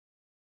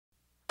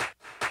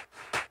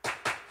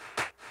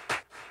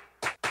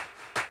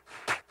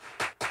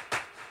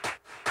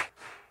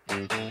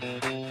Welcome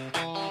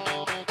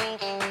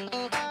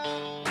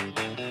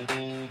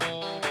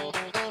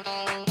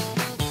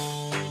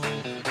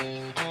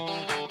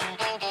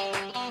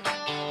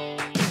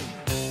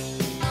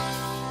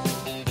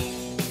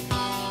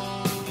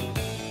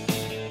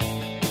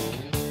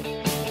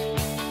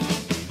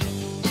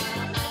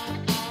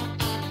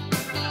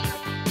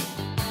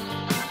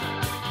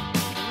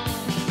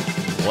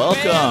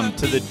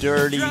to the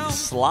Dirty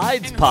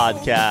Slides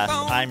podcast.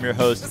 I'm your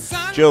host,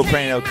 Joe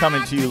Prano,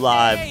 coming to you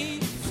live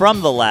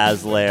from the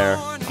Laz Lair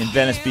in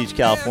Venice Beach,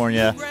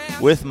 California,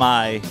 with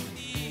my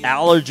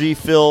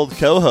allergy-filled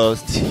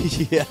co-host,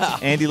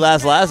 Andy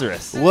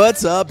Lazarus.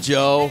 What's up,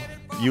 Joe?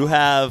 You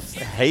have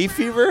hay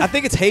fever? I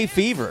think it's hay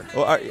fever.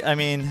 Well,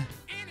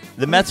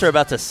 the Mets are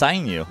about to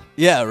sign you.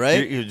 Yeah,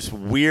 right? You're just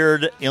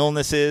weird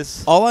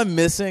illnesses. All I'm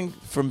missing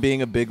from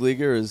being a big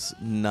leaguer is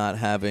not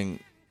having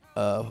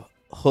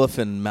hoof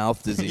and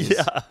mouth disease.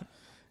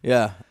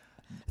 Yeah.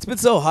 It's been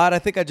so hot. I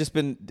think I just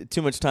been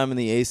too much time in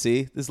the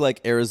AC. This is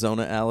like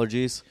Arizona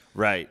allergies.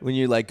 Right. When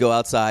you like go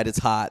outside, it's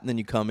hot, and then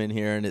you come in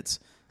here and it's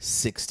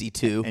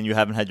 62. And you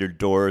haven't had your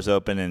doors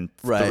open in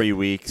 3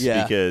 weeks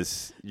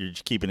because you're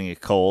just keeping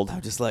it cold. I'm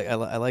just like I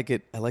like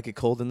it. I like it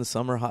cold in the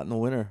summer, hot in the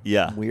winter.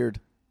 Yeah. Weird.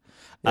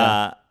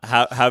 Yeah.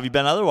 How have you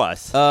been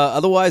otherwise?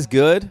 Otherwise,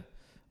 good.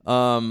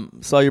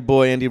 Saw your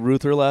boy Andy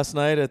Ruther last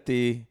night at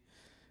the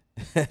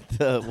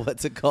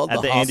what's it called?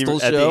 At the Hostel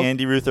show? At the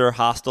Andy Ruther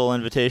Hostel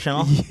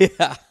Invitational?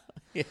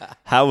 Yeah.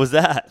 How was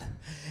that?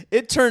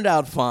 It turned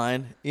out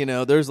fine. You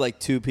know, there's like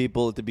two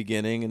people at the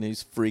beginning, and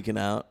he's freaking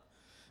out.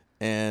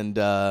 And,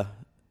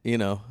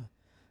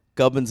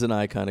 Gubbins and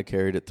I kind of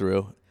carried it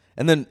through.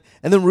 And then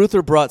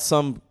Ruther brought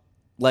some,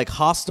 like,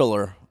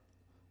 hosteler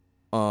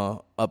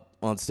up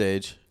on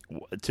stage.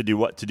 To do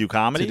what? To do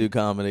comedy? To do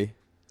comedy.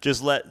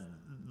 Just let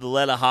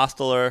a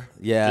hosteler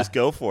just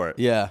go for it.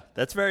 Yeah.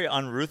 That's very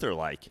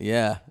un-Ruther-like.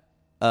 Yeah.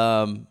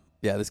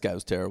 This guy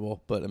was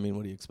terrible. But, I mean,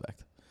 what do you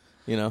expect?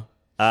 You know?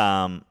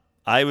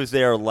 I was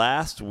there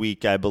last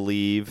week, I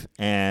believe,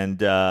 and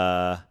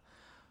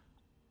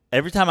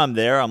every time I'm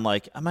there, I'm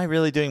like, am I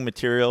really doing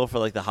material for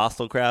like the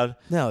hostel crowd?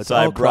 No, it's so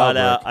all I brought crowd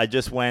out. work. I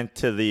just went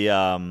to the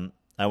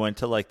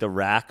like the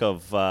rack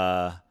of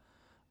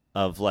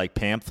like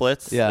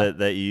pamphlets that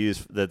you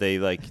use that they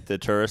like the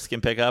tourists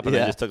can pick up, and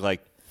I just took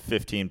like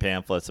 15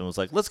 pamphlets and was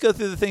like, let's go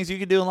through the things you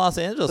can do in Los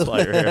Angeles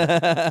while you're here.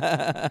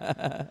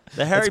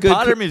 The Harry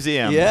Potter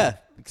Museum. Yeah.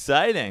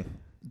 Exciting.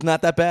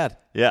 Not that bad.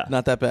 Yeah.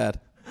 Not that bad.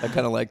 I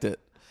kind of liked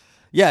it.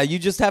 Yeah, you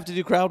just have to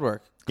do crowd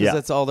work because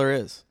that's all there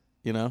is.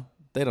 You know?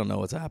 They don't know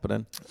what's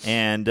happening.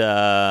 And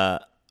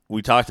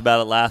we talked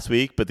about it last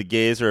week, but the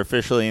gays are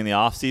officially in the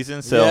off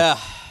season. So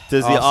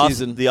does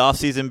the off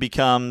season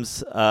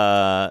becomes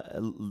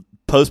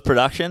post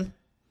production?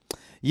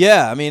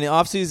 Yeah, I mean,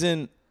 off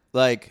season,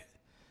 like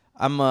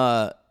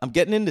I'm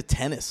getting into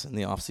tennis in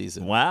the off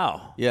season.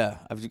 Wow. Yeah,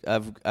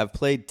 I've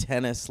played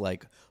tennis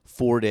like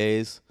 4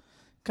 days.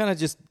 Kind of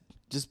just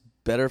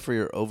better for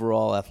your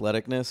overall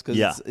athleticness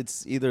because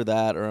it's either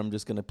that or I'm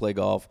just going to play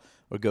golf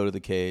or go to the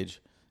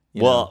cage.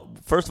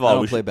 First of all,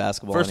 we play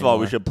basketball. First of all,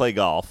 we should play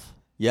golf.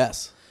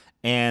 Yes.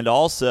 And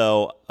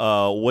also,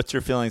 what's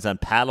your feelings on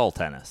paddle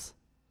tennis?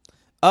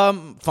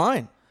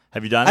 Fine.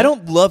 Have you done it? I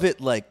don't love it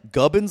like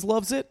Gubbins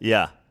loves it.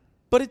 Yeah.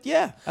 But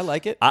I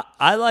like it.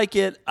 I like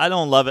it. I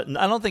don't love it.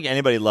 I don't think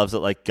anybody loves it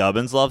like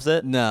Gubbins loves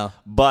it. No.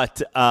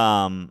 But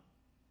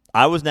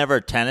I was never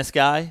a tennis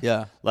guy.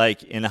 Yeah.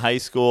 Like in high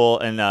school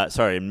and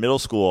in middle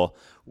school,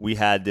 we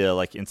had to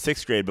like in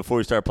sixth grade before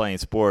we started playing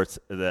sports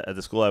at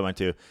the school I went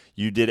to.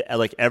 You did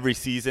like every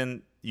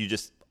season. You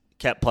just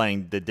kept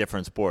playing the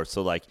different sports.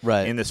 So like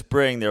in the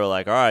spring, they were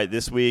like, all right,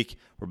 this week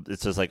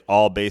it's just like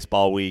all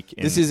baseball week.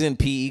 This is in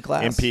PE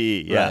class. In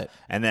PE, yeah. Right.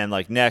 And then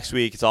like next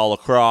week it's all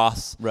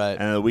lacrosse. Right.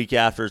 And the week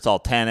after it's all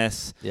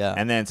tennis. Yeah.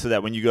 And then so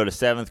that when you go to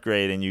seventh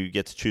grade and you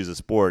get to choose a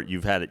sport,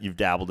 you've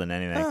dabbled in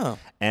anything. Oh.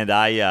 And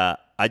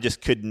I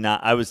just could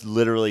not. I was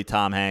literally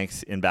Tom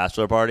Hanks in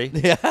Bachelor Party.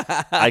 Yeah.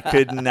 I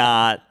could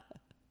not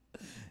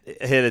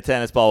hit a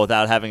tennis ball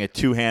without having a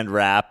two-hand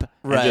wrap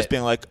and just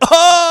being like,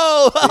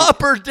 oh,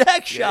 upper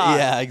deck shot.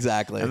 Yeah,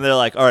 exactly. And they're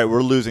like, all right,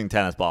 we're losing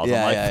tennis balls.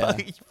 Yeah, I'm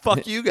like,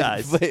 fuck you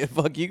guys.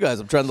 Fuck you guys.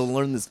 I'm trying to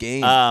learn this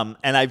game.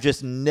 And I've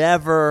just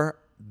never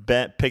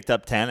picked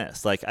up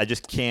tennis. Like, I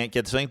just can't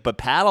get the swing. But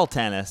paddle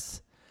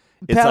tennis,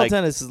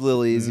 tennis is a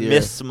little easier.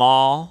 Miss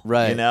Small,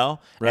 right? You know?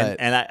 Right.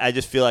 And I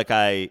just feel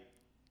like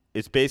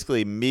it's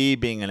basically me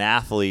being an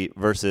athlete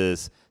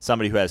versus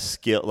somebody who has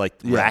skill, like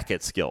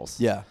racket skills.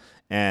 Yeah.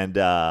 And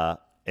I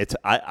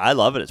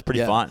love it. It's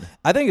pretty fun.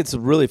 I think it's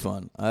really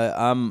fun.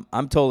 I'm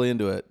totally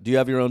into it. Do you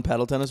have your own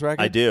paddle tennis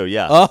racket? I do.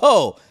 Yeah.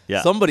 Oh,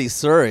 yeah. Somebody's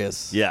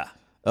serious. Yeah.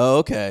 Oh,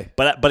 okay.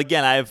 But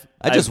again,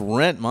 I just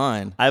rent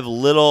mine. I have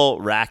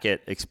little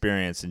racket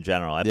experience in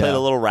general. I played a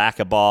little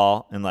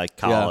racquetball in like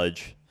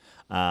college.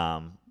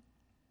 Yeah.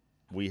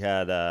 We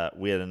had a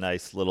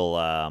nice little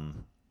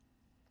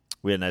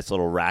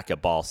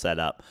racquetball set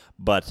up,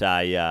 but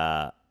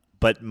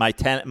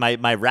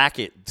my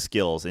racket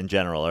skills in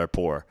general are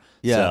poor.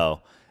 Yeah.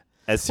 So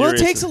Well, it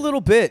takes a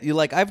little bit.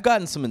 I've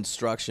gotten some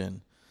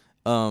instruction,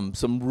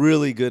 some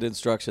really good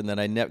instruction that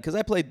I never, because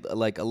I played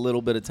like a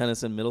little bit of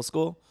tennis in middle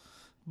school,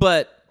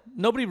 but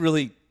nobody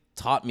really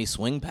taught me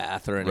swing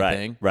path or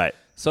anything. Right.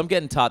 So I'm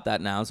getting taught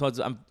that now. So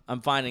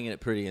I'm finding it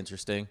pretty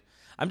interesting.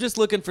 I'm just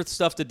looking for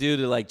stuff to do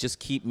to like just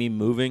keep me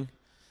moving,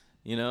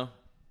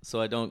 so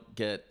I don't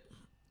get,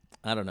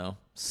 I don't know,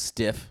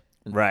 stiff.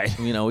 Right.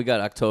 We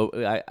got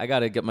October. I got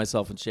to get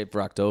myself in shape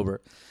for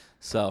October.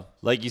 So,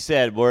 like you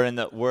said, we're in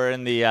the we're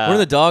in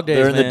the dog days.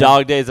 They're in the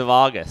dog days of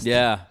August.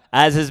 Yeah.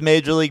 As is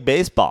Major League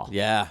Baseball.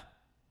 Yeah.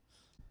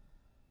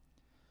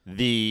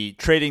 The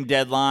trading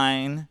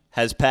deadline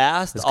has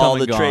passed. It's All come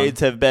the and gone. trades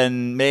have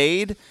been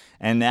made,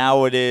 and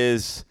now it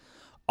is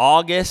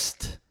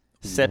August,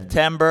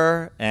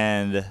 September,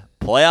 and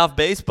playoff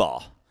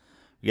baseball.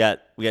 We got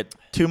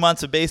 2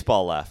 months of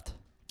baseball left.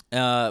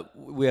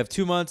 We have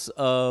 2 months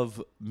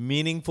of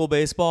meaningful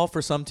baseball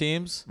for some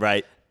teams.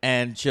 Right.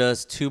 And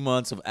just 2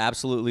 months of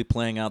absolutely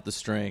playing out the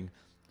string.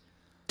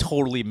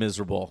 Totally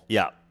miserable.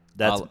 Yeah.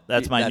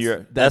 That's my New York.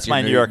 That's That's my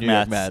your New York New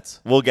York Mets. Mets.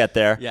 We'll get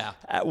there. Yeah.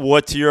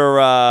 What's your?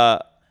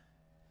 Are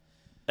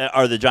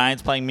the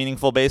Giants playing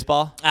meaningful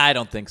baseball? I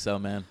don't think so,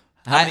 man.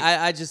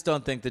 I just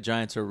don't think the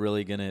Giants are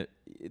really gonna.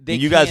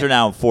 You guys are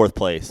now in fourth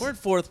place. We're in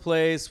fourth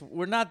place.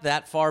 We're not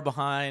that far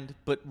behind,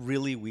 but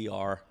really we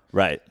are.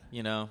 Right.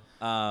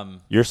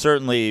 You're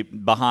certainly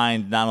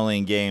behind not only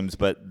in games,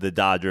 but the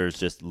Dodgers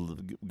just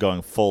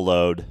going full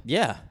load.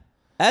 Yeah.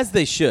 As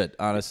they should,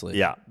 honestly.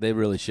 Yeah. They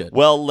really should.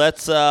 Well,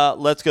 let's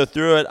go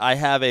through it. I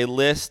have a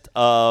list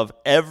of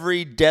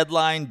every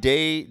deadline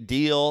day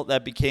deal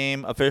that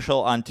became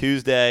official on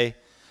Tuesday.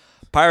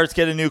 Pirates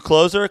get a new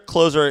closer.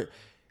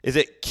 Is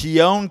it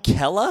Keone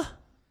Kela?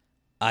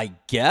 I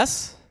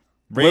guess.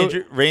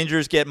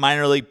 Rangers get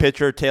minor league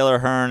pitcher Taylor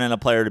Hearn and a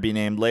player to be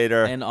named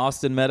later. And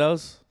Austin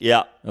Meadows?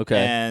 Yeah.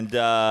 Okay. And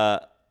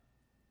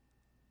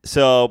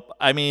so,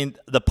 I mean,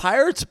 the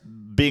Pirates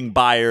being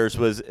buyers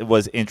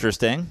was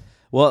interesting.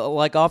 Well,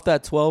 like off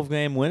that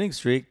 12-game winning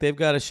streak, they've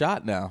got a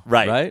shot now.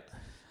 Right?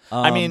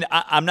 I mean,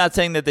 I'm not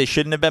saying that they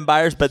shouldn't have been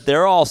buyers, but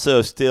they're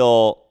also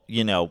still,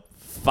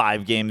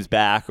 5 games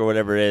back or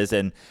whatever it is.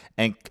 And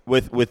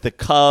with the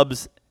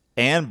Cubs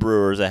and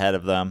Brewers ahead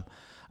of them,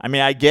 I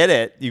mean, I get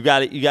it. You got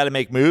to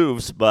make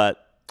moves,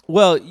 but.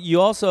 Well, they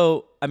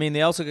also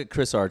get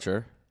Chris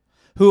Archer,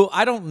 who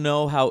I don't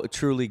know how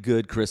truly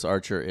good Chris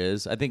Archer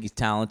is. I think he's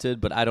talented,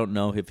 but I don't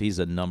know if he's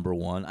a number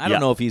one. I don't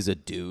know if he's a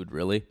dude,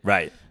 really.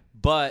 Right.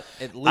 But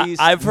at least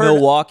I've heard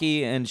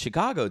Milwaukee and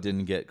Chicago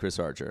didn't get Chris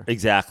Archer.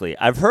 Exactly.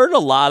 I've heard a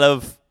lot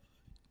of,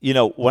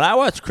 when I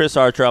watch Chris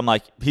Archer, I'm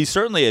like, he's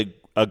certainly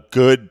a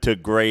good to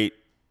great,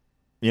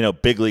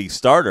 big league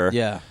starter.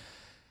 Yeah.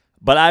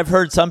 But I've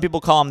heard some people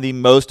call him the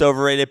most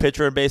overrated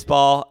pitcher in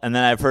baseball, and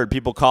then I've heard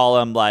people call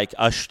him like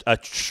a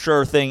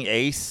sure thing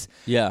ace.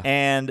 Yeah.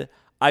 And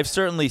I've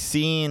certainly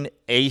seen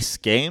ace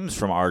games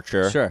from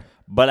Archer. Sure.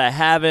 But I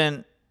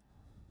haven't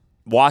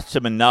watched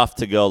him enough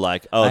to go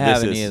like, oh, I this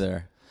haven't is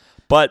either.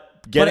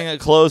 But getting a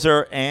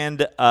closer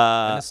and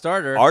a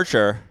starter,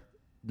 Archer,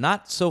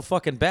 not so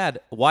fucking bad.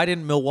 Why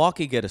didn't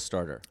Milwaukee get a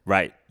starter?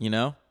 Right.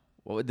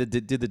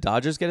 Did the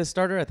Dodgers get a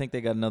starter? I think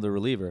they got another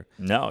reliever.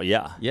 No,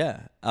 yeah.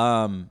 Yeah.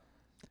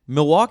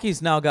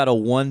 Milwaukee's now got a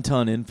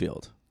 1-ton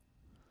infield.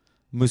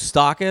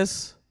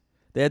 Moustakas,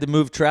 they had to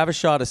move Travis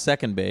Shaw to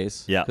second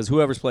base. Yeah. Because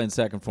whoever's playing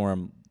second for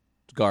him,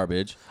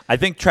 garbage. I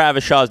think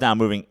Travis Shaw is now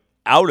moving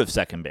out of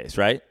second base,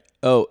 right?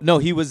 Oh, no,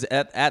 he was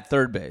at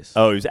third base.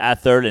 Oh, he was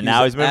at third, and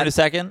now he's moving to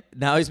second?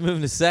 Now he's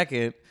moving to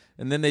second,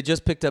 and then they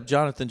just picked up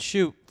Jonathan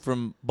Shoup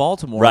from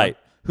Baltimore. Right.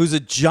 Who's a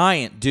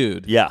giant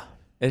dude. Yeah.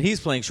 And he's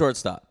playing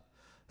shortstop.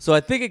 So I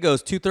think it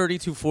goes 230,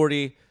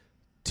 240,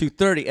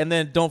 230. And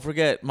then don't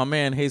forget my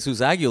man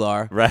Jesus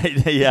Aguilar.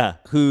 Right, yeah.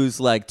 Who's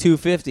like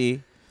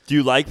 250. Do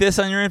you like this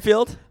on your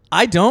infield?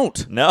 I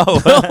don't. No. No.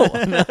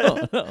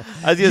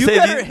 I was going to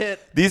say,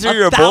 these are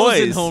your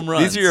 1,000 boys. home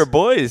runs. These are your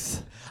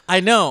boys. I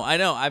know.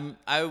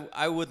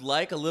 I would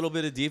like a little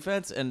bit of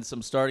defense and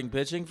some starting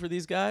pitching for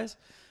these guys.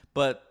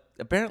 But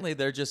apparently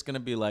they're just going to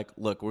be like,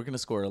 look, we're going to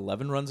score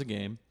 11 runs a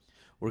game.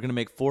 We're going to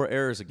make 4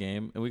 errors a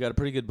game. And we got a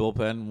pretty good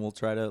bullpen, and we'll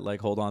try to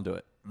like hold on to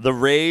it. The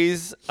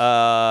Rays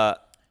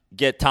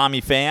get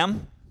Tommy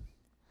Pham.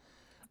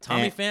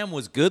 Pham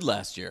was good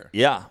last year.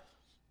 Yeah.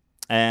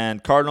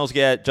 And Cardinals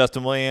get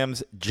Justin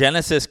Williams,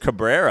 Genesis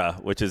Cabrera,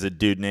 which is a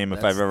dude name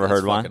if I've ever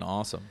heard one. That's fucking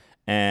awesome.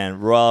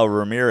 And Roel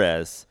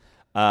Ramirez.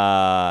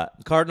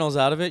 Cardinals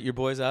out of it? Your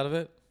boys out of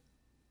it?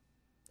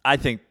 I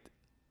think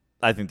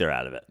they're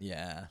out of it.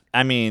 Yeah.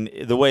 I mean,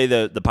 the way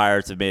the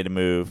Pirates have made a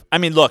move. I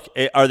mean, look,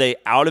 are they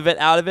out of it?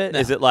 No.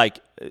 Is it like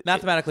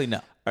mathematically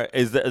no?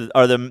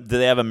 Do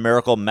they have a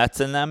miracle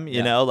Mets in them?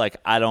 You know, like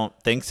I don't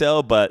think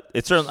so, but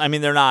it's certainly. I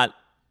mean, they're not.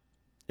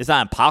 It's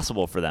not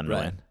impossible for them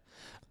to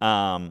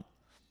win.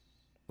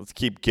 Let's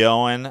keep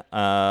going.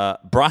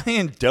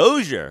 Brian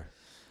Dozier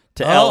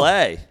to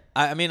L.A.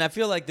 I mean, I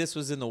feel like this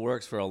was in the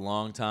works for a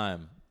long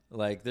time.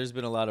 Like, there's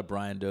been a lot of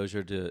Brian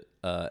Dozier to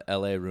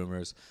L.A.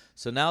 rumors.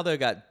 So now they've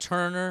got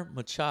Turner,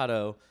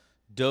 Machado,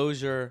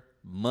 Dozier,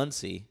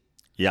 Muncy.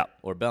 Yeah.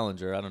 Or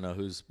Bellinger. I don't know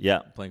who's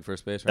playing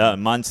first base right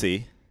now.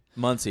 Muncy.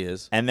 Muncy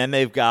is. And then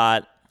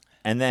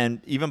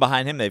then even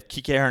behind him, they have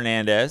Kike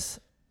Hernandez,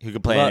 who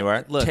can play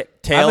anywhere.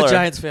 Look, Taylor. I'm a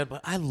Giants fan,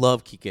 but I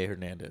love Kike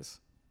Hernandez.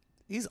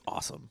 He's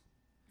awesome.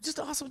 Just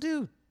an awesome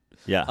dude.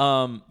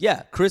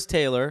 Yeah. Chris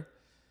Taylor,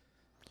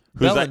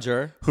 Who's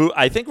Bellinger. who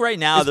I think right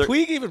now Is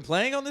Puig even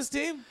playing on this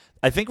team?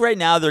 I think right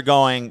now they're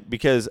going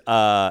because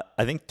I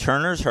think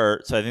Turner's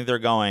hurt, so I think they're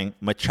going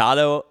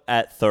Machado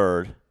at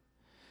third,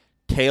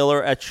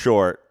 Taylor at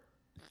short,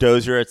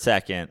 Dozier at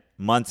second,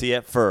 Muncy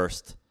at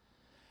first,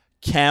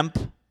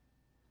 Kemp,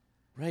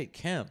 Right,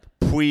 Kemp.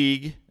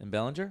 Puig. And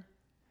Bellinger?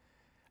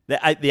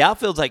 The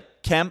outfield's like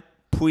Kemp,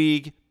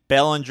 Puig,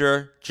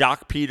 Bellinger,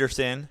 Jock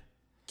Peterson,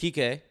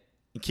 Kike.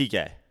 and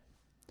Kike.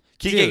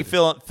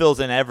 Kike fills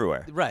in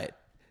everywhere. Right.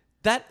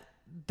 That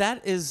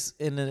is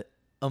an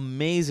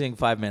amazing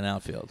 5-man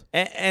outfield.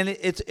 And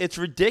it's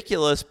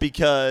ridiculous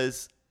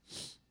because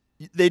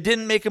they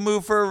didn't make a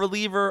move for a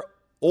reliever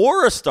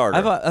or a starter.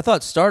 I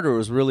thought starter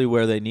was really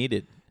where they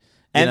needed.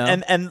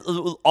 And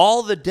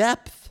all the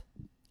depth.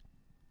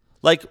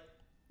 Like,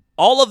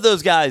 all of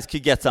those guys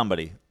could get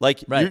somebody.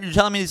 Like, right. You're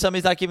telling me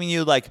somebody's not giving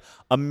you, like,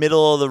 a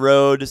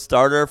middle-of-the-road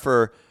starter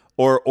for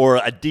or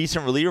a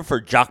decent reliever for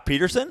Jock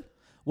Peterson?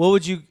 What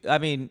would you – I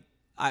mean,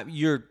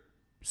 you're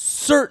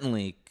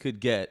certainly could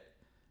get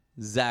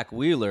Zach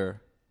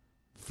Wheeler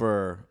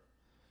for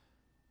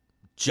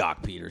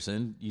Jock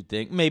Peterson, you'd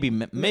think. Maybe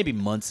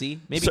Muncy,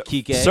 maybe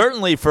Kike.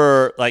 Certainly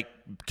for, like,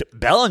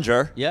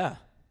 Bellinger. Yeah.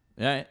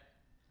 Right.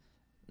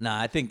 Nah,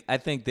 I think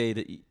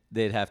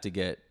they'd have to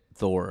get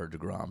Thor or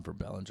DeGrom for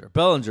Bellinger.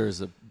 Bellinger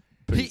is a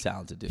pretty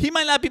talented dude. He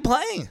might not be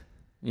playing.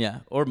 Yeah.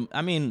 Or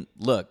I mean,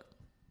 look,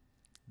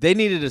 they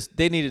needed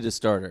a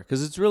starter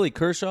because it's really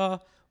Kershaw,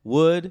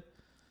 Wood,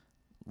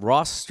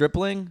 Ross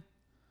Stripling,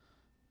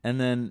 and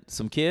then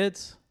some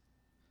kids.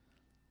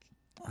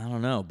 I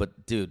don't know,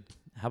 but dude,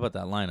 how about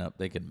that lineup?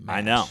 They could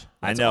match.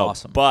 I know.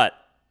 Awesome. But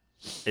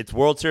it's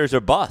World Series or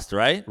bust,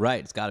 right?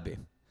 Right. It's got to be.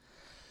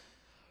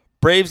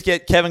 Braves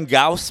get Kevin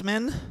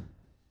Gausman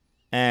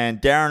and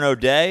Darren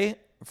O'Day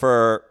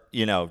for,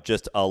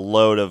 just a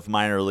load of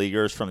minor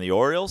leaguers from the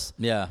Orioles.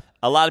 Yeah.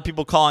 A lot of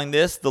people calling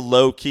this the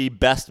low-key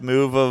best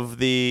move of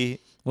the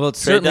Well,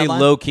 it's trade certainly deadline.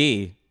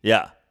 low-key.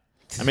 Yeah.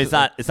 I mean,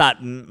 it's not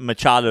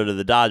Machado to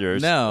the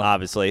Dodgers, No.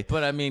 obviously.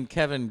 But, I mean,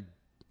 Kevin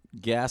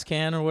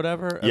Gascan or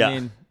whatever. Yeah. I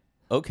mean,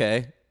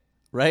 okay.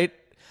 Right?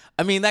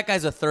 I mean, that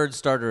guy's a third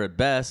starter at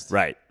best.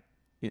 Right.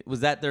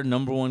 Was that their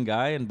number one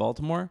guy in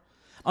Baltimore?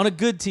 On a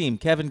good team,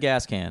 Kevin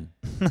Gascan.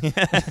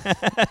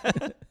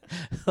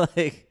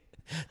 Like,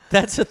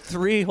 that's a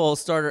 3-hole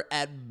starter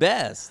at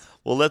best.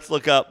 Well, let's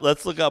look up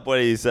what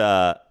he's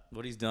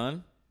What he's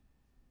done?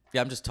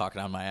 Yeah, I'm just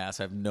talking on my ass.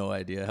 I have no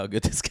idea how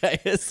good this guy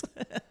is.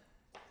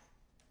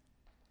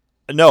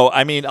 No,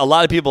 I mean, a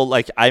lot of people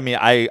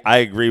I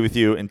agree with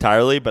you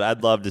entirely, but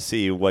I'd love to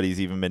see what he's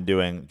even been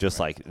doing just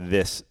like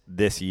this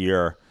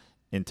year.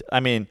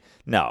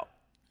 No.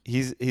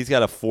 He's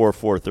got a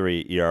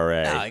 4.43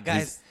 ERA. No,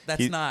 guys,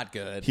 that's not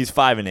good. He's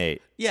 5-8.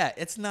 Yeah,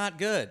 it's not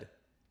good.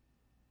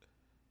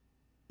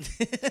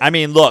 I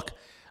mean, look,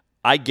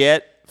 I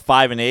get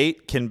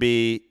 5-8 can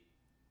be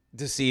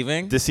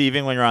deceiving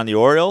when you're on the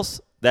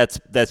Orioles. That's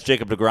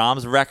Jacob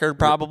deGrom's record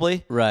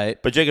probably.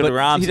 Right. But Jacob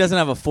deGrom's he doesn't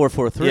have a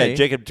 4.43. Yeah,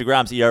 Jacob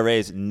deGrom's ERA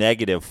is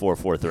negative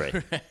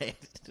 4.43. Right.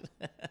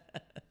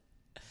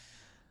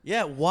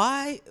 Yeah,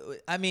 why?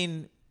 I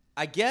mean,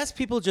 I guess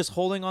people just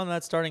holding on to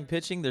that starting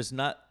pitching. There's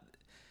not,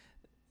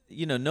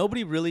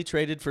 nobody really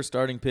traded for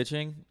starting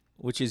pitching,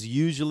 which is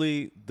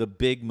usually the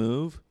big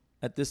move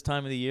at this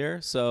time of the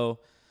year. So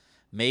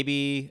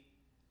maybe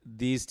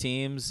these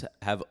teams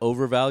have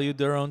overvalued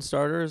their own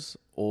starters,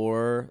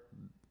 or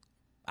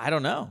I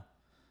don't know,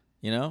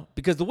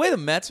 because the way the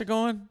Mets are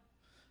going,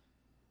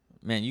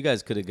 man, you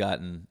guys could have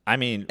gotten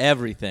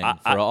everything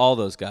for all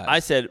those guys. I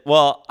said,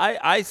 well,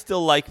 I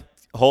still like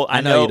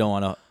I know you don't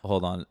want to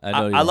hold on.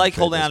 I like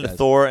holding on to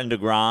Thor and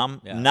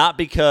DeGrom, not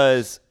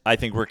because I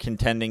think we're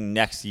contending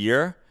next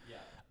year.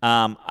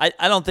 Yeah.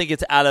 I don't think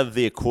it's out of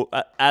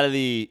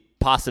the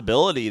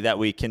possibility that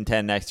we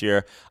contend next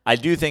year. I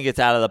do think it's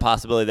out of the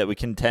possibility that we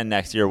contend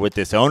next year with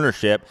this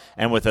ownership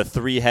and with a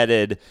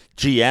 3-headed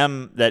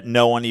GM that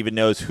no one even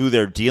knows who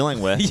they're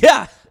dealing with.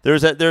 Yeah.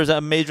 There's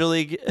a major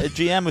league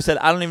GM who said,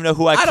 I don't even know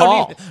who I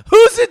call.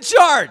 Who's in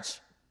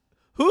charge?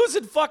 Who's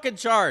in fucking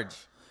charge?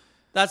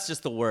 That's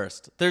just the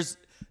worst.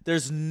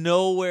 There's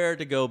nowhere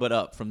to go but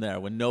up from there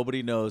when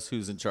nobody knows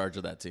who's in charge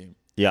of that team.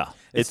 Yeah.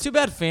 It's too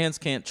bad fans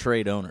can't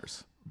trade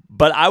owners.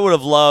 But I would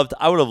have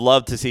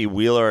loved to see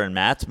Wheeler and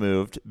Matz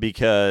moved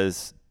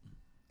because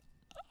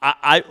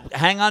I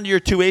hang on to your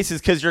two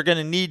aces because you're going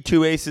to need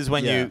two aces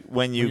when you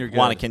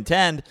want to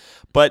contend.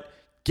 But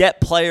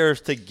get players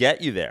to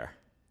get you there.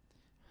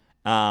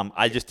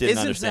 I just didn't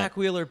understand. Isn't Zach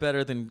Wheeler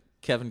better than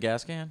Kevin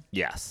Gascan?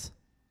 Yes,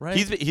 right.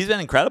 He's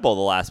been incredible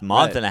the last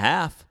month and a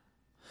half.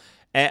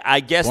 And I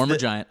guess former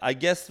Giant. I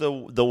guess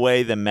the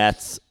way the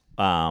Mets.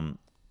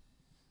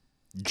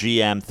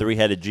 GM,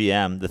 3-headed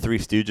GM, the Three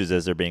Stooges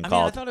as they're being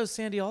called. I thought it was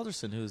Sandy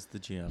Alderson who was the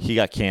GM. He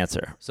got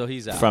cancer. So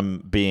he's out. From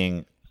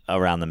being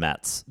around the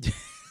Mets.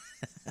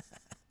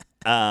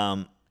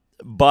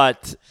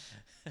 But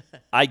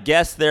I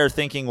guess their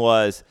thinking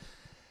was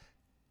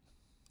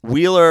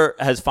Wheeler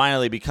has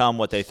finally become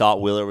what they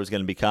thought Wheeler was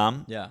going to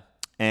become. Yeah.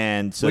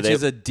 And so Which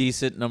is a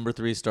decent number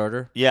 3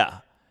 starter. Yeah.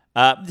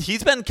 He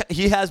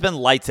has been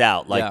lights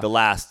out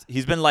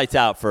he's been lights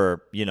out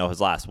for, his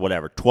last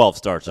 12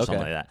 starts or something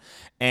like that.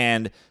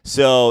 And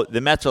so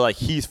the Mets are like,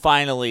 he's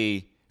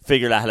finally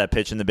figured out how to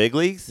pitch in the big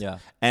leagues. Yeah.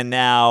 And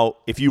now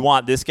if you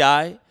want this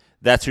guy,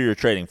 that's who you're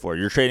trading for.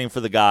 You're trading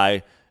for the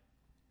guy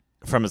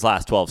from his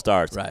last 12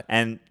 starts. Right.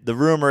 And the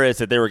rumor is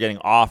that they were getting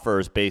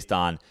offers based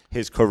on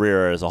his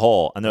career as a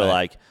whole. And they're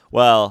like,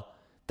 well,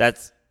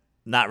 that's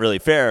not really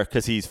fair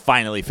because he's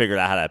finally figured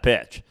out how to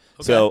pitch.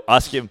 Okay. So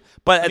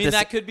but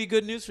that could be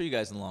good news for you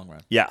guys in the long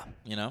run. Yeah.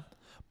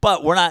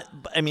 But we're not,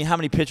 how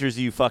many pitchers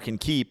do you fucking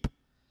keep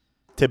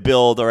to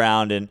build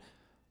around in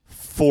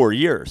 4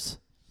 years?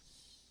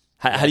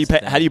 How do you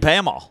pay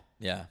them all?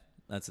 Yeah.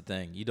 That's the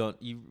thing.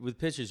 With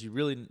pitchers, you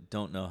really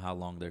don't know how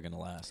long they're going to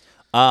last.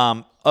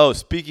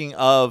 Speaking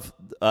of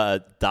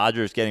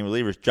Dodgers getting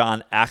relievers,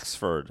 John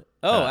Axford.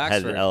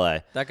 Headed to LA.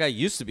 That guy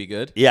used to be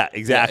good. Yeah,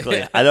 exactly.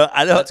 Yeah. I don't.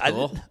 That's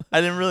cool.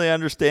 I didn't really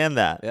understand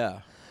that. Yeah.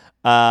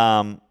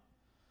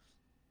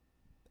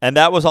 And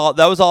that was all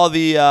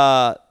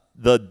the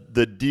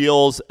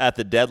deals at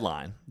the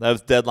deadline. That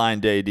was deadline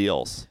day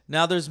deals.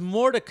 Now there's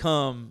more to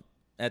come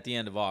at the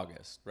end of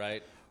August,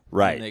 right?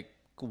 Right. The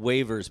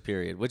waivers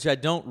period, which I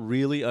don't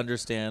really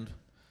understand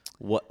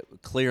what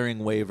clearing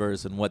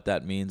waivers and what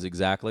that means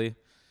exactly.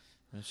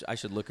 I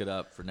should look it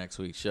up for next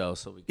week's show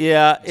so we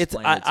can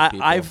explain it to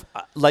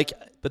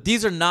people. But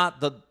these are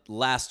not the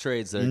last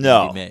trades that are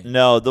going to be made.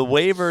 No, the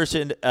waivers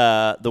and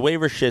the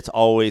waiver shit's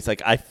always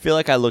I feel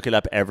like I look it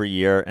up every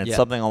year and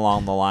something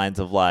along the lines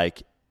of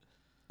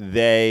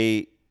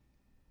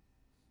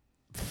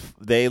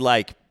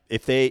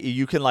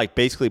you can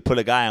basically put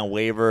a guy on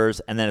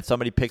waivers and then if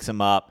somebody picks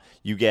him up,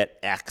 you get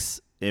X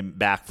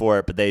back for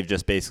it, but they've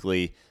just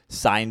basically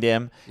signed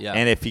him. Yeah.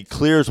 And if he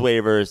clears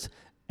waivers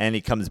and he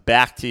comes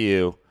back to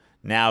you,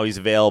 now he's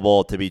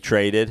available to be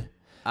traded.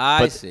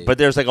 I see. But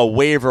there's a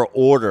waiver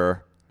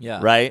order,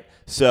 right?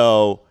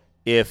 So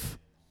if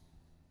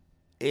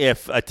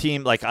a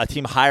team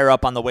higher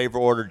up on the waiver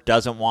order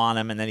doesn't want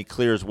him and then he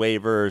clears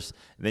waivers,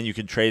 then you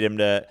can trade him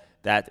to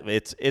that.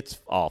 It's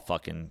all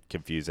fucking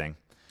confusing.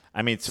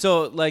 I mean,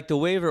 so the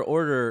waiver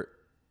order,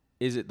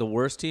 is it the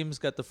worst team's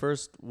got the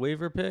first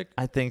waiver pick?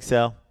 I think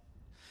so.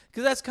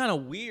 Because that's kind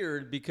of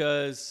weird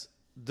because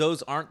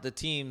those aren't the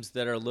teams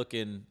that are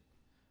looking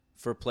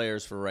for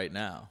players for right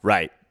now.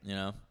 Right.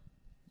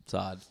 It's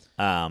odd.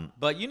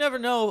 But you never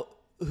know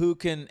who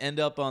can end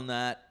up on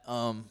that.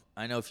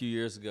 I know a few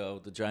years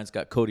ago the Giants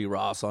got Cody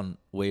Ross on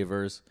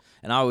waivers,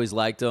 and I always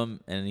liked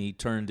him, and he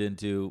turned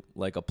into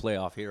a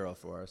playoff hero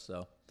for us.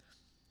 So,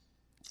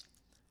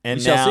 we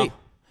shall see.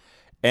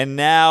 And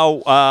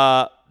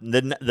now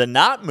the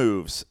not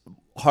moves.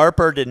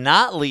 Harper did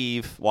not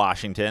leave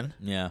Washington.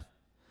 Yeah.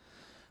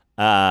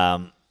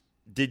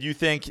 Did you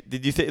think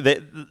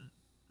that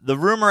the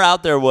rumor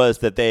out there was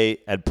that they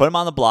had put him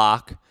on the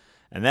block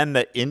and then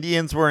the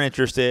Indians weren't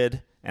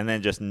interested and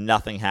then just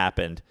nothing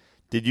happened?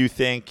 Did you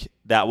think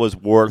that was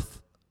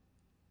worth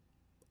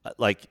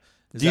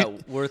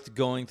worth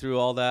going through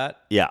all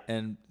that? Yeah.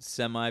 And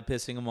semi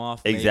pissing him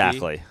off?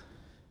 Exactly.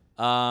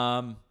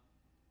 Maybe?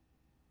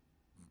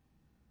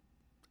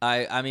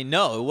 I mean,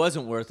 no, it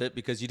wasn't worth it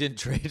because you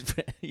didn't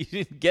you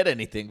didn't get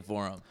anything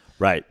for him.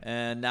 Right.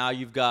 And now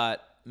you've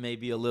got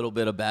maybe a little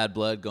bit of bad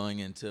blood going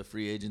into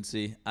free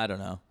agency. I don't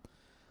know.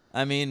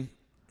 I mean,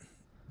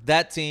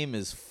 that team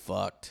is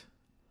fucked.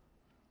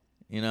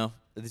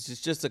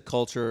 It's just a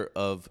culture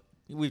of,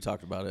 we've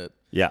talked about it.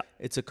 Yeah.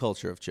 It's a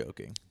culture of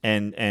choking.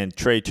 And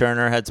Trey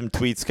Turner had some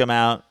tweets come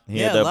out. He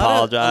had to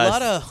apologize. A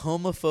lot of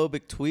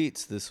homophobic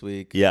tweets this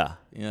week. Yeah.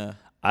 Yeah.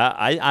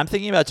 I'm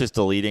thinking about just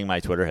deleting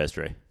my Twitter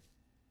history.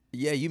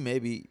 Yeah, you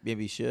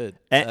maybe should.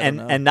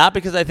 And not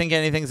because I think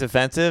anything's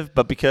offensive,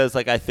 but because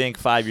I think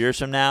 5 years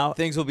from now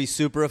things will be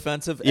super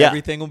offensive. Yeah,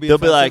 everything will be they'll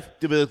offensive.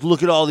 They'll be like,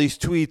 look at all these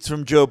tweets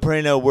from Joe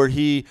Prano where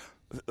he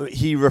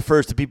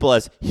refers to people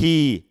as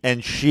he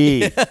and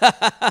she.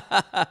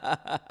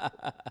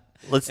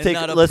 Let's take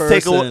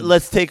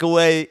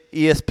away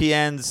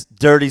ESPN's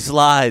dirty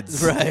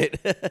slides. Right.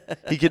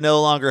 He can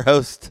no longer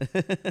host.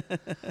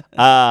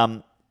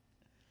 The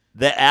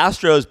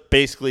Astros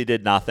basically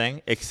did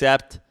nothing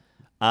except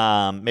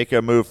make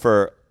a move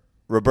for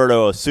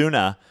Roberto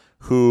Osuna,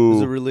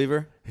 who's a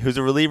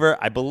reliever.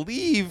 I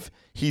believe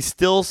he's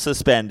still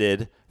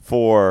suspended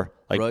for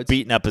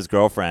beating up his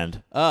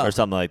girlfriend or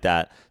something like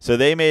that. So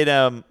they made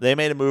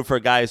a move for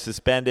a guy who's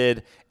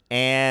suspended,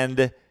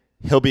 and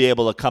he'll be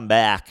able to come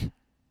back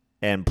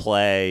and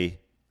play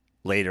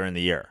later in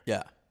the year.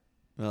 Yeah,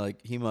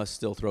 he must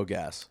still throw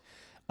gas.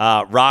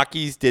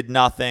 Rockies did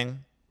nothing.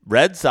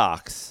 Red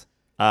Sox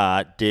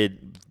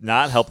did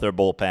not help their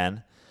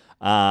bullpen.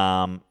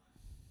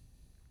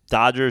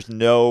 Dodgers,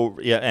 no,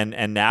 yeah,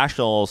 and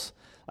Nationals.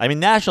 I mean,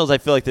 Nationals, I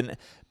feel like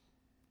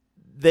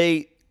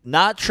they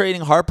not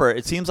trading Harper.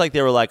 It seems like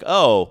they were like,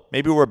 oh,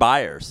 maybe we're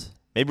buyers.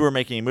 maybe we're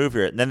making a move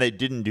here. And then they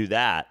didn't do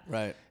that.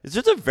 Right. It's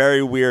just a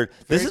very weird.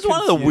 This is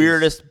one of the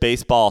weirdest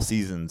baseball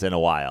seasons in a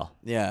while.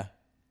 Yeah.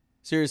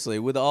 Seriously,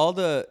 with all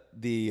the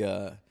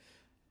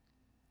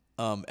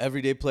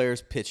everyday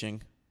players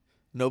pitching,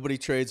 nobody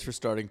trades for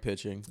starting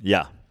pitching.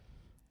 Yeah.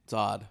 It's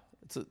odd.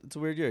 It's a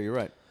weird year. You're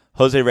right.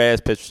 Jose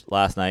Reyes pitched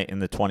last night in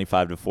the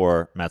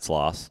 25-4 Mets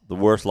loss, the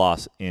worst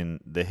loss in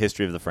the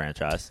history of the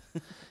franchise.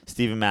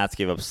 Steven Matz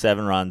gave up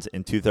 7 runs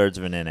in 2/3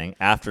 of an inning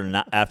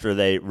after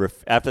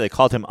they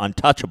called him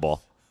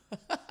untouchable.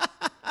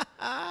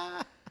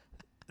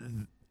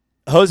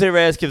 Jose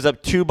Reyes gives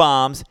up 2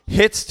 bombs,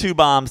 hits 2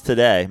 bombs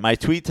today. My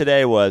tweet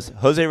today was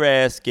Jose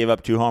Reyes gave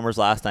up 2 homers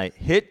last night,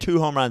 hit 2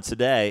 home runs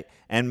today,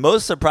 and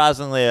most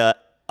surprisingly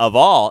of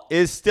all,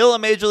 is still a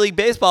Major League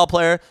Baseball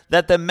player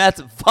that the Mets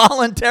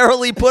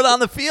voluntarily put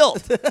on the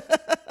field.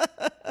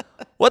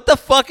 What the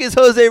fuck is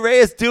Jose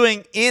Reyes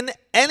doing in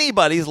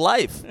anybody's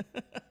life?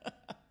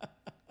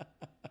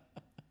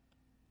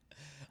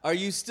 Are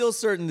you still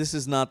certain this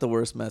is not the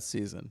worst Mets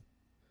season?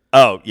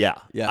 Oh, yeah.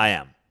 I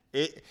am.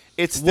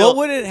 It's still, what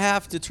would it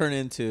have to turn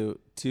into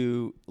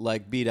to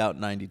like beat out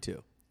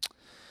 92?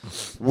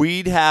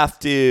 We'd have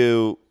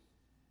to.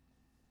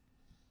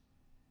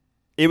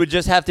 It would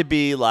just have to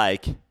be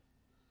like,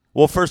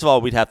 well, first of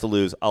all, we'd have to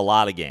lose a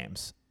lot of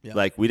games. Yeah.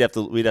 Like we'd have to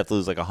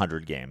lose like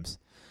 100 games,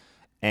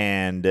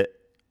 and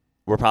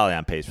we're probably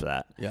on pace for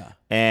that. Yeah.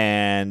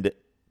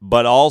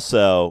 But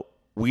also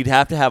we'd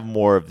have to have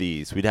more of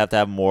these. We'd have to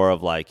have more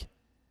of like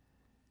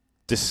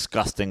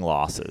disgusting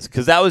losses,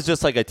 because that was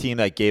just like a team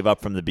that gave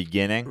up from the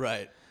beginning,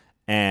 right?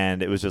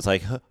 And it was just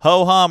like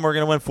ho hum, we're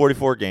gonna win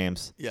 44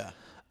 games. Yeah.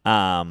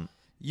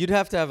 You'd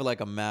have to have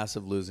like a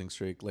massive losing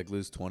streak, like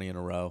lose 20 in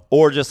a row.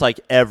 Or just like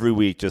every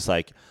week, just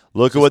like,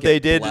 look at what they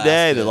did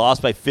today. They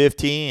lost by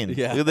 15.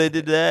 Yeah. Look what they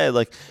did today.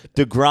 Like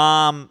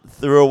DeGrom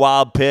threw a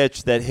wild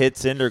pitch that hit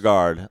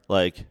Syndergaard.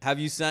 Like, have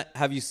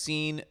you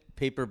seen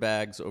paper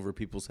bags over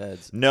people's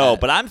heads? No,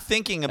 but I'm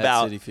thinking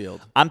about Citi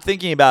Field. I'm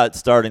thinking about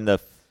starting the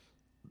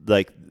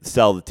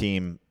sell the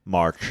team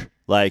march.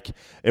 Like,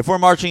 if we're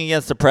marching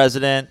against the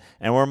president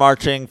and we're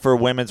marching for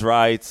women's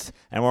rights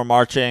and we're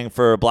marching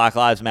for Black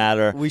Lives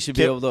Matter, we should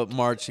be able to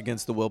march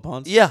against the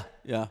Wilpons. Yeah.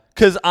 Yeah.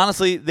 Because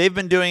honestly, they've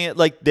been doing it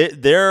like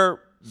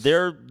they're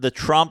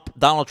the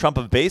Donald Trump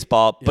of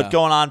baseball, but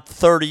going on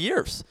 30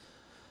 years.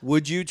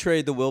 Would you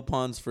trade the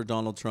Wilpons for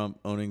Donald Trump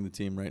owning the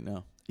team right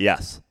now?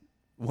 Yes.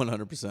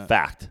 100%.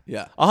 Fact.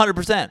 Yeah.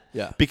 100%.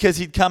 Yeah. Because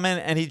he'd come in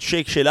and he'd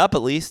shake shit up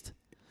at least.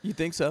 You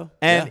think so?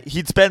 And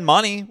he'd spend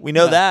money. We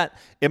know that.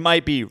 It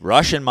might be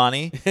Russian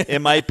money.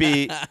 It might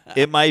be.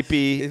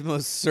 It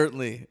most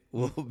certainly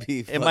will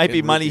be. It might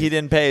be money he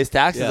didn't pay his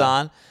taxes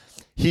on.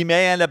 He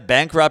may end up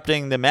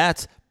bankrupting the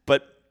Mets,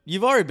 but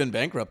you've already been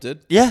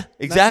bankrupted. Yeah,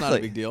 exactly. That's not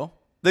a big deal.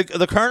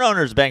 The current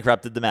owners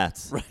bankrupted the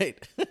Mets.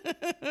 Right.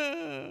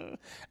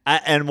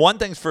 And one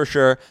thing's for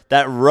sure,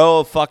 that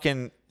row of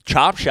fucking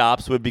chop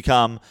shops would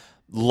become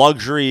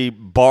luxury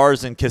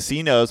bars and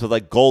casinos with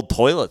like gold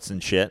toilets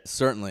and shit.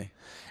 Certainly.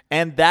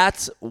 And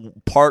that's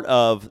part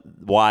of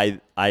why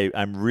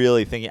I'm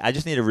really thinking I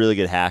just need a really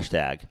good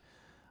hashtag.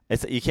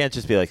 You can't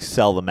just be like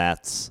sell the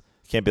Mets.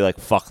 You can't be like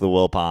fuck the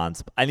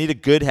Wilpons. I need a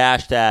good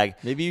hashtag.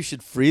 Maybe you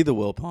should free the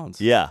Wilpons.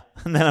 Yeah.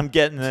 And then I'm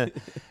getting the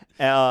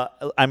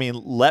I mean,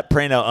 let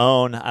Prano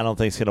own. I don't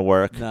think it's going to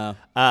work.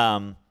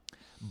 No.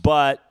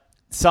 But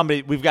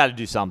we've got to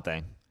do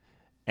something.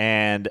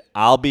 And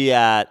I'll be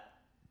at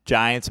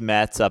Giants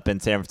Mets up in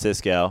San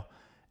Francisco,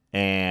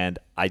 and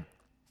I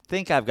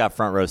think I've got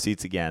front row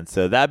seats again.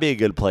 So that'd be a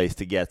good place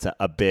to get to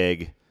a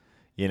big,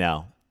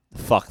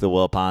 fuck the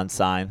Wilpons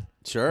sign.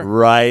 Sure.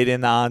 Right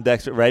in the on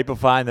deck, right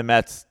behind the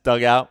Mets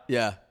dugout.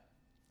 Yeah.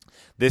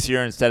 This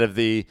year, instead of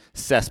the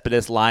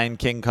Cespedes Lion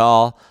King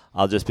call,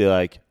 I'll just be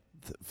like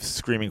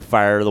screaming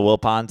fire the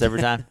Wilpons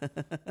every time.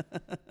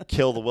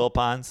 Kill the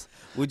Wilpons.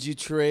 Would you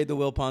trade the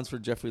Wilpons for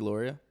Jeffrey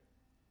Loria?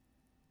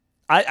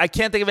 I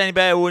can't think of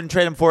anybody I wouldn't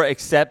trade him for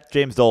except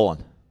James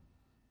Dolan.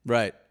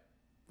 Right.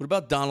 What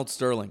about Donald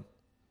Sterling?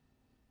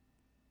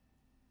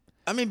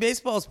 I mean,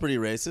 baseball's pretty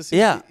racist.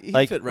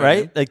 He fit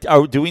right? Like,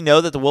 do we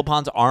know that the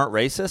Wilpons aren't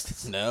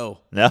racists?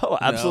 No. No,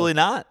 absolutely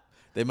not.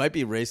 They might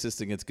be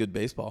racist against good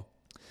baseball.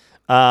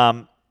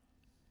 Adding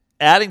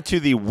to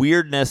the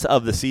weirdness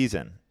of the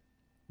season,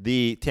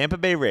 the Tampa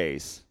Bay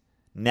Rays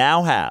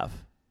now have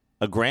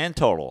a grand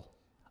total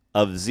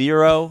of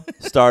 0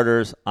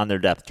 starters on their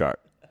depth chart.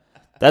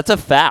 That's a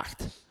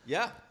fact.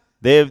 Yeah.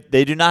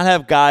 They do not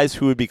have guys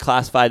who would be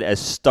classified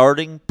as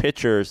starting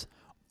pitchers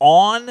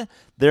on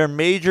their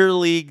major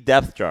league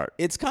depth chart.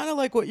 It's kind of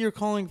like what you're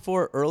calling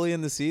for early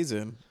in the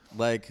season,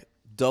 like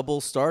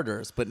double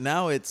starters, but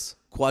now it's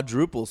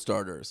quadruple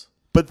starters.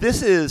 But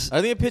this is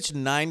I think I pitched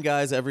 9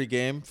 guys every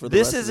game for the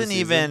rest of the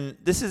season.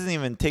 This isn't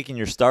even taking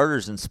your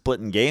starters and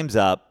splitting games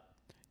up.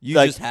 You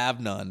just have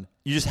none.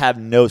 You just have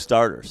no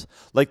starters.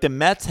 Like the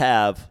Mets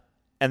have,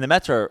 and the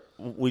Mets are,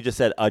 we just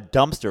said, a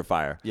dumpster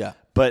fire. Yeah.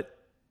 But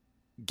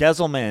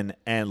Gesselman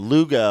and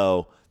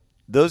Lugo,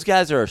 those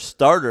guys are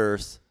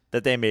starters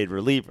that they made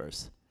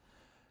relievers.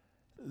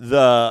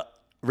 The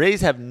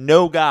Rays have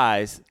no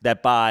guys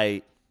that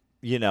by,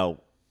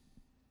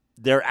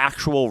 their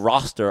actual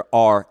roster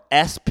are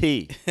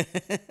SP.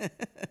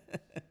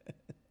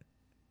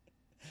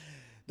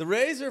 The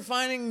Rays are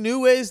finding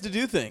new ways to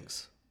do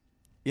things.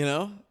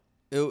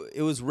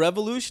 It was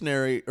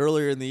revolutionary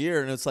earlier in the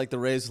year, and it's like the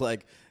Rays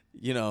wait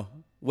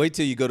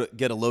till you go to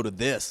get a load of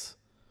this.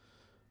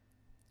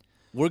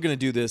 We're going to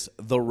do this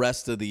the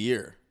rest of the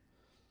year.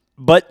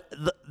 But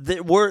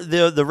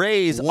the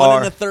Rays One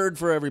and a third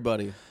for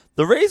everybody.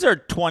 The Rays are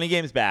 20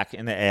 games back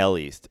in the AL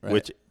East, right.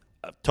 Which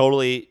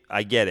totally,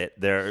 I get it.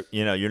 They're,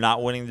 you're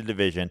not winning the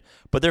division,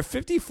 but they're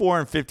 54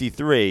 and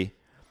 53.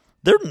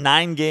 They're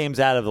 9 games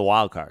out of the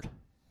wild card.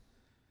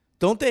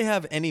 Don't they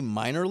have any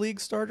minor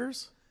league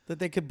starters that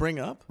they could bring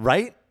up?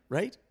 Right?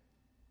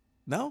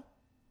 No?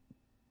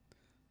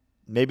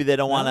 Maybe they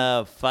don't want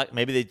to fuck.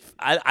 Maybe they.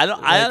 I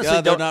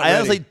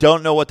honestly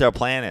don't know what their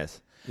plan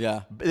is.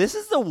 Yeah. This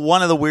is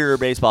one of the weirder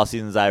baseball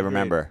seasons I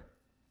remember.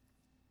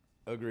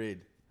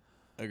 Agreed.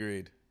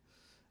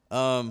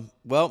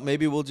 Well,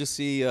 maybe we'll just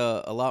see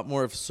a lot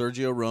more of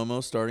Sergio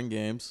Romo starting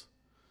games.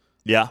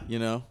 Yeah.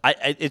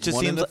 It just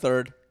seems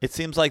third. It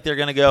seems like they're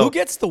gonna go. Who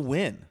gets the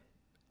win?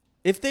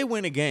 If they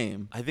win a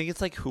game, I think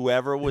it's like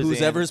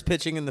whoever's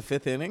pitching in the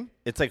 5th inning.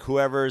 It's like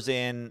whoever's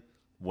in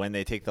when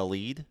they take the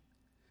lead.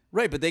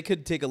 Right, but they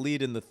could take a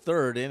lead in the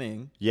 3rd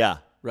inning. Yeah.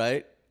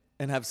 Right?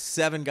 And have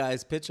 7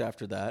 guys pitch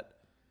after that.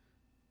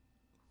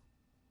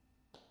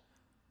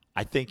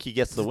 I think he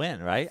gets the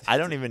win, right? I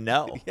don't even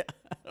know. Yeah,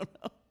 I don't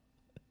know.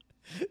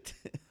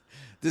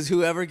 Does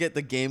whoever get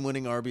the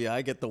game-winning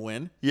RBI get the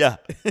win? Yeah.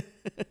 Think they're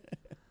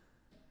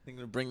going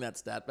to bring that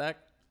stat back?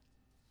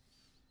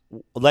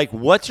 Like,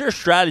 what's your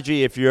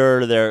strategy if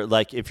you're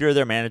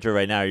their manager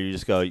right now? You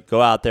just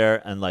go out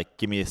there and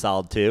give me a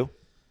solid 2.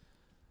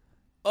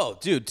 Oh,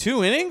 dude,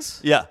 2 innings?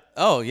 Yeah.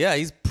 Oh, yeah,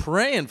 he's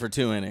praying for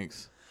 2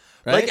 innings.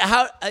 Right?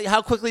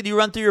 How quickly do you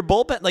run through your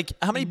bullpen? Like,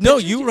 how many? No,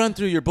 you run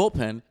through your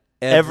bullpen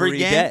every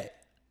game? day.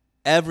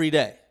 Every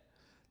day.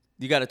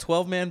 You got a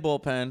 12-man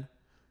bullpen.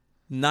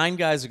 9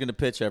 guys are going to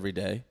pitch every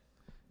day.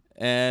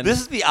 And this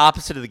is the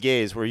opposite of the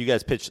Gays, where you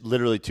guys pitch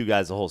literally 2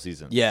 guys the whole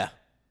season. Yeah.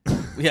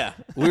 Yeah.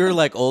 We were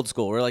like old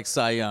school. We were like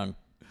Cy Young.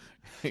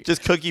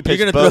 Just Cookie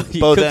pitched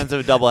both ends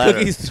of a doubleheader.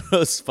 Cookie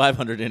throws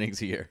 500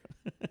 innings a year.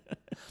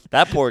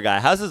 That poor guy.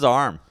 How's his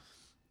arm?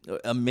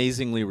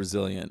 Amazingly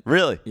resilient.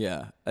 Really?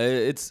 Yeah.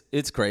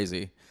 It's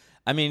crazy.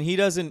 I mean, he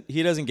doesn't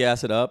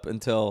gas it up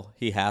until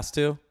he has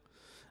to.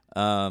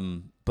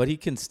 But he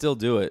can still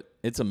do it.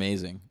 It's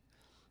amazing.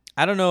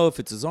 I don't know if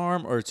it's his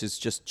arm or it's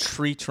just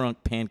tree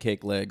trunk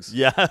pancake legs.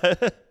 Yeah.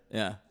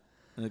 Yeah.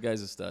 And the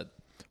guy's a stud.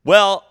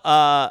 Well,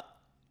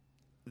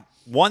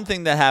 one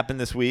thing that happened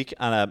this week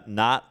on a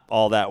not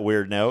all that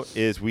weird note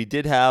is we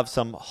did have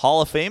some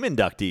Hall of Fame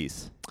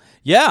inductees.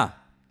 Yeah.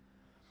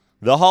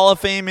 The Hall of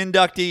Fame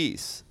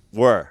inductees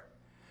were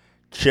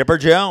Chipper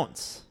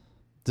Jones.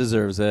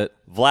 Deserves it.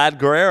 Vlad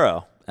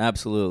Guerrero.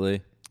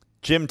 Absolutely.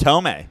 Jim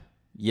Thome.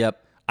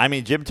 Yep. I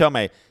mean, Jim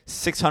Thome,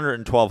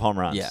 612 home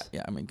runs.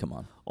 Yeah. I mean, come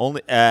on.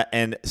 Only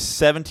and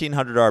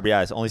 1,700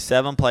 RBIs. Only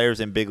 7 players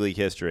in big league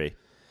history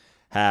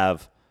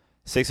have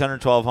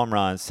 612 home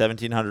runs,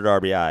 1,700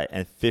 RBI,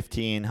 and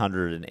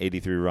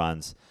 1,583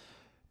 runs.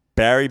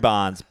 Barry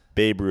Bonds,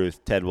 Babe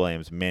Ruth, Ted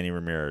Williams, Manny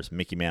Ramirez,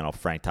 Mickey Mantle,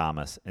 Frank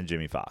Thomas, and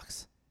Jimmy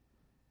Foxx.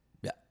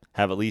 Yeah.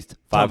 Have at least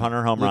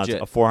 500 home runs,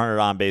 legit. a 400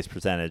 on-base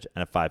percentage,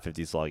 and a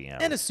 550 slugging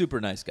average. And a super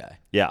nice guy.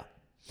 Yeah.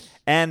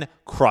 And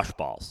crush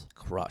balls.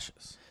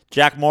 Crushes.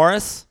 Jack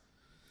Morris,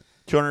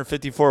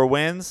 254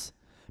 wins,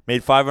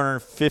 made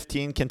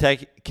 515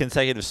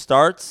 consecutive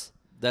starts.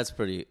 That's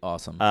pretty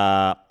awesome.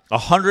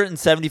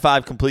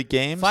 175 complete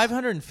games.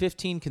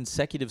 515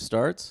 consecutive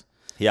starts.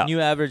 Yeah. And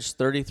you average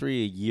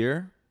 33 a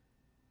year,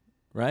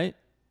 right?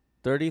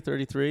 30,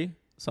 33,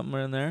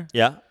 somewhere in there.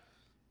 Yeah.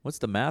 What's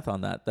the math on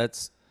that?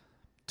 That's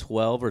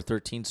 12 or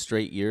 13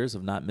 straight years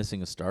of not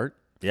missing a start.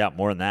 Yeah,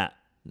 more than that.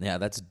 Yeah,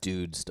 that's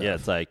dude stuff. Yeah,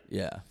 it's like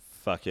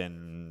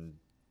fucking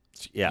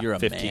you're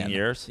 15 man.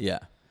 years. Yeah.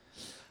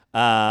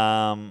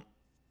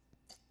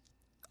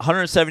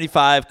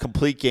 175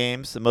 complete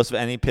games, the most of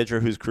any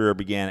pitcher whose career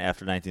began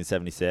after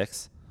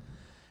 1976.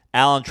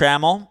 Alan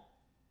Trammell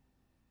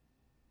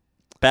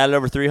batted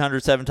over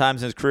 307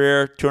 times in his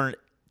career,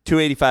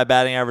 285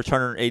 batting average,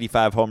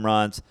 185 home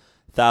runs,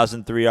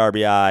 1,003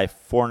 RBI,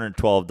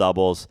 412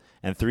 doubles,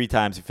 and 3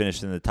 times he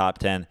finished in the top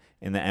 10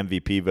 in the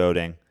MVP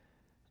voting.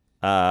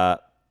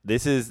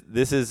 This is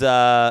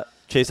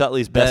Chase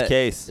Utley's best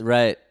case.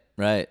 Right.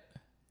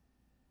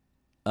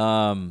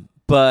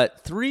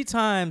 But 3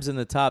 times in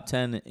the top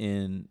 10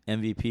 in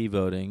MVP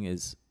voting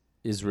is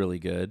really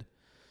good.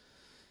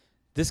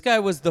 This guy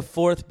was the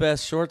 4th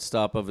best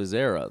shortstop of his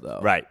era, though.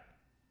 Right.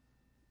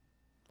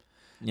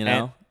 You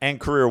know? And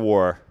career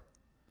WAR.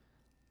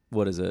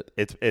 What is it?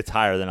 It's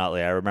higher than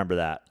Utley. I remember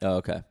that. Oh,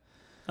 okay.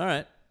 All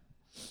right.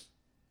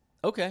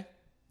 Okay,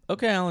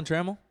 Alan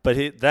Trammell.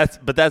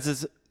 That's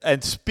his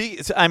and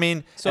speak. I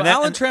mean, so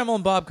Alan Trammell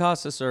and Bob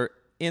Costas are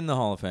in the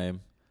Hall of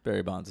Fame.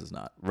 Barry Bonds is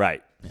not.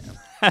 Right.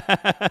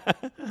 Yeah.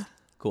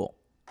 Cool.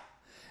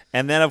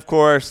 And then, of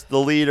course, the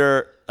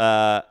leader,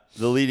 the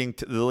leading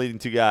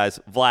two guys,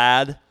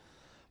 Vlad,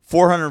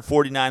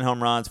 449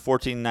 home runs,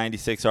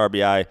 1496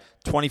 RBI,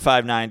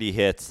 2590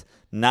 hits,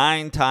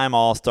 9-time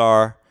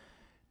All-Star,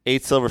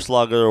 8 Silver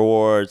Slugger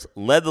awards,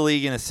 led the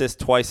league in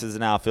assists twice as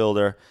an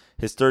outfielder.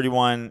 His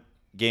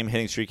 31-game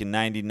hitting streak in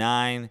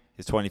 99,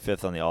 his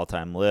 25th on the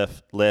all-time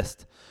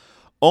list.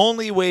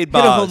 Only Wade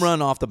Boggs. Hit a home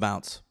run off the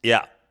bounce.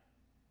 Yeah.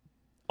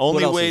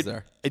 Only What else Wade. is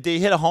there? Did he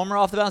hit a homer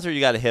off the bounce, or you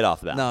got to hit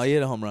off the bounce? No, he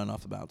hit a home run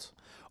off the bounce.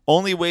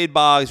 Only Wade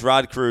Boggs,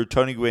 Rod Carew,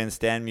 Tony Gwynn,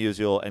 Stan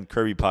Musial, and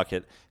Kirby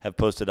Puckett have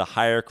posted a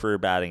higher career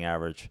batting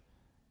average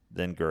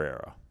than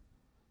Guerrero.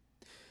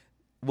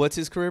 What's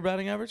his career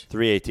batting average?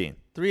 318.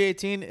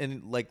 318,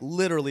 and like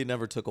literally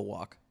never took a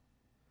walk.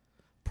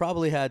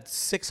 Probably had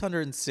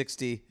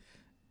 660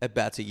 at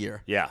bats a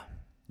year. Yeah.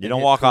 You And don't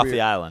hit walk off career-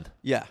 the island.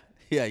 Yeah,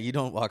 you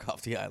don't walk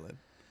off the island.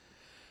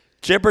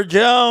 Chipper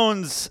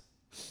Jones,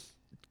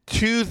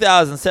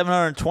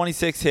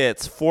 2,726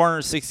 hits,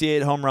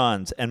 468 home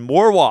runs, and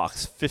more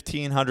walks,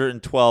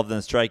 1,512 than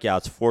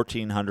strikeouts,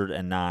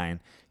 1,409.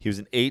 He was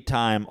an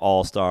 8-time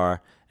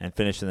All-Star and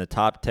finished in the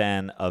top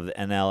 10 of the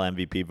NL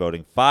MVP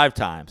voting 5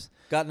 times.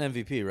 Got an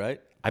MVP,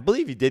 right? I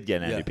believe he did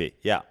get an Yeah. MVP.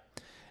 Yeah.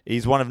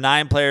 He's one of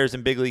 9 players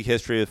in big league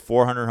history with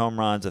 400 home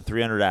runs, a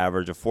 300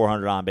 average, a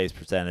 400 on-base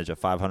percentage, a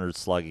 500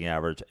 slugging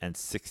average, and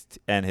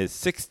his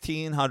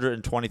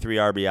 1,623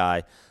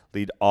 RBI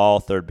lead all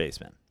third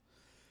basemen.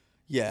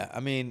 Yeah, I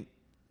mean,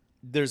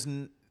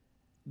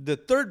 the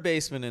third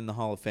baseman in the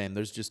Hall of Fame.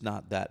 There's just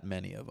not that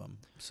many of them,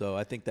 so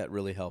I think that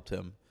really helped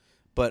him.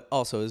 But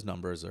also, his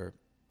numbers are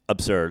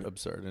Absurd.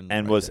 and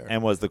And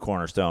right was the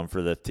cornerstone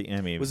for the team.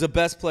 I mean, was the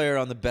best player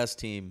on the best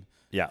team.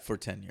 Yeah. For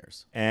 10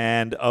 years.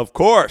 And of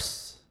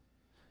course,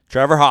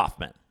 Trevor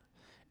Hoffman,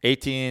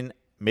 18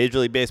 Major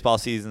League Baseball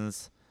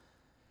seasons,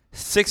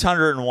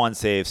 601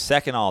 saves,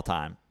 second all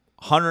time,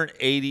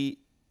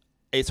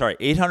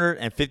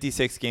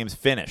 856 games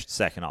finished,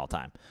 second all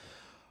time,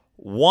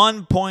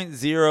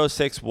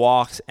 1.06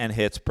 walks and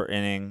hits per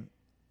inning,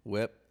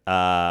 Whip.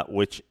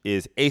 which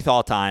is 8th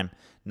all time,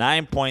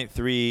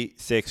 9.36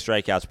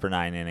 strikeouts per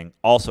 9 inning,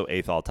 also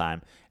 8th all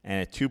time,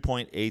 and a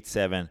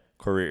 2.87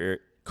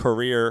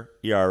 career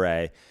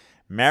ERA.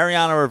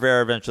 Mariano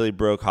Rivera eventually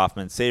broke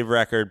Hoffman's save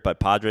record, but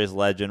Padres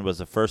legend was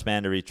the first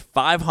man to reach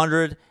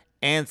 500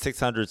 and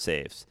 600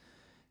 saves.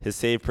 His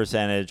save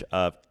percentage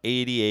of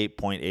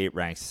 88.8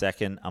 ranks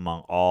second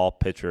among all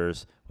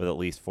pitchers with at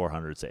least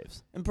 400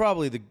 saves. And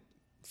probably the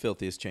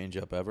filthiest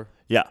changeup ever,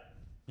 Yeah.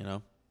 you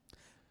know?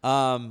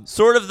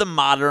 Sort of the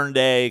modern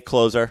day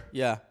closer.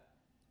 Yeah.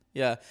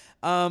 Yeah.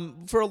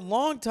 For a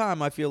long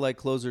time, I feel like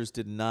closers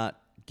did not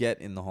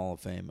get in the Hall of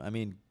Fame. I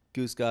mean,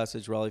 Goose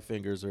Gossage, Raleigh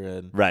Fingers are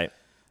in. Right.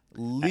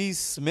 Lee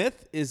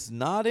Smith is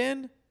not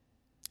in.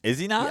 Is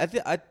he not?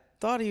 I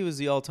thought he was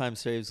the all-time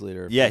saves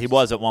leader. Yeah, he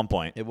was at one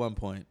point. At one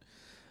point.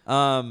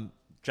 John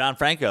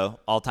Franco,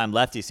 all-time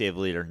lefty save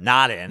leader,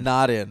 not in.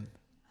 Not in.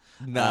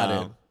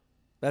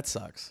 That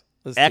sucks.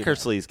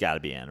 Eckersley's got to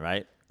be in,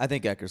 right? I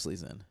think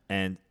Eckersley's in.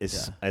 And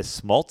is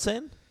Smoltz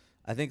in?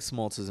 I think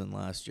Smoltz is in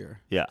last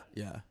year. Yeah.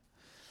 Yeah.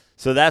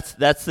 So that's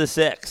the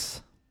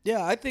 6.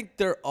 Yeah, I think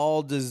they're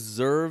all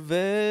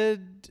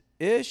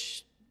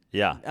deserved-ish.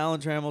 Yeah. Alan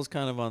Trammell's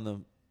kind of on the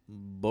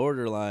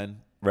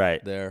borderline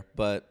Right. there,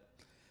 but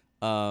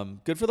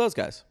good for those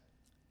guys.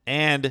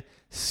 And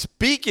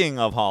speaking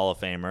of Hall of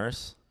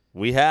Famers,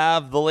 we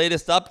have the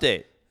latest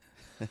update.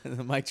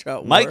 The Mike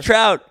Trout war. Mike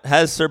Trout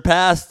has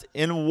surpassed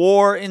in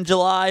WAR in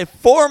July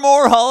 4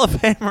 more Hall of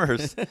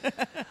Famers.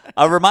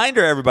 A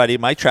reminder, everybody,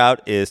 Mike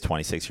Trout is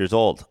 26 years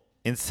old.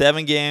 In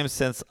 7 games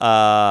since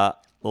the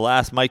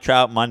last Mike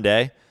Trout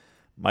Monday,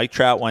 Mike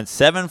Trout went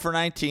 7 for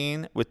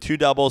 19 with 2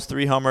 doubles,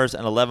 3 homers,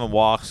 and 11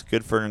 walks.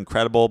 Good for an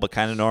incredible, but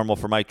kind of normal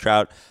for Mike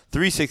Trout.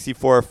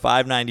 364,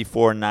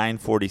 594,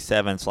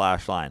 947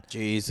 slash line.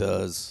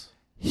 Jesus.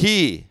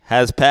 He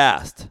has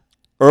passed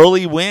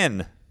Early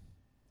Wynn.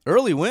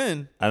 Early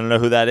win. I don't know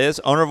who that is.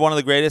 Owner of one of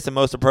the greatest and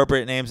most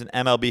appropriate names in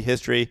MLB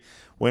history.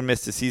 Wynn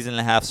missed a season and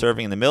a half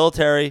serving in the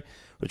military,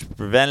 which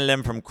prevented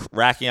him from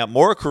racking up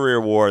more career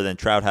WAR than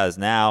Trout has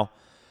now.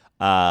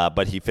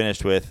 But he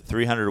finished with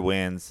 300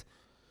 wins.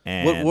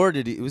 And What war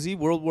did he? Was he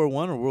World War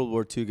I or World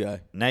War II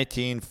guy?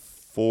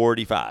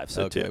 1945.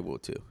 So Okay, 2.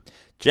 World II.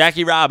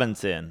 Jackie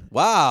Robinson.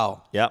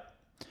 Wow. Yep.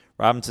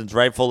 Robinson's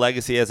rightful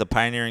legacy as a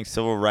pioneering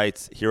civil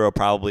rights hero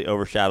probably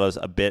overshadows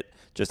a bit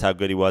just how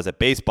good he was at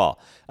baseball.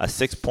 A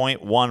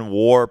 6.1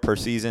 WAR per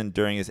season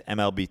during his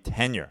MLB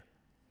tenure.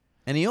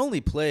 And he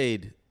only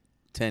played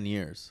 10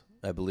 years,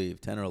 I believe,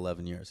 10 or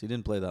 11 years. He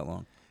didn't play that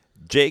long.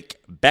 Jake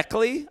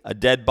Beckley, a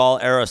dead ball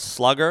era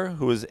slugger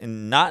who was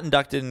not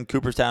inducted in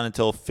Cooperstown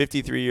until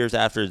 53 years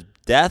after his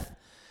death.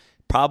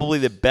 Probably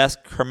the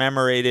best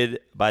commemorated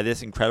by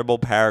this incredible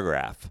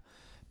paragraph.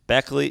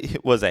 Beckley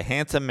was a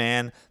handsome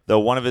man, though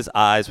one of his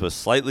eyes was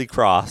slightly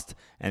crossed,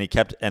 and he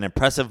kept an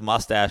impressive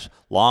mustache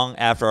long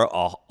after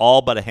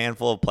all but a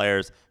handful of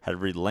players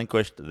had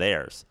relinquished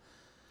theirs.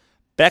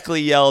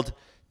 Beckley yelled,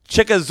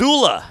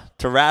 "Chickazula,"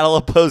 to rattle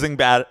opposing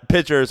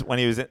pitchers when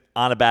he was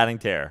on a batting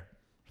tear.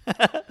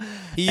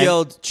 He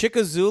yelled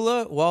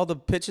Chickazula while the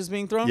pitch is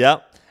being thrown?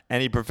 Yep.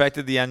 And he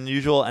perfected the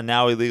unusual and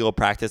now illegal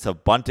practice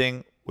of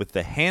bunting with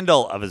the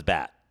handle of his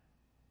bat.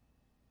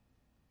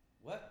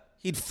 What?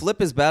 He'd flip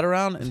his bat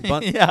around and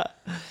bunt? Yeah.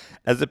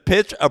 As the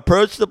pitch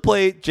approached the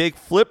plate, Jake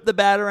flipped the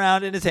bat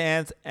around in his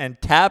hands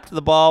and tapped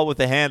the ball with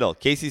the handle.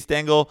 Casey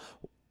Stengel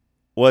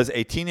was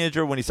a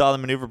teenager when he saw the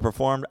maneuver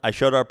performed. I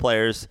showed our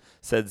players,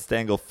 said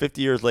Stengel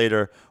 50 years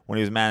later when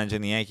he was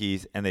managing the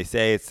Yankees, and they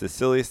say it's the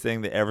silliest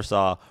thing they ever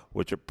saw,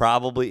 which it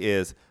probably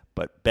is,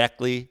 but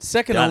Beckley...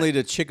 Second only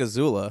to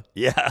Chickazula.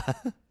 Yeah.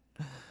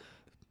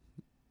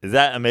 Is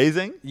that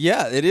amazing?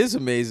 Yeah, it is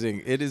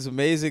amazing. It is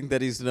amazing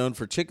that he's known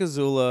for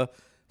Chickazula,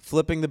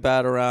 flipping the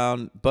bat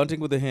around,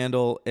 bunting with a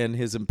handle, and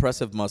his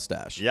impressive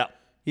mustache. Yep.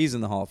 He's in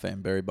the Hall of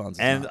Fame. Barry Bonds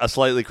is And not. a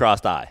slightly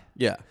crossed eye.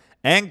 Yeah.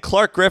 And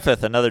Clark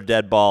Griffith, another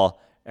dead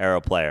ball era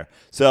player.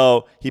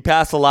 So he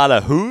passed a lot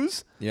of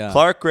who's. Yeah.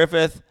 Clark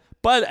Griffith.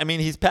 But, I mean,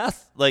 he's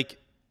passed, like...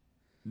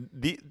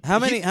 How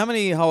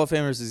many Hall of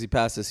Famers does he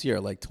pass this year?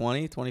 Like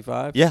 20,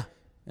 25? Yeah.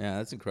 Yeah,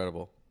 that's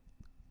incredible.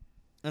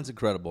 That's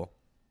incredible.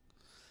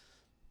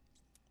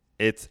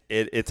 It's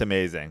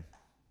amazing.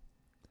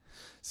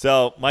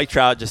 So Mike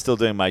Trout just still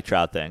doing Mike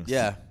Trout things.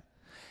 Yeah.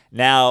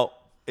 Now,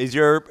 is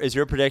your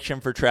prediction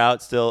for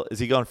Trout still? Is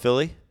he going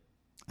Philly?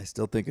 I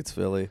still think it's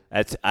Philly.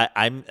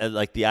 I'm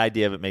like the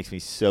idea of it makes me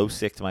so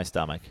sick to my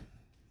stomach.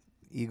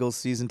 Eagles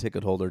season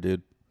ticket holder,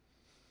 dude.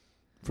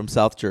 From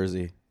South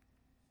Jersey.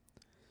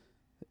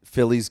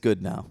 Philly's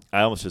good now.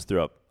 I almost just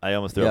threw up.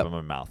 Up in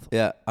my mouth.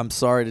 Yeah, I'm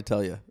sorry to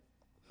tell you.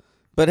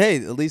 But hey,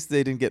 at least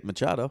they didn't get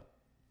Machado.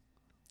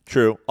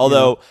 True.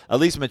 Although at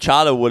least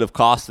Machado would have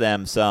cost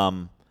them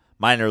some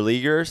minor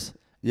leaguers.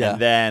 Yeah.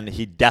 And then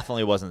he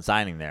definitely wasn't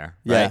signing there.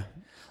 Right? Yeah.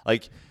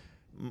 Like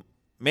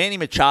Manny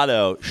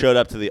Machado showed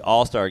up to the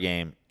All-Star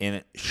game in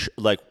a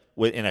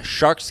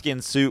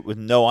sharkskin suit with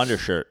no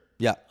undershirt.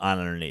 Yeah. On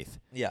underneath.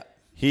 Yeah.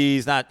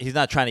 He's not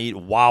trying to eat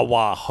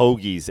Wawa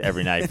hoagies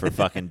every night for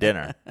fucking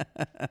dinner.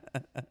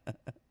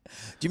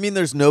 Do you mean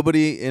there's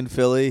nobody in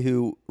Philly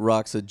who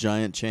rocks a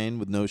giant chain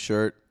with no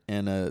shirt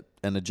and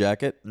a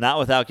jacket? Not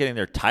without getting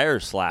their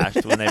tires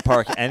slashed when they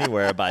park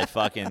anywhere by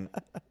fucking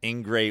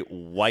ingrate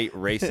white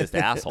racist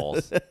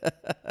assholes.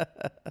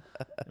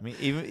 I mean,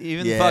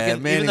 even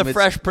the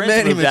Fresh Prince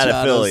Manny moved out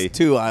of Philly.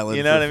 Two island,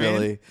 you know for what I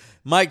Philly. mean?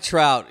 Mike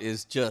Trout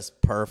is just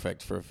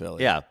perfect for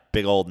Philly. Yeah,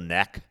 big old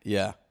neck.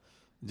 Yeah,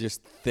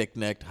 just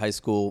thick-necked high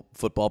school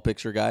football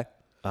picture guy.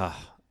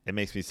 It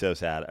makes me so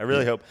sad. I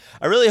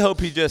really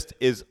hope he just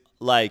is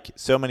like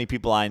so many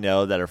people I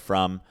know that are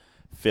from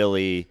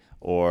Philly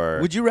or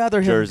Would you rather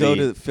him Jersey. go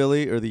to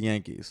Philly or the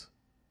Yankees?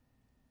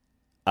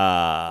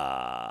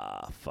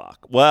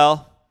 Fuck.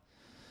 Well,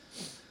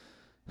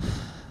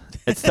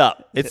 it's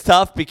tough. It's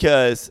tough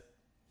because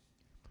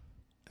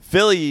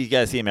Philly, you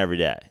got to see him every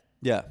day.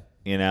 Yeah.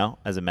 You know,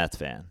 as a Mets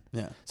fan.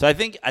 Yeah. So I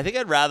think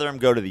I'd rather him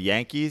go to the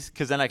Yankees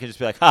because then I can just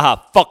be like, haha,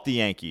 fuck the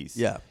Yankees.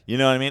 Yeah. You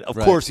know what I mean? Of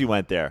Right. course he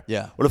went there.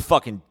 Yeah. What a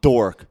fucking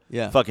dork.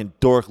 Yeah. Fucking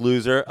dork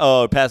loser.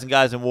 Oh, passing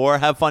guys in war.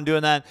 Have fun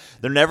doing that.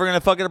 They're never going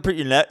to fucking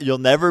you'll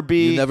never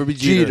be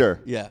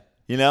Jeter. Yeah.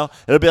 You know?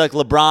 It'll be like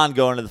LeBron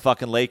going to the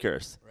fucking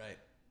Lakers. Right.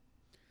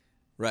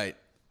 Right.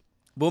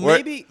 Well,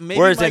 maybe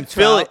Whereas Mike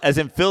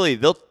in Philly,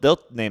 they'll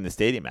name the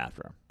stadium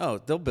after him.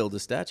 Oh, they'll build a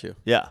statue.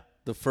 Yeah.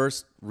 The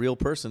first real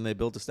person they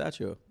built a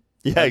statue of.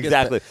 Yeah,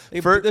 exactly.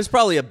 There's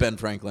probably a Ben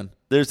Franklin.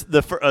 There's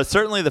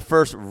certainly the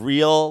first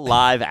real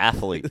live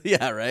athlete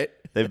Yeah, right?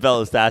 they've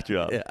built a statue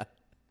of. Yeah.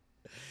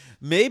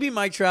 Maybe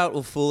Mike Trout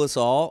will fool us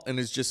all and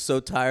is just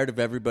so tired of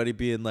everybody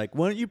being like,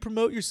 why don't you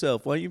promote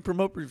yourself? Why don't you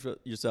promote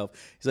yourself?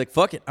 He's like,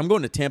 fuck it. I'm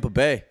going to Tampa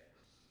Bay.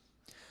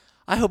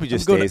 I hope he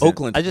just I'm going stays to in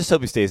Oakland. I just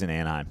hope he stays in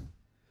Anaheim.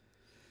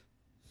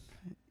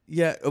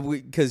 Yeah,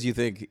 because you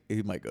think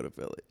he might go to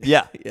Philly.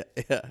 Yeah.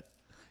 Yeah.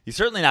 He's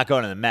certainly not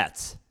going to the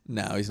Mets.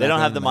 No, he's They not don't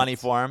going have to the money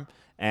for him,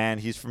 and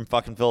he's from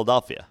fucking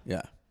Philadelphia.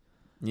 Yeah.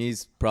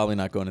 He's probably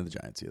not going to the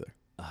Giants either.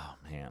 Oh,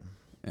 man.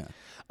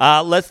 Yeah.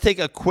 Let's take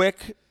a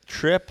quick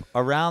trip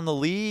around the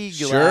league.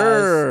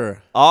 Sure. lads.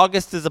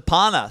 August is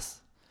upon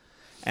us.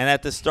 And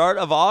at the start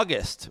of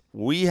August,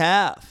 we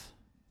have...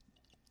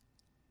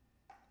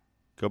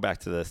 Go back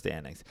to the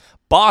standings.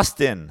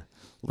 Boston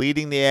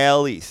leading the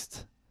AL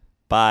East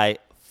by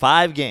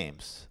 5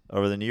 games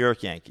over the New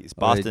York Yankees.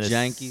 Boston is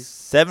Yankees.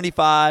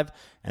 75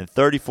 and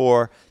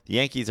 34. The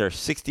Yankees are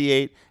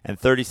 68 and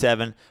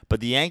 37. But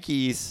the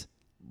Yankees,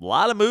 a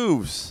lot of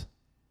moves.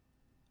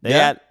 They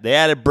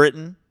added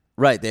Britton.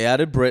 Right. They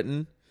added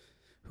Britton.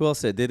 Who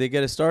else did they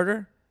get a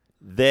starter?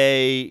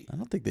 I I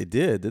don't think they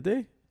did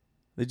they?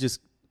 They just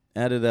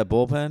added that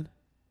bullpen?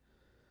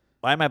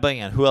 why am I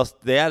blanking on who else?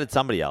 They added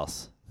somebody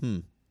else.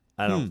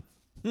 I don't.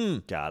 Hmm.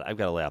 God, I've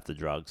got to lay off the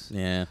drugs.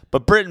 Yeah.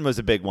 But Britton was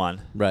a big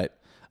one. Right.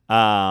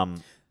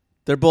 Um,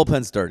 Their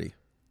bullpen's dirty.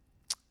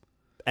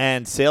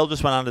 and Sale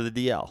just went on to the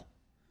DL.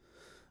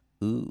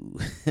 Ooh,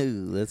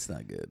 that's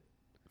not good.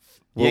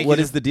 Yankees What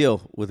are- is the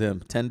deal with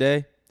him?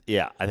 10-day?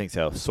 Yeah, I think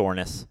so.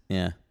 Soreness.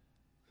 Yeah.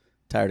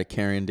 Tired of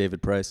carrying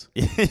David Price?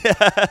 Yeah.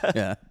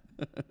 Yeah.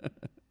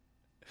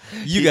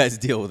 You guys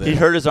deal with it. He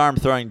hurt his arm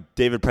throwing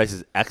David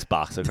Price's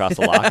Xbox across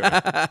the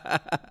locker.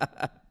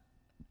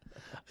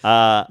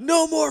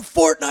 No more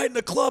Fortnite in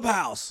the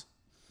clubhouse.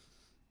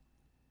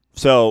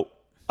 So,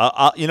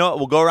 you know what?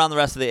 We'll go around the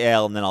rest of the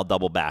AL, and then I'll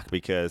double back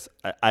because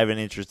I have an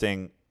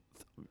interesting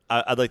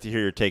I'd like to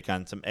hear your take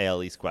on some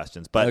AL East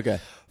questions. But okay.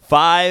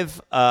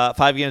 Five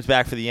games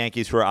back for the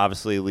Yankees, who are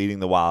obviously leading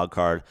the wild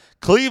card.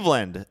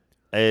 Cleveland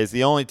is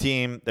the only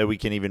team that we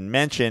can even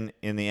mention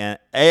in the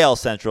AL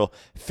Central,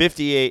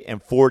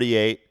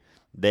 58-48.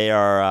 They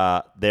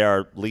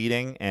are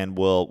leading and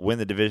will win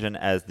the division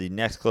as the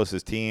next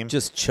closest team.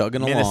 Just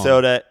chugging along.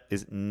 Minnesota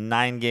is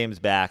 9 games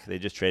back. They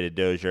just traded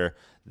Dozier.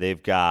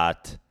 They've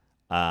got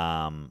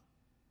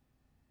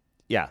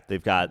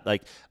they've got I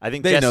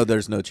think they know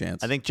there's no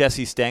chance. I think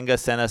Jesse Stenga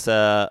sent us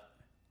a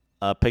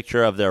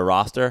picture of their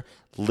roster.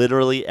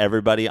 Literally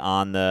everybody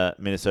on the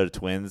Minnesota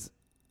Twins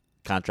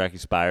contract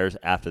expires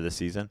after the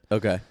season.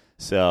 Okay.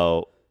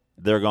 So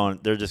they're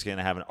just going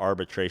to have an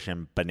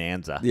arbitration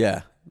bonanza.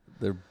 Yeah.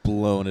 They're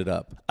blowing it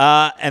up.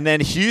 And then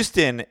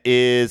Houston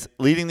is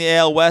leading the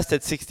AL West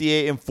at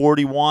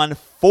 68-41.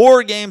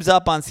 4 games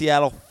up on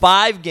Seattle,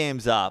 5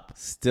 games up.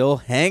 Still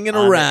hanging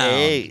around. The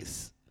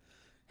A's.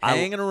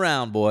 Hanging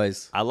around,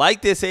 boys. I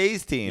like this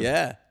A's team.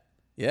 Yeah.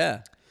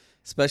 Yeah.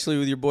 Especially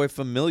with your boy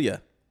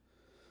Familia.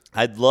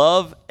 I'd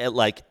love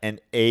an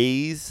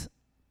A's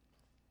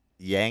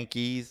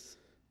Yankees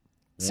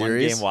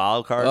series? 1-game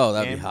wild card. Oh,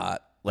 that'd game. be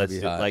hot. Let's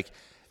be do hot.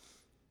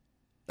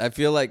 I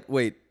feel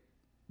wait,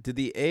 did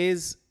the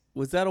A's,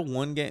 was that a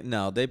 1-game?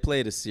 No, they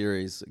played a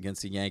series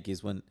against the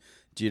Yankees when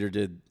Jeter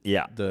did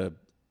the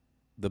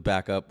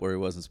backup where he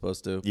wasn't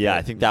supposed to. Yeah,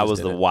 I think that was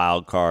the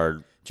wild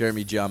card.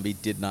 Jeremy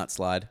Giambi did not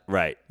slide.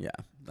 Right. Yeah,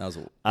 that was.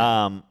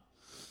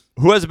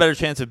 Who has a better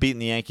chance of beating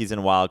the Yankees in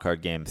a wild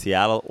card game,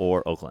 Seattle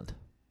or Oakland?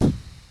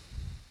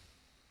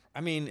 I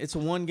mean, it's a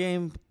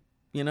 1-game.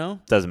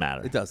 Doesn't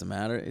matter. It doesn't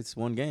matter. It's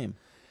 1 game.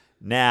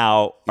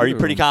 Now, are you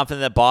pretty confident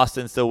that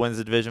Boston still wins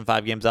the division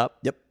 5 games up?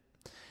 Yep.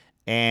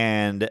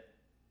 And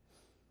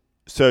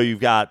so you've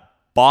got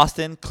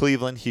Boston,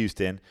 Cleveland,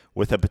 Houston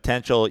with a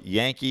potential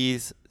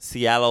Yankees,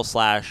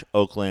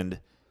 Seattle/Oakland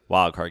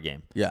wildcard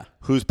game. Yeah.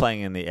 Who's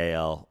playing in the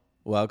AL?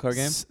 Wildcard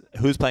game?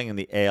 Who's playing in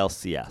the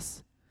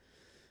ALCS?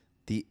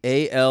 The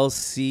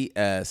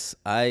ALCS.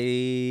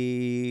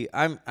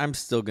 I'm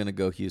still going to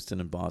go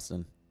Houston and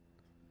Boston.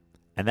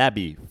 And that'd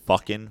be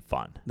fucking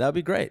fun. That'd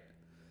be great.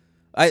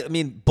 I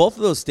mean, both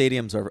of those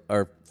stadiums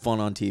are fun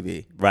on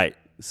TV. Right.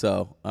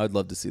 So I'd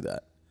love to see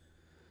that.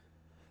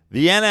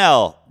 The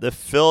NL, the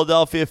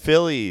Philadelphia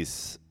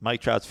Phillies,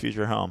 Mike Trout's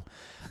future home.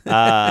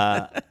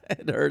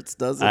 It hurts,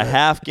 doesn't it? A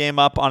half game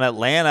up on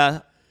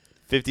Atlanta.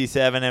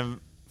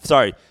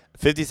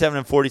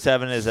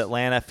 57-47 is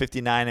Atlanta.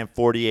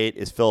 59-48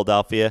 is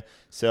Philadelphia.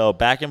 So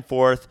back and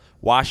forth.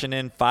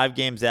 Washington, 5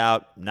 games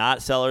out.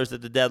 Not sellers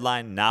at the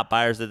deadline. Not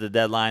buyers at the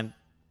deadline.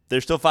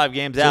 They're still 5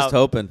 games out. Just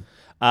hoping.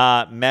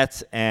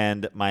 Mets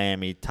and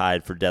Miami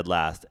tied for dead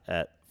last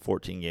at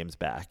 14 games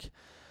back.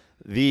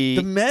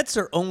 The Mets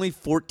are only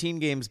 14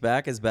 games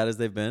back, as bad as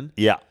they've been?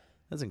 Yeah.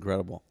 That's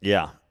incredible.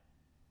 Yeah.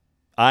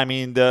 I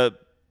mean, the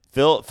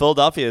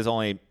Philadelphia is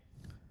only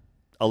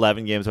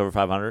 11 games over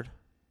 500.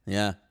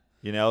 Yeah.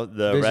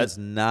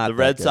 The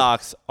Red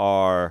Sox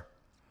are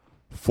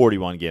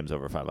 41 games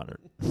over 500.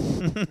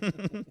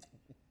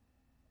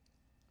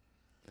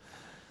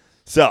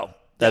 So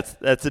that's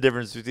the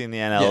difference between the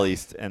NL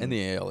East and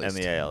the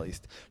AL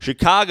East.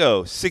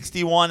 Chicago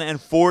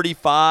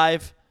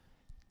 61-45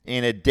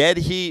 in a dead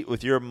heat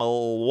with your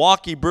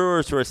Milwaukee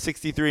Brewers, who are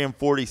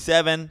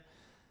 63-47,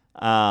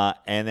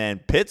 and then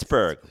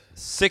Pittsburgh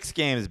 6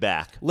 games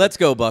back. Let's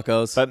go,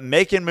 Buccos! But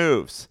making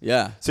moves.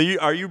 Yeah. So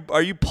are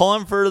you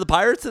pulling for the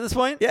Pirates at this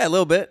point? Yeah, a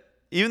little bit.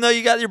 Even though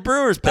you got your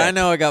Brewers pick. I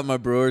know I got my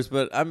Brewers,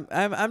 but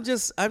I'm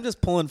just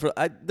pulling for.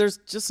 There's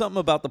just something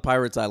about the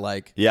Pirates I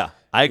like. Yeah,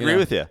 I agree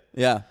with you.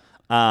 Yeah.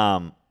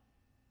 I've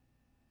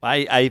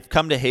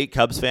come to hate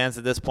Cubs fans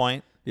at this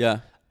point. Yeah.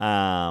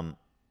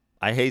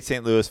 I hate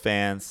St. Louis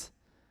fans,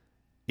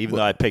 even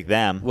though I picked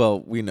them.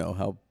 Well, we know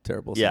how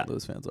terrible St.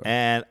 Louis fans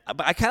are.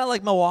 But I kind of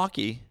like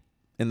Milwaukee.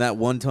 In that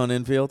 1-ton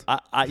infield?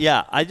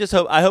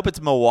 I hope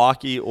it's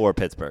Milwaukee or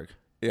Pittsburgh.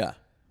 Yeah.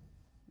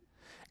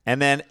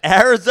 And then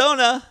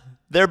Arizona,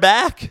 they're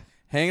back.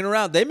 Hanging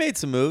around. They made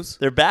some moves.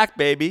 They're back,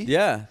 baby.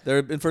 Yeah. They're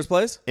in first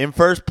place? In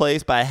first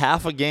place by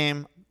half a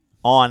game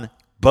on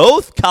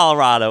both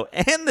Colorado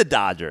and the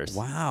Dodgers.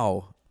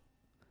 Wow,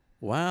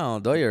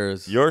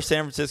 Dodgers. Your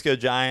San Francisco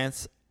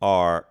Giants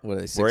are. What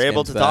are they, 6 we're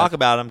able games to back? talk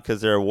about them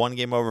because they're 1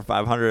 game over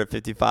 500 at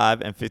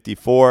 55 and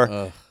 54.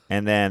 Ugh.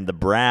 And then the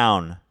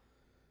Brown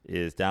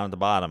is down at the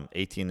bottom,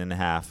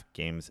 18.5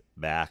 games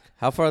back.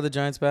 How far are the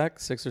Giants back?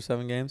 6 or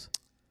 7 games?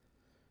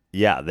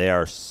 Yeah, they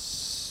are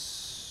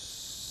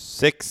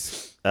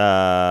 6.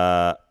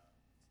 They're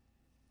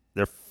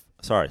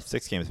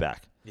 6 games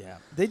back. Yeah,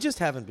 they just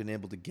haven't been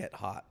able to get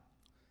hot.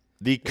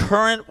 The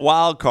current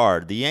wild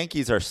card, the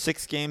Yankees are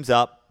 6 games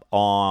up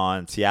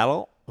on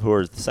Seattle, who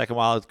are the second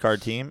wild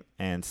card team,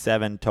 and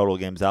 7 total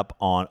games up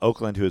on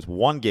Oakland, who is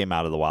 1 game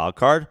out of the wild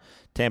card.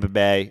 Tampa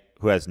Bay,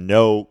 who has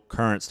no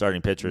current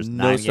starting pitchers.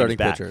 No 9 starting games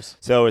back. pitchers.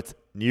 So it's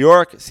New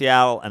York,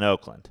 Seattle, and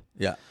Oakland.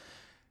 Yeah.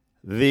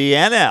 The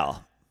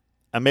NL,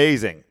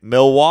 amazing.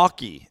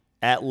 Milwaukee,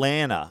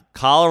 Atlanta,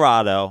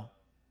 Colorado,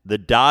 the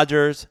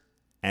Dodgers,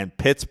 and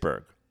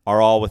Pittsburgh are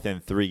all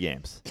within 3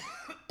 games.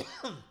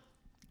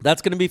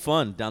 That's going to be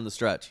fun down the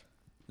stretch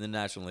in the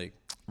National League.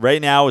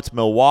 Right now, it's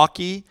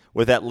Milwaukee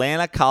with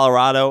Atlanta,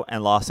 Colorado,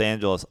 and Los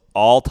Angeles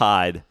all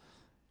tied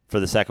for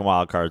the second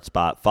wild card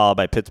spot, followed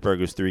by Pittsburgh,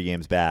 who's 3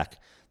 games back.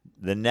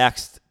 The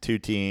next 2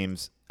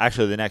 teams,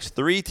 actually the next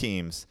 3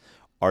 teams,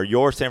 are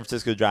your San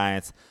Francisco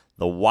Giants,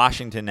 the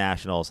Washington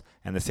Nationals,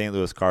 and the St.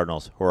 Louis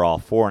Cardinals, who are all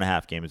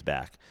 4.5 games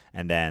back,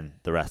 and then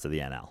the rest of the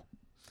NL.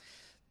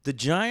 The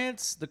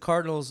Giants, the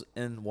Cardinals,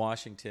 and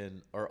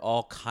Washington are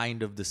all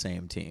kind of the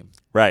same team.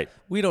 Right.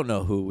 We don't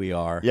know who we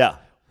are. Yeah.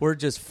 We're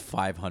just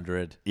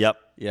 500. Yep.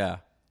 Yeah.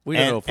 We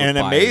don't know if we're and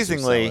buyers or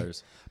amazingly,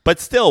 sellers. but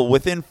still,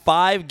 within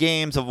 5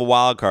 games of a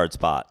wild card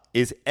spot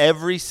is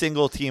every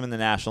single team in the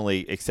National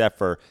League except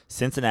for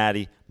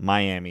Cincinnati,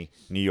 Miami,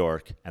 New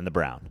York, and the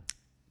Browns.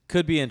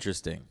 Could be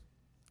interesting.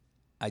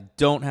 I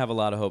don't have a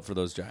lot of hope for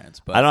those Giants.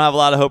 But I don't have a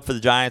lot of hope for the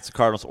Giants, the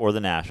Cardinals, or the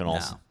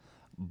Nationals. No.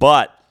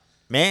 But,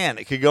 man,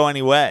 it could go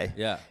any way.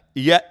 Yeah.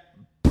 Yet,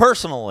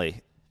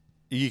 personally,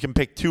 you can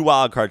pick 2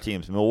 wild card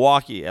teams,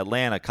 Milwaukee,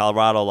 Atlanta,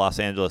 Colorado, Los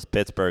Angeles,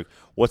 Pittsburgh.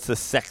 What's the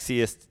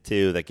sexiest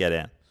 2 that get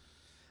in?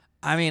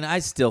 I mean, I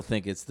still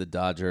think it's the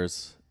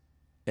Dodgers.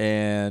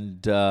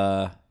 And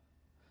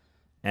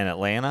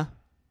Atlanta?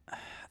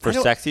 For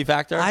sexy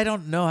factor? I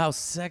don't know how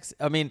sexy.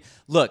 I mean,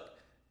 look,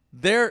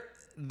 their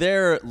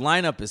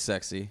lineup is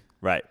sexy.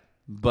 Right.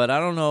 But I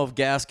don't know if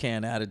gas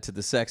can added to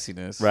the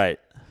sexiness. Right.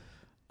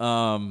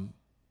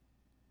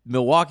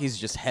 Milwaukee's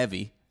just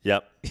heavy.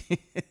 Yep.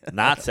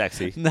 Not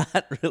sexy.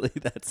 Not really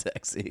that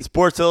sexy.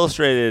 Sports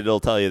Illustrated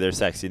will tell you they're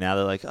sexy now.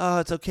 They're like, oh,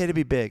 it's okay to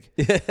be big.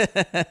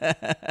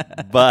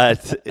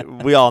 But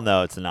we all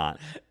know it's not.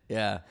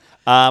 Yeah.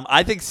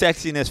 I think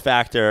sexiness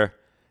factor,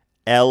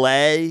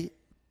 L.A.,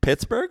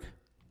 Pittsburgh?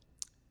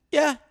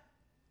 Yeah.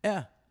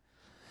 Yeah.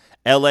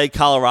 L.A.,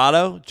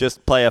 Colorado?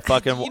 Just play a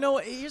fucking You know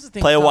what? Here's the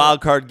thing. play a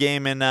wild card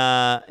game in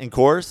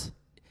Coors?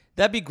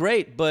 That'd be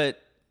great, but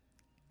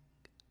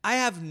I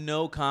have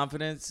no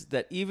confidence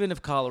that even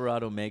if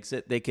Colorado makes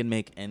it, they can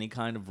make any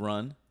kind of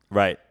run,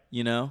 Right.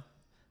 you know?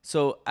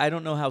 So I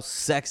don't know how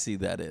sexy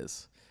that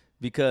is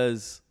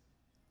because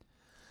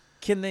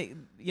can they,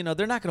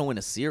 they're not going to win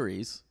a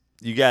series.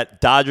 You got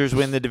Dodgers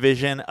win the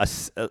division.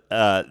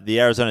 The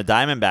Arizona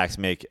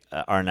Diamondbacks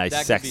are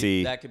nice,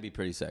 sexy. That could be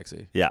pretty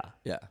sexy. Yeah.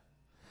 Yeah.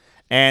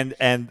 And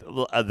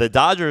the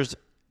Dodgers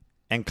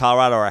and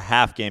Colorado are a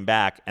half game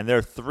back, and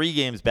they're 3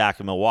 games back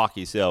in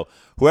Milwaukee. So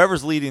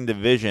whoever's leading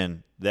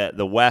division,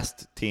 the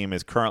West team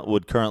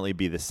would currently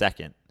be the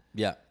second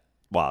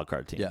wild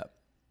card team. Yeah.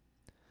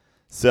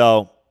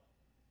 So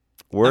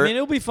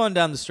it'll be fun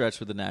down the stretch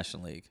with the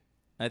National League,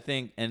 I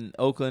think, and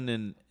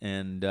Oakland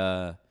and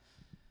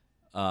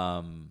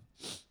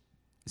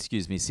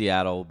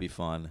Seattle will be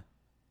fun.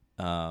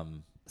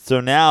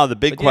 So now the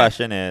big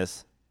question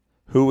is,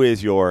 who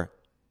is your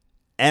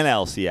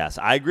NLCS?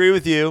 I agree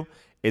with you.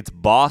 It's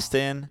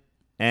Boston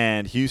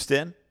and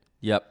Houston.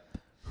 Yep.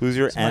 Who's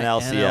your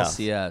NLCS?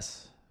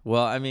 NLCS.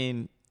 Well, I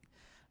mean,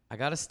 I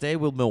got to stay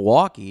with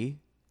Milwaukee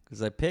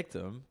because I picked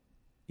them,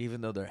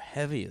 even though they're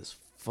heavy as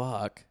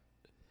fuck.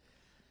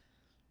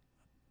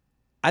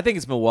 I think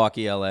it's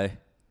Milwaukee, LA.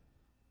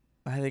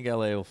 I think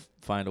LA will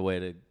find a way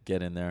to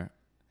get in there.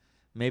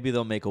 Maybe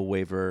they'll make a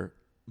waiver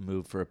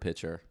move for a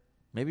pitcher.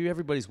 Maybe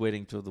everybody's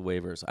waiting for the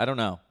waivers. I don't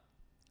know.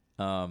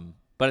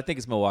 But I think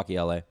it's Milwaukee,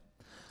 LA.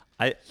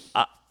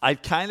 I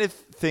kind of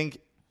think,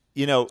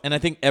 and I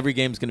think every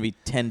game's going to be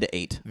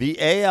 10-8. The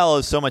AL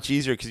is so much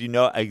easier because you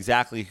know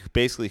exactly,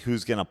 basically,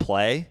 who's going to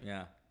play.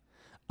 Yeah.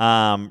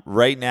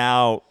 Right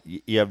now,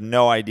 you have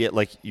no idea.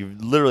 Like, you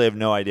literally have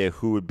no idea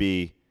who would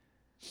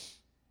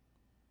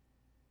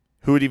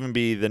even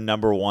be the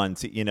number one.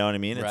 You know what I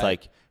mean? It's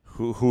like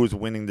who's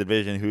winning the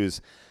division.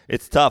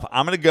 It's tough.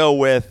 I'm going to go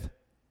with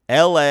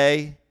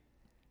L.A.,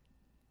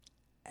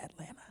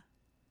 Atlanta,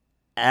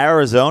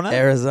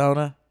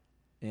 Arizona.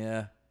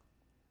 Yeah.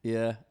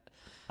 Yeah.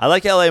 I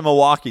like L.A.,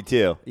 Milwaukee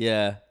too.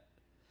 Yeah.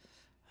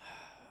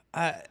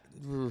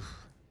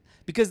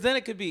 Because then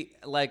it could be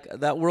like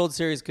that World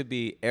Series could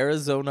be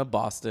Arizona,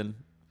 Boston.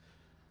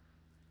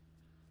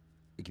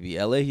 It could be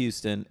L.A.,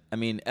 Houston. I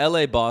mean,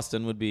 L.A.,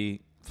 Boston would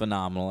be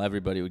phenomenal.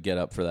 Everybody would get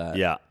up for that.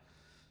 Yeah.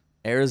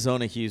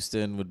 Arizona,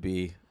 Houston would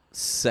be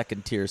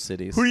second-tier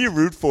cities. Who do you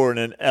root for in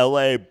an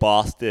L.A.,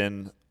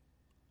 Boston?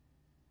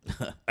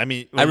 I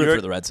mean, I root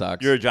for the Red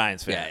Sox. You're a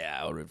Giants fan. Yeah,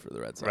 I'll root for the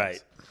Red Sox.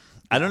 Right.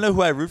 I don't know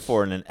who I root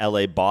for in an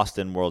L.A.,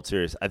 Boston World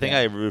Series. I think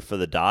I root for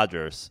the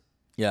Dodgers.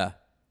 Yeah.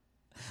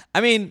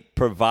 I mean,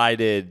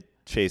 provided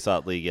Chase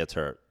Utley gets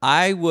hurt.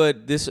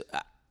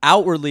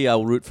 Outwardly,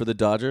 I'll root for the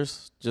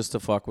Dodgers just to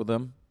fuck with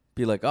them.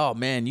 Be like, oh,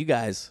 man, you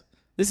guys,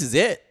 this is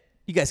it.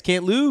 You guys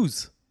can't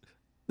lose.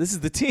 This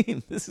is the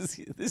team. This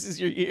is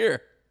your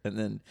year. and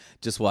then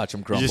just watch them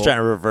You're crumble. just trying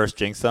to reverse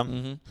jinx them.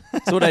 Mm-hmm.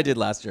 That's what I did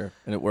last year,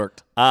 and it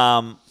worked.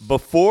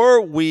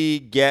 Before we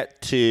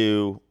get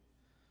to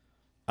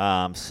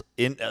sliding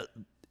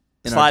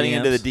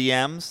into the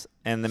DMs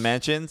and the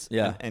mentions,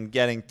 and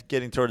getting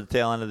toward the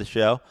tail end of the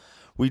show,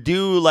 we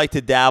do like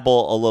to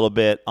dabble a little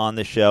bit on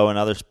the show and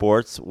other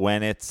sports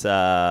when it's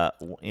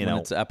when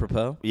it's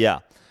apropos. Yeah.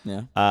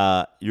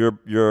 Yeah.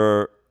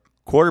 Your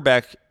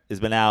quarterback has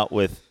been out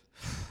with.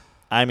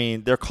 I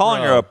mean, they're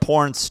calling her a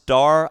porn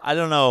star. I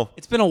don't know.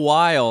 It's been a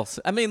while.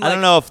 I mean, I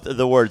don't know if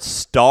the word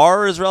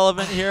star is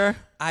relevant here.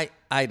 I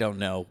don't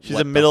know. She's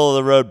a middle of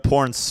the road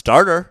porn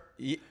starter.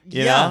 You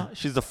yeah. know,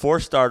 she's the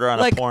 4th starter on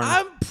a porn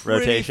I'm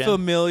pretty rotation.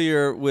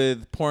 familiar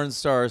with porn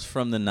stars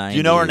from the 90s. Do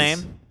you know her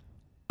name?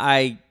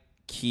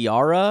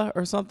 Kiara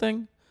or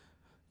something?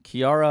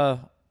 Anna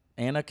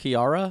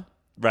Kiara?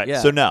 Right. Yeah.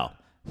 So no.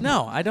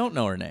 No, I don't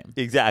know her name.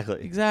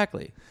 Exactly.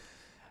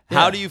 Yeah.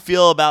 How do you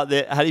feel about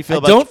it? How do you feel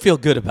about I don't feel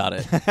good about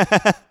it.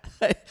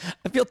 I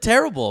feel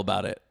terrible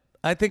about it.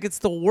 I think it's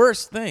the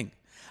worst thing.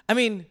 I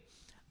mean,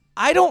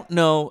 I don't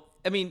know.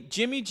 I mean,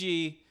 Jimmy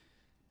G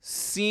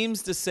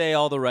seems to say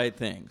all the right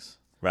things.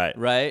 Right.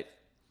 Right?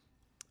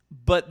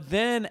 But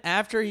then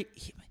after he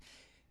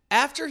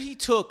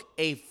took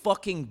a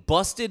fucking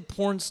busted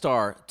porn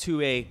star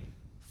to a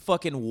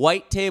fucking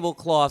white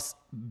tablecloth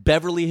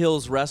Beverly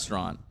Hills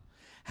restaurant,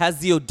 has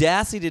the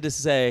audacity to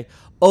say,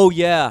 "Oh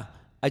yeah,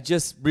 I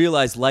just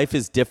realized life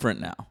is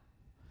different now."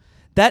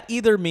 That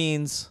either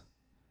means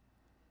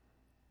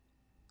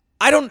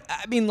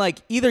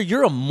either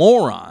you're a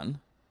moron,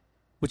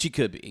 which he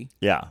could be.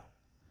 Yeah.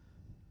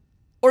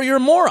 Or you're a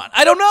moron.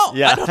 I don't know.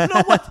 Yeah.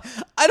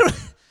 I don't know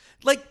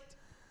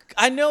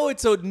I know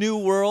it's a new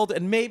world,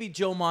 and maybe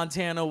Joe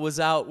Montana was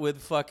out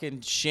with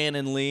fucking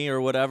Shannon Lee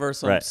or whatever,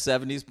 some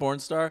 70s porn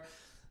star,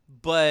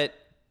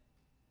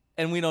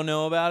 and we don't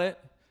know about it,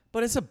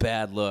 but it's a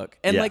bad look.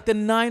 And the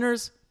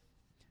Niners,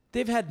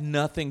 they've had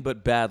nothing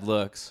but bad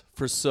looks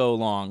for so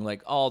long.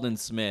 Like Alden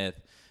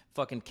Smith,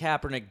 fucking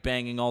Kaepernick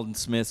banging Alden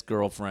Smith's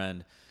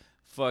girlfriend,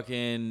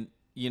 fucking,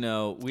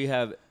 we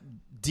have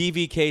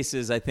DV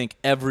cases, I think,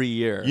 every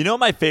year. You know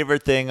my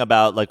favorite thing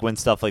about when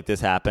stuff like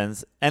this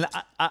happens, and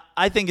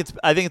I think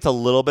it's a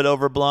little bit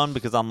overblown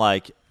because I'm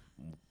like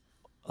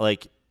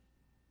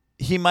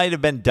he might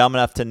have been dumb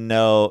enough to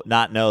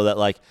not know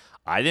that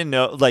I didn't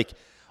know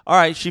all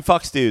right, she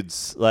fucks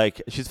dudes,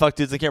 she's fucked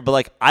dudes in care,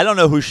 but I don't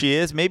know who she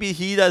is. Maybe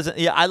he doesn't.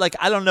 Yeah, I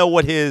don't know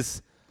I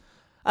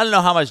don't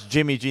know how much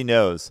Jimmy G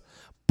knows,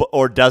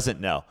 or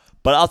doesn't know.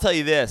 But I'll tell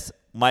you this.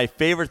 My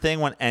favorite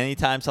thing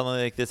anytime something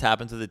like this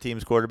happens to the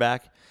team's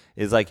quarterback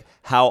is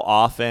how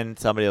often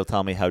somebody will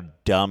tell me how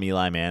dumb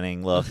Eli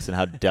Manning looks and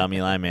how dumb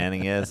Eli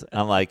Manning is.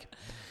 I'm like,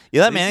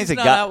 Eli Manning's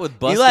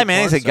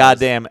a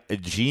goddamn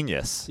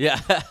genius.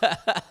 Yeah.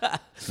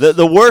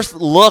 The worst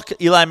look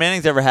Eli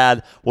Manning's ever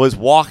had was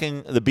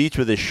walking the beach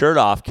with his shirt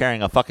off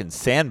carrying a fucking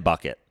sand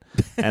bucket.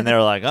 And they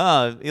were like,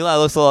 oh, Eli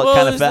looks a little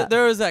kind of fat.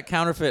 There was that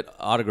counterfeit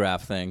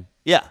autograph thing.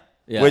 Yeah.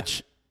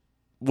 Which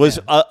was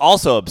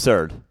also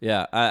absurd.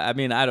 Yeah, I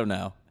mean, I don't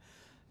know.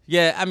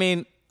 Yeah, I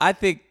mean, I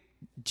think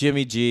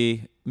Jimmy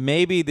G,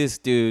 maybe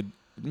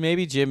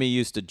Jimmy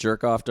used to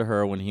jerk off to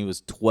her when he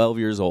was 12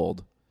 years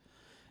old.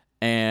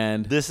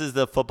 And this is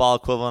the football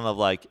equivalent of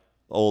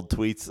old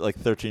tweets,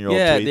 13-year-old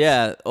tweets.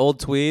 Yeah, old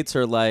tweets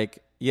or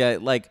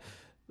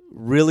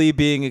really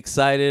being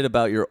excited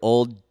about your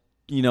old,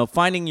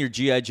 finding your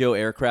G.I. Joe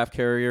aircraft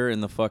carrier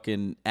in the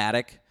fucking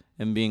attic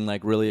and being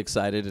really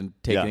excited and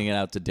taking it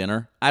out to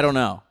dinner. I don't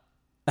know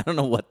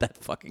what that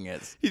fucking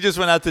is. He just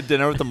went out to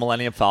dinner with the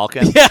Millennium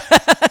Falcon. Yeah,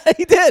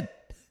 he did.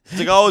 He's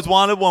like, I always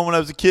wanted one when I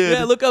was a kid.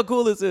 Yeah, look how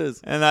cool this is.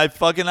 And I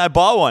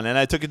bought one, and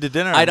I took it to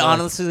dinner. I'd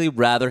honestly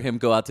rather him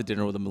go out to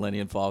dinner with a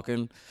Millennium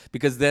Falcon,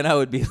 because then I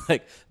would be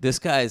like, this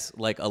guy's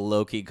a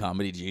low-key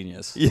comedy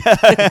genius. Yeah.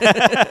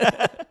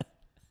 I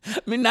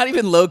mean, not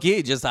even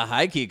low-key, just a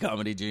high-key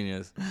comedy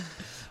genius.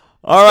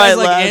 All right,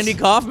 like Andy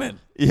Kaufman.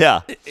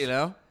 Yeah.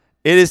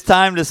 It is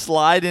time to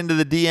slide into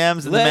the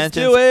DMs and the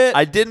mentions. Let's do it.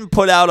 I didn't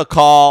put out a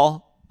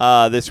call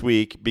this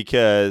week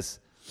because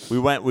we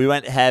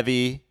went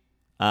heavy.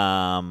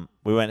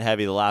 We went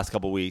heavy the last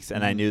couple weeks,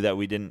 and I knew that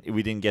we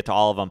didn't get to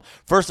all of them.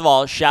 First of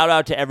all, shout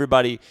out to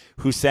everybody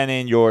who sent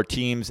in your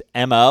team's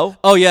MO.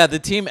 Oh yeah, the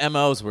team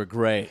MOs were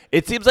great.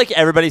 It seems like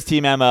everybody's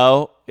team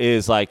MO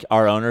is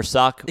our owners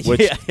suck,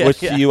 which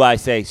to you I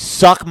say,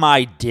 suck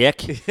my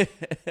dick.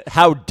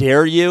 How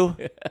dare you?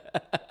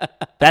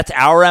 That's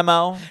our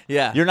MO.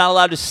 Yeah. You're not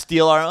allowed to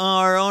steal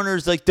our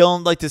owners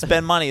don't like to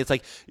spend money. It's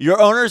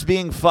your owners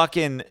being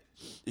fucking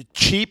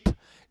cheap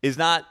is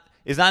not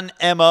an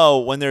MO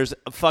when there's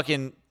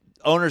fucking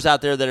owners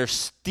out there that are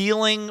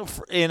stealing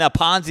in a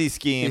Ponzi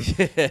scheme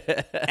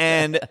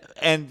and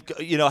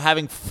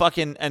having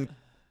fucking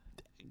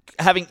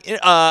having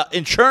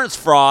insurance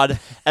fraud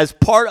as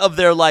part of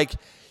their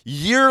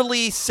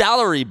yearly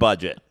salary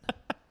budget.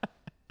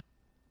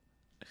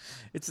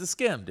 It's a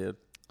scam, dude.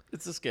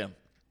 It's a scam.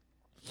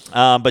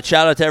 But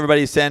shout out to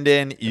everybody who send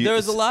in. There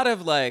was a lot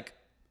of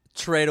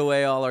trade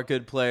away all our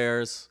good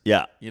players.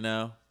 Yeah.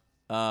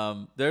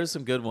 There's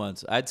some good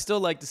ones. I'd still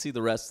like to see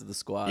the rest of the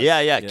squad.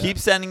 Yeah. Keep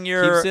sending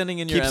your MOs.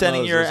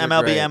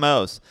 MLB Those are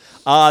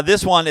MOs.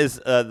 This one is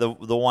the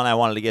one I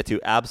wanted to get to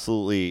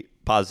absolutely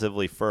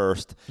positively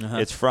first.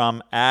 It's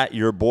from at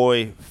your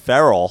boy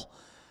Ferrell,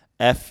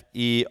 Ferrall.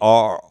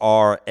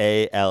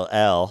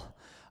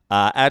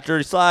 At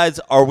Dirty Slides,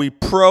 are we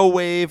pro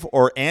wave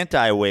or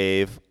anti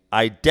wave?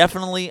 I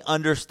definitely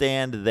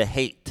understand the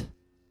hate.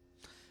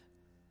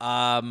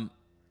 I'm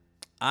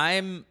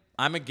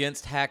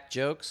against hack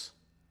jokes,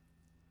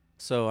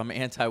 so I'm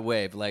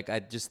anti-wave. Like, I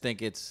just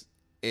think it's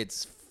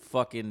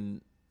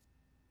fucking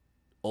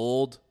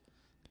old,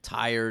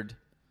 tired,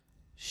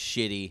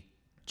 shitty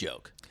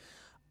joke.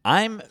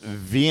 I'm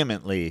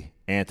vehemently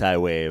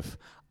anti-wave.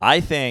 I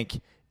think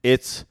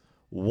it's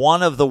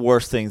one of the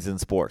worst things in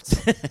sports.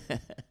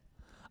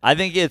 I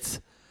think it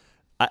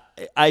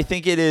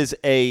is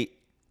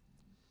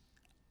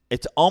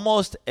it's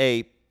almost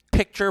a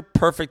picture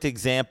perfect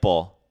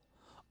example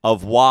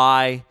of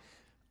why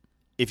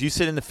if you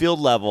sit in the field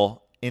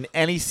level in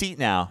any seat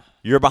now,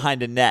 you're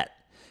behind a net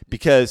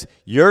because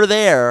you're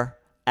there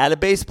at a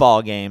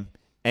baseball game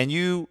and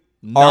you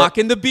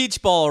knocking the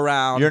beach ball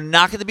around. You're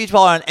knocking the beach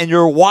ball around and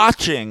you're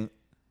watching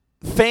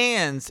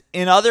fans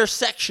in other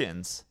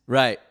sections.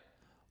 Right.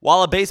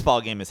 While a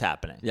baseball game is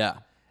happening. Yeah.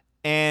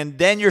 And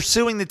then you're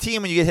suing the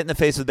team when you get hit in the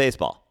face with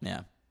baseball.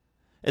 Yeah.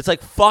 It's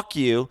like, fuck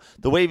you.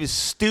 The wave is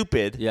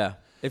stupid. Yeah.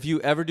 If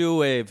you ever do a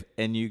wave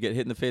and you get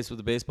hit in the face with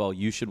a baseball,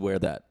 you should wear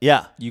that.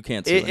 Yeah. You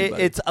can't sue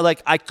anybody. It's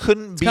like I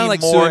couldn't be kind of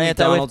like more suing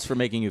anti-wave. McDonald's for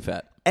making you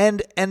fat.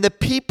 And the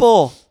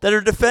people that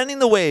are defending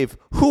the wave,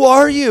 who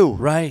are you?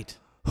 Right.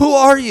 Who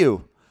are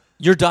you?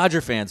 You're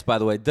Dodger fans, by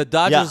the way. The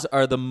Dodgers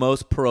are the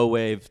most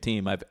pro-wave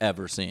team I've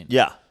ever seen.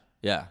 Yeah.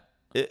 Yeah.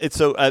 It's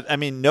so. I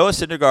mean, Noah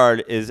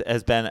Syndergaard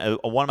has been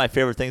one of my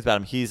favorite things about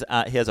him. He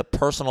has a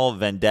personal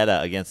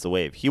vendetta against the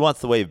wave. He wants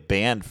the wave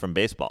banned from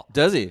baseball.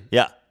 Does he?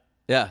 Yeah.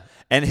 Yeah.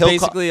 And he'll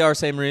basically our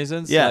same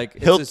reasons. Yeah. Like,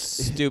 it's a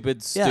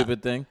stupid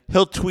thing.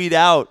 He'll tweet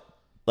out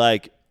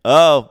like,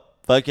 "Oh,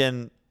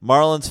 fucking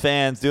Marlins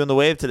fans doing the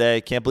wave today.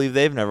 Can't believe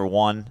they've never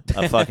won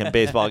a fucking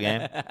baseball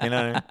game." You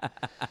know what I mean?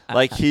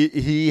 Like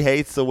he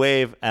hates the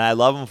wave, and I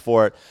love him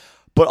for it.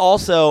 But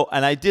also,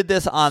 and I did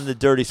this on the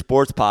Dirty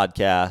Sports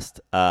podcast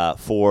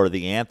for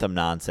the anthem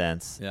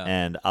nonsense,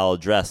 and I'll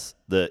address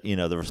the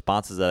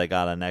responses that I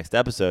got on next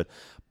episode.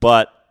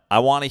 But I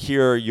want to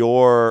hear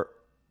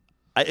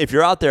if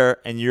you're out there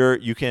and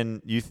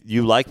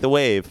you like the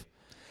wave,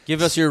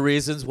 give us your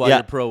reasons why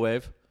you're pro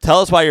wave.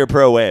 Tell us why you're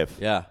pro wave.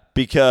 Yeah,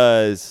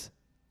 because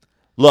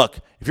look,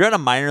 if you're in a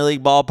minor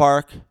league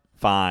ballpark,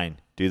 fine,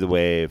 do the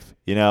wave.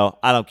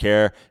 I don't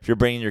care if you're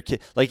bringing your kid.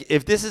 Like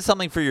if this is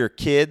something for your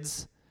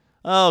kids.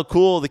 Oh,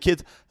 cool, the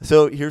kids.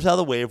 So here's how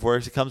the wave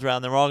works. It comes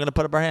around, then we're all going to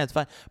put up our hands.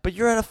 Fine. But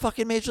you're at a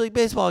fucking Major League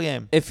Baseball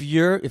game. If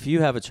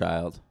you have a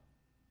child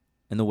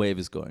and the wave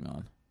is going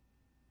on,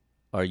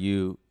 are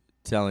you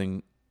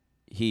telling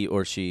he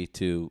or she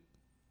to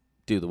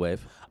do the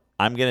wave?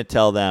 I'm going to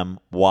tell them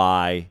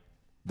why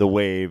the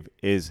wave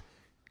is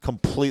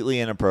completely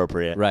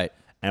inappropriate. Right.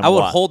 And I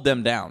would hold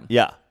them down.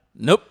 Yeah.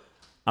 Nope.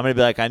 I'm going to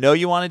be like, I know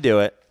you want to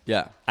do it.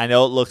 Yeah. I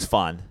know it looks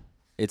fun.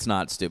 It's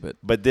not stupid.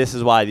 But this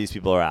is why these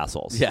people are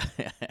assholes. Yeah.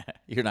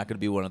 You're not going to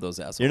be one of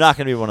those assholes. You're not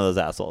going to be one of those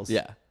assholes.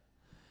 Yeah.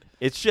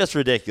 It's just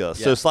ridiculous.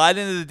 Yeah. So slide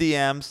into the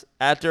DMs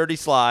at Dirty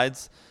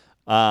Slides.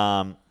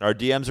 Our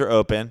DMs are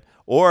open.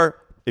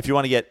 Or if you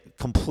want to get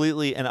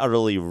completely and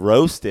utterly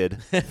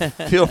roasted,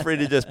 feel free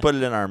to just put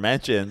it in our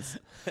mentions.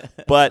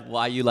 But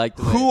why you like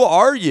the wave. Who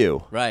are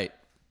you? Right.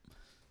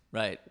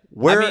 Right.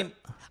 Where,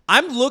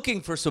 I'm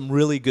looking for some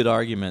really good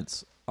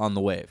arguments on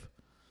the wave.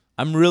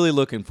 I'm really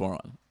looking for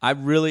one.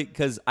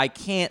 Because I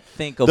can't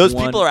think of those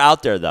one. people are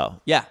out there,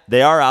 though. Yeah.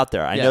 They are out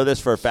there. I know this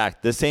for a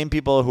fact. The same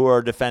people who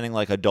are defending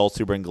like adults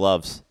who bring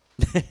gloves.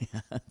 Yeah,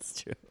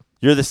 that's true.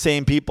 You're the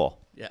same people.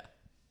 Yeah.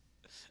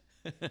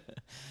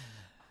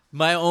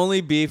 My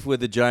only beef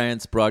with the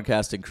Giants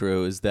broadcasting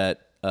crew is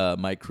that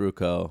Mike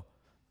Krukow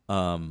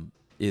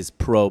is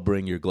pro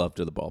bring your glove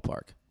to the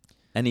ballpark.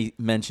 And he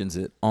mentions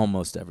it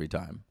almost every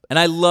time. And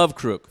I love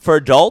Kruk. For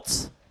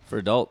adults? For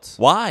adults.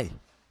 Why?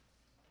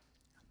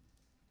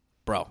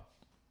 Bro,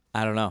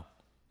 I don't know.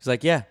 He's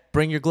like, yeah,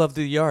 bring your glove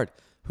to the yard.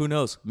 Who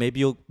knows? Maybe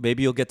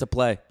you'll get to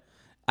play.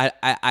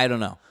 I don't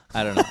know.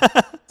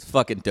 It's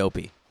fucking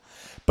dopey.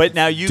 But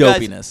now you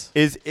Dopiness.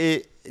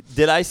 Guys,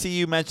 did I see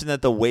you mention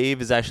that the wave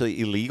is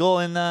actually illegal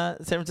in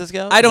San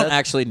Francisco? I don't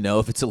actually know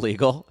if it's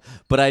illegal,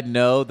 but I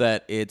know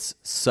that it's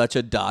such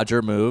a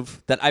Dodger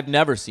move that I've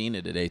never seen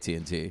it at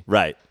AT&T.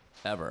 Right.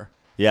 Ever.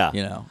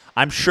 Yeah.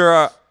 I'm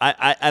sure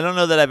I don't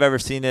know that I've ever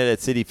seen it at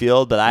Citi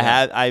Field, but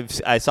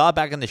I saw it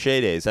back in the Shea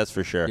days, that's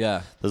for sure.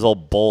 Yeah. Those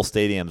old bowl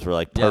stadiums were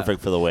like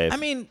perfect for the wave. I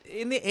mean,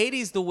 in the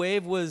 80s the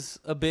wave was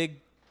a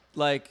big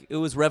it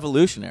was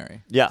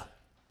revolutionary. Yeah.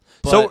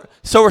 But,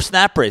 so were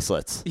snap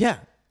bracelets. Yeah.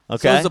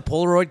 Okay. So was a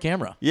Polaroid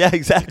camera. Yeah,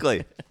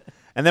 exactly.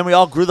 And then we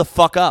all grew the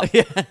fuck up.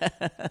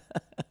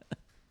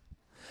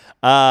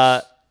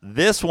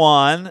 This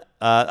one,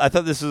 I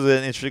thought this was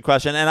an interesting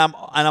question, and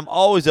I'm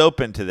always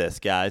open to this,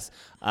 guys.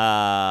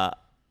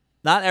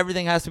 not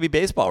everything has to be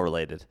baseball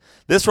related.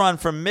 This one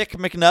from Mick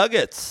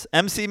McNuggets,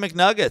 MC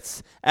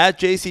McNuggets, at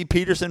JC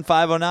Peterson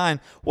 509.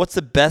 What's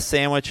the best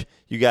sandwich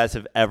you guys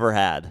have ever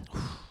had?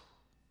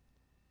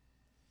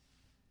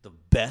 The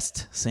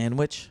best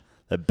sandwich?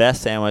 The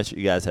best sandwich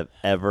you guys have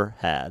ever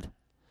had.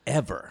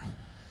 Ever.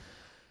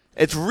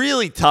 It's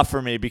really tough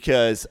for me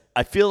because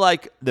I feel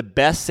like the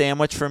best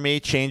sandwich for me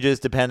changes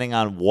depending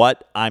on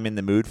what I'm in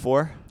the mood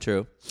for.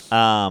 True.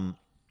 One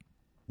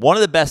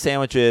of the best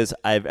sandwiches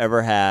I've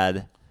ever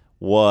had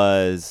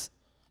was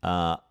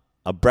a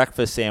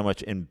breakfast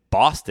sandwich in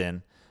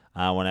Boston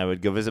when I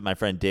would go visit my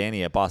friend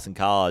Danny at Boston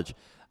College.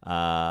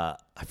 I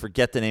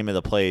forget the name of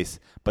the place,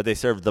 but they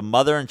served the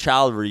mother and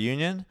child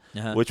reunion,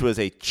 which was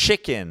a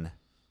chicken,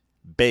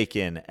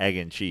 bacon, egg,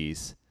 and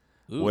cheese.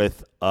 Ooh.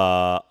 With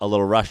a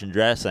little Russian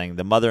dressing,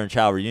 the mother and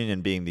child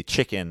reunion being the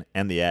chicken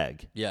and the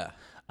egg. Yeah.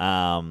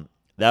 That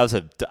was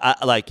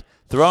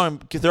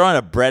throwing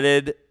a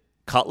breaded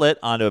cutlet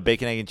onto a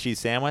bacon, egg, and cheese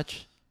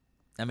sandwich.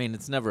 I mean,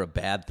 it's never a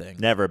bad thing.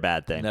 Never a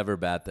bad thing. Never a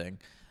bad thing.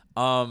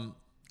 I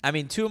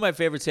mean, two of my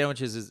favorite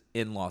sandwiches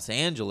in Los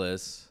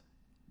Angeles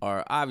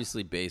are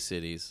obviously Bay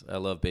Cities. I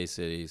love Bay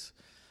Cities.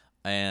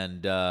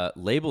 And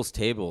Labels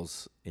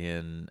Tables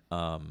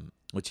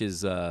which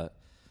is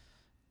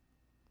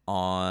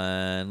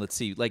on, let's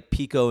see, like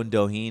Pico and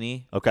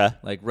Doheny. Okay.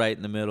 Like right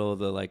in the middle of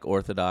the like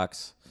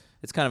Orthodox.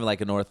 It's kind of like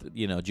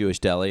a Jewish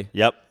deli.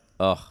 Yep.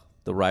 Ugh,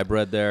 the rye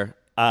bread there.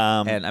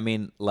 And I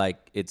mean, like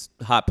it's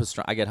hot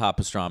pastrami. I get hot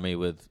pastrami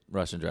with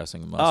Russian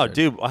dressing and mustard. Oh,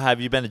 dude,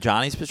 have you been to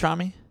Johnny's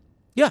Pastrami?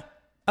 Yeah,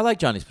 I like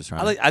Johnny's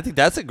Pastrami. I think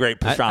that's a great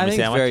pastrami I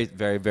think sandwich. It's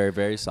very, very, very,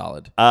 very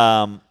solid.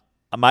 I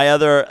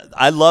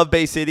love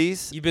Bay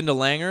Cities. You've been to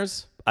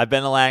Langer's? I've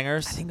been to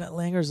Langer's. I think that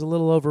Langer's a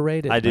little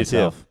overrated. I do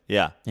myself. too.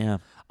 Yeah. Yeah.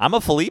 I'm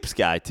a Philippe's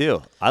guy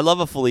too. I love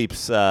a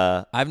Philippe's.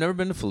 I've never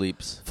been to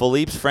Philippe's.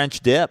 Philippe's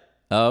French dip.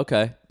 Oh,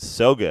 okay.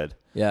 So good.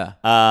 Yeah.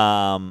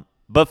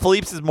 But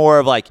Philippe's is more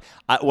of like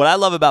what I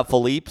love about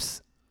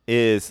Philippe's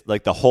is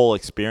like the whole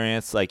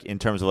experience, like in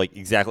terms of like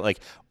exactly like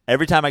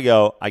every time I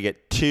go, I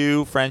get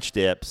 2 French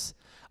dips,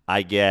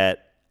 I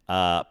get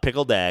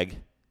pickled egg,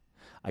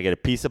 I get a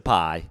piece of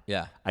pie,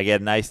 yeah, I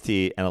get an iced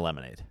tea and a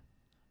lemonade.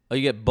 Oh,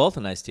 you get both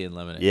an iced tea and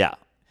lemonade. Yeah,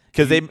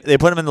 because they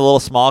put them in the little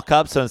small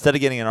cups, so instead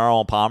of getting an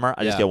Arnold Palmer,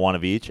 I just get one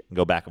of each and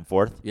go back and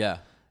forth. Yeah,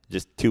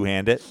 just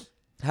 2-hand it.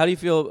 How do you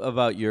feel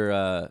about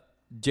your?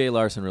 Jay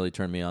Larson really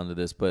turned me on to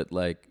this, but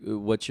like,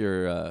 what's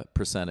your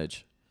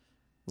percentage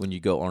when you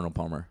go Arnold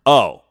Palmer?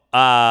 Oh,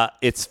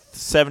 it's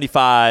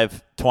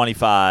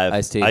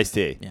 75-25 iced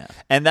tea. Yeah,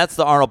 and that's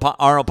the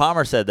Arnold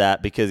Palmer said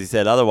that because he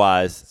said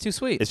otherwise it's too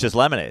sweet. It's just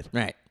lemonade.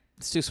 Right.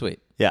 It's too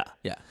sweet. Yeah.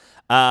 Yeah.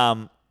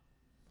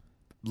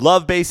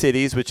 Love Bay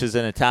Cities, which is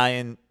an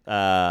Italian. It's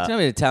not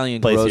an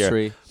Italian place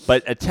grocery, here.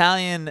 But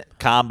Italian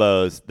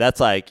combos. That's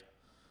like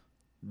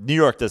New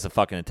York does a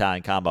fucking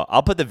Italian combo.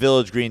 I'll put the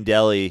Village Green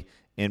Deli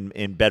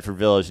in Bedford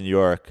Village, New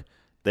York.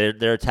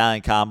 Their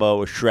Italian combo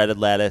with shredded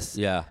lettuce,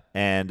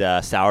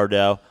 and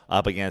sourdough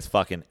up against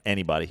fucking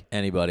anybody.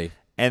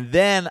 And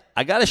then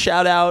I got to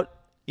shout out,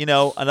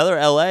 another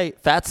LA,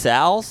 Fat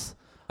Sal's.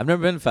 I've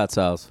never been to Fat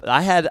Sal's.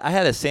 I had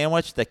a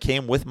sandwich that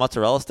came with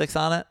mozzarella sticks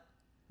on it.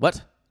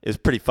 What? It was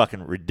pretty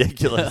fucking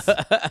ridiculous.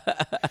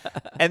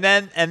 and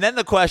then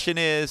the question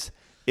is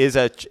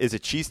a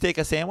cheesesteak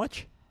a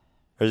sandwich,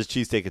 or is a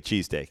cheesesteak a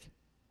cheesesteak?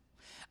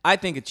 I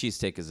think a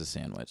cheesesteak is a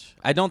sandwich.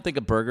 I don't think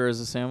a burger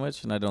is a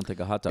sandwich, and I don't think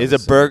a hot dog is a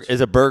sandwich.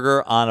 Is a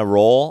burger on a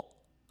roll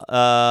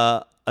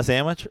a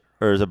sandwich,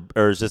 or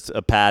is just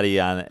a patty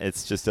on it?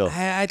 It's just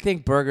I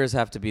think burgers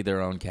have to be their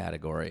own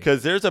category.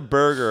 Because there's a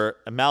burger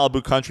at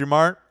Malibu Country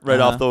Mart right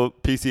off the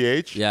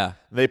PCH. Yeah.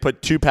 They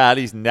put 2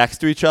 patties next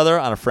to each other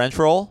on a French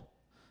roll.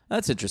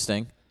 That's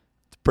interesting.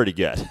 It's pretty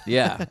good.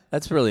 Yeah,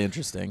 that's really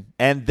interesting.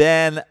 And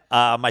then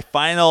my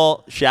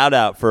final shout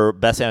out for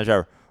best sandwich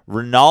ever,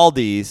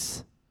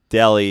 Rinaldi's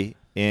Deli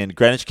in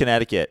Greenwich,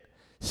 Connecticut.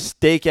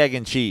 Steak, egg,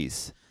 and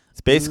cheese. It's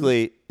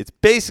basically a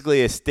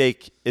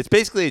steak. It's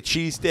basically a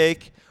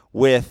cheesesteak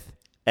with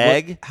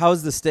egg.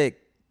 How's the steak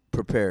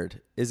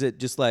prepared? Is it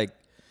just like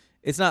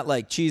it's not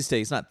like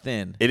cheesesteak? It's not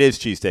thin. It is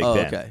cheesesteak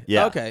thin. Okay.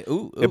 Yeah. Okay.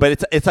 Ooh.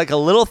 But it's like a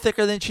little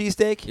thicker than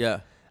cheesesteak.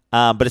 Yeah.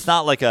 But it's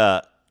not like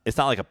a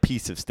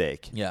piece of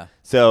steak. Yeah.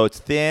 So it's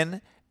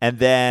thin, and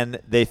then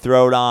they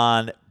throw it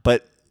on.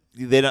 But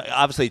they don't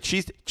obviously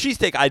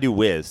cheesesteak. I do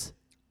whiz.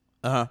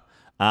 But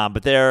I'm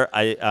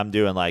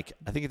doing I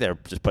think they're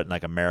just putting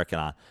like American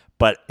on,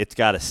 but it's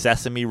got a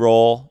sesame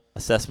roll, a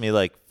sesame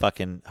like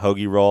fucking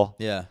hoagie roll.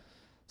 Yeah.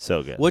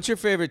 So good. What's your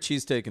favorite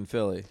cheesesteak in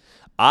Philly?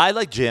 I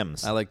like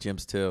Jim's. I like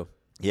Jim's too.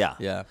 Yeah.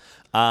 Yeah.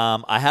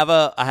 I have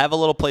a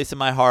little place in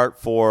my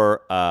heart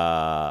for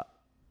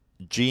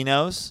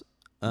Geno's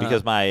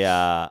because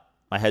my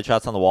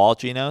headshot's on the wall at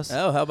Geno's.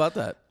 Oh, how about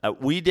that?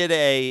 We did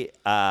a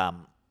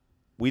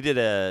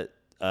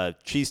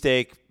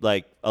cheesesteak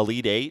like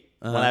Elite 8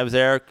 when I was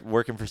there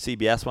working for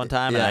CBS one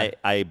time, and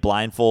I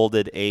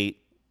blindfolded ate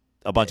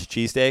a bunch of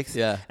cheesesteaks.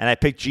 Yeah. And I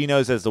picked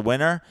Geno's as the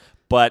winner,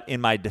 but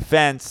in my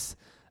defense,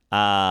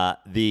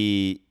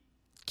 the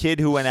kid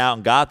who went out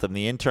and got them,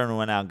 the intern who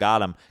went out and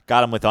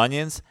got them with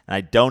onions, and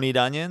I don't eat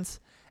onions.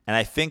 And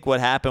I think what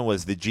happened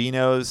was the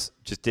Geno's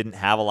just didn't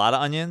have a lot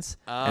of onions,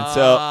 and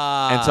so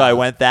I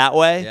went that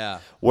way. Yeah.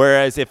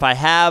 Whereas if I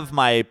have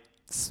my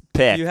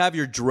pick, You have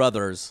your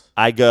druthers.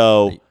 I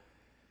go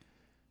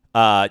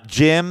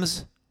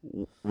Jim's,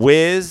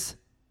 Whiz,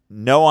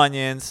 no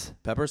onions,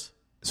 Peppers?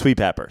 sweet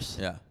peppers.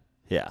 Yeah.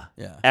 Yeah.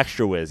 Yeah.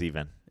 Extra Whiz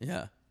even.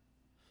 Yeah.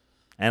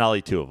 And I'll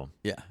eat 2 of them.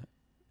 Yeah.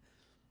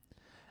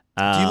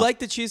 Do you like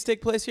the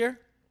cheesesteak place here?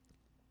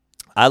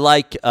 I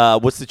like,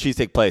 what's the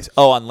cheesesteak place?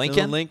 Oh, on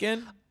Lincoln?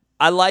 Lincoln?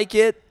 I like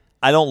it.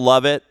 I don't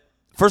love it.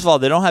 First of all,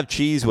 they don't have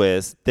cheese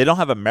whiz. They don't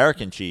have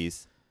American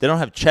cheese. They don't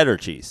have cheddar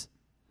cheese.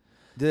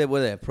 What do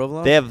they have?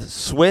 Provolone? They have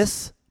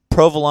Swiss,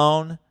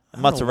 provolone,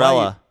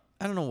 mozzarella.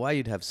 I don't know why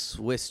you'd have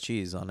Swiss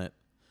cheese on it.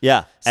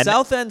 Yeah. And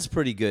South End's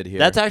pretty good here.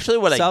 that's actually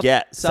what I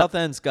get. South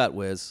End's got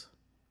whiz.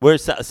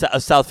 Where's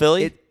South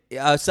Philly?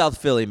 South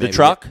Philly, maybe. The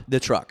truck? The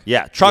truck.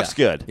 Yeah, truck's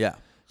good. Yeah.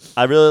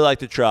 I really like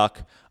the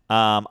truck.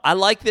 I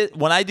like that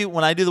when I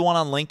do the one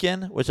on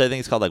Lincoln, which I think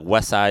is called like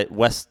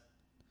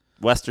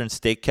Western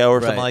Steak Co.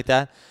 or something Right. like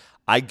that.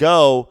 I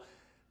go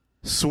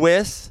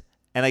Swiss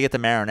and I get the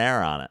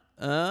marinara on it.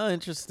 Oh,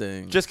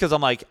 interesting. Just because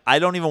I'm like, I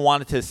don't even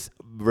want it to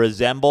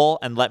resemble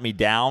and let me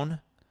down.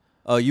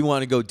 Oh, you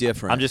want to go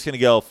different. I'm just going to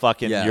go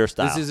fucking yeah. your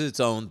style. This is its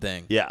own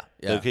thing. Yeah.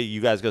 Yeah. Okay,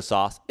 you guys go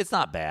sauce. It's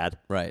not bad.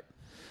 Right.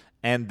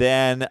 And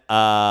then,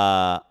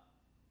 I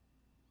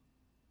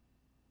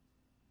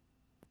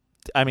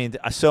mean,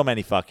 so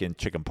many fucking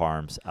chicken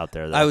parms out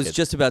there. That I was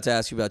just about to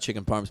ask you about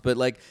chicken parms, but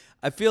like,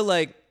 I feel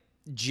like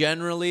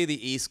generally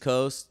the East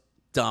Coast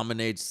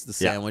dominates the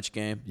sandwich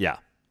game. Yeah.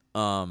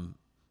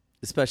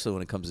 Especially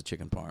when it comes to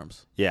chicken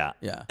parms. Yeah.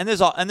 Yeah. And there's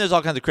all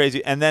kinds of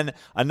crazy. And then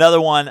another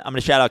one, I'm going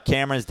to shout out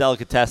Cameron's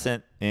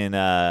Delicatessen in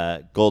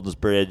Goldens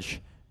Bridge,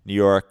 New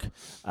York,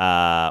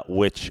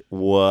 which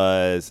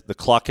was the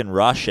Cluckin'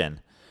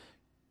 Russian.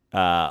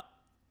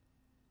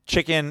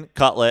 Chicken,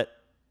 cutlet,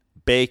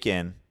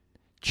 bacon,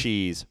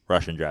 cheese,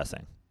 Russian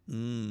dressing.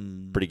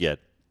 Pretty good.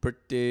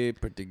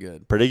 Pretty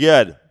good. Pretty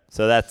good.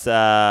 So that's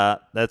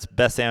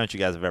best sandwich you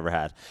guys have ever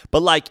had.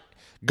 But like,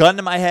 gun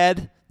to my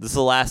head, this is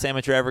the last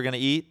sandwich you're ever going to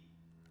eat.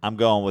 I'm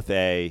going with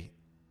a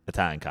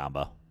Italian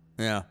combo.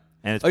 Yeah.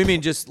 And it's you mean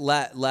just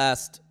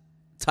last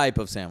type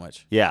of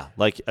sandwich? Yeah,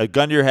 like a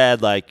gun to your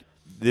head. Like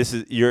this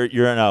is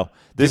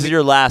This is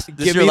your last. This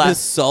Give is your me last, the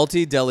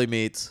salty deli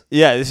meats.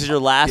 Yeah, this is your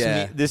last.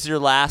 Yeah. This is your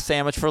last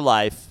sandwich for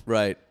life,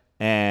 Right.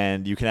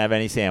 and you can have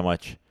any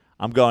sandwich.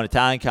 I'm going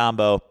Italian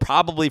combo,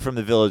 probably from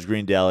the Village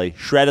Green Deli.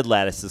 Shredded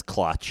lettuce is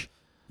clutch,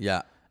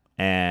 Yeah.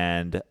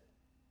 and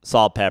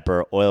salt,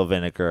 pepper, oil,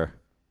 vinegar,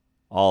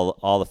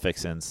 all the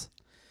fixins.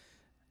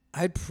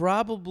 I'd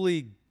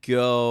probably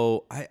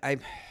go. I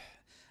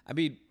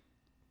mean,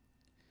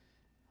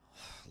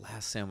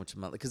 last sandwich of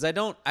my life, because I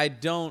don't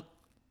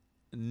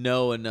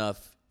know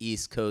enough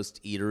East Coast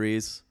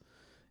eateries,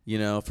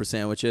 for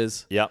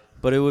sandwiches. Yep.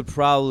 But it would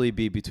probably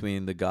be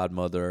between the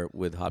Godmother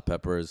with hot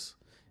peppers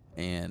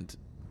and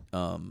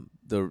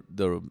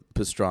the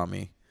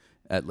pastrami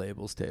at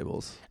Labels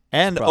Tables.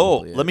 And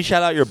Probably let me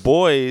shout out your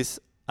boys.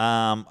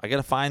 I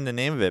gotta find the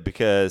name of it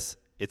because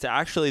it's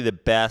actually the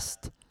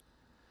best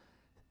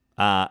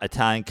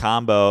Italian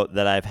combo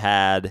that I've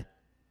had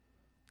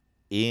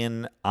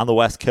on the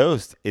West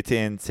Coast. It's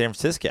in San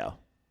Francisco.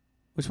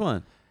 Which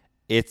one?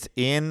 It's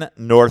in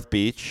North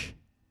Beach.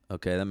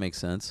 Okay, that makes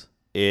sense.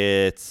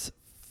 It's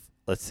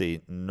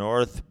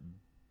North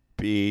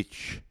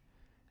Beach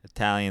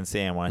Italian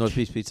sandwich. North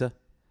Beach Pizza?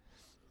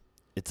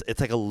 It's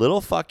like a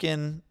little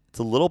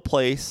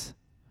place.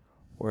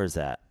 Where is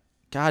that?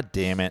 God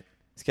damn it.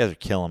 These guys are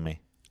killing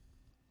me.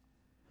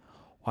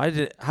 How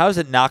does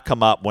it not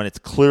come up when it's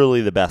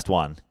clearly the best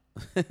one?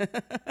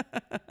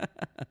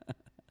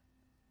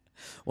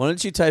 Why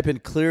don't you type in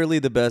clearly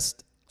the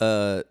best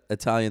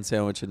Italian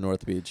sandwich in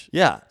North Beach?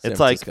 Yeah, San it's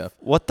Francisco. like,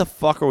 what the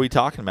fuck are we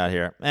talking about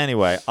here?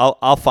 Anyway,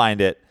 I'll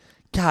find it.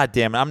 God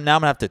damn it. I'm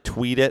going to have to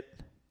tweet it.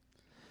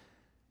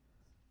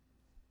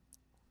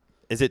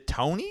 Is it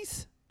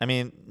Tony's? I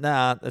mean,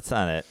 nah, that's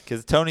not it.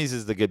 Because Tony's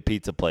is the good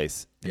pizza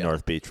place in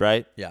North Beach,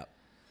 right? Yeah.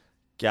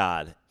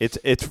 God,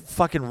 it's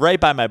fucking right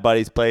by my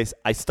buddy's place.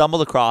 I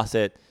stumbled across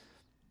it.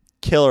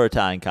 Killer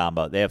Italian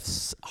combo. They have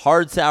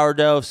hard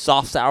sourdough,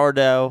 soft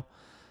sourdough.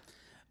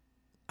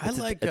 It's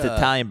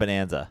Italian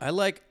bonanza. I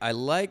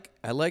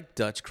like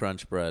Dutch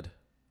crunch bread.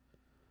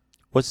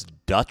 What's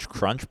Dutch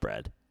crunch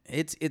bread?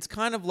 It's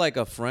kind of like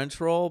a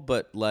French roll,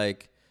 but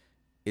like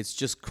it's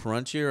just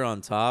crunchier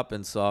on top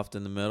and soft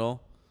in the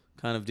middle,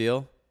 kind of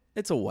deal.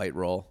 It's a white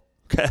roll.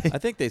 Okay. I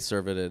think they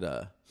serve it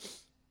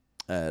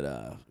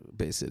at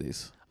Bay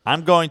Cities.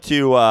 I'm going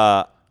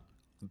to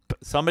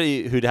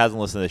somebody who hasn't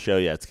listened to the show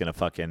yet is gonna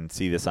fucking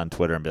see this on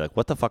Twitter and be like,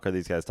 "What the fuck are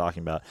these guys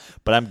talking about?"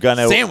 But I'm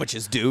gonna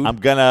Sandwiches, dude. I'm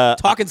gonna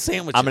talking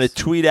sandwiches. I'm gonna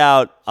tweet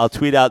out. I'll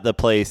tweet out the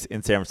place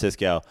in San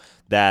Francisco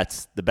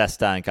that's the best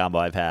Italian combo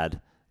I've had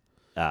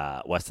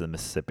west of the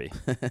Mississippi.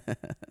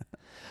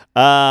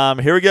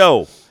 Here we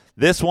go.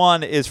 This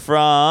one is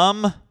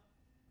from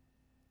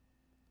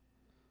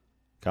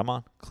Come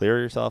on, clear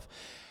yourself.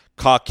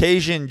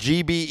 Caucasian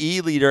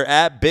GBE leader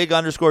at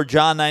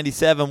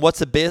 @big_John97. What's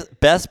the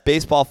best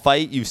baseball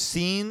fight you've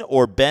seen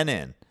or been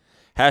in?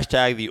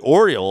 Hashtag the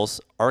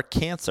Orioles are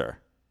cancer.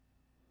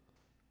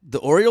 The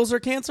Orioles are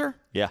cancer?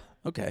 Yeah.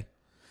 Okay.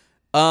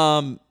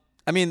 I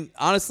mean,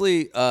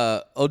 honestly,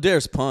 Rafael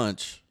O'Dare's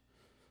punch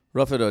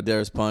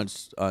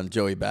on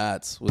Joey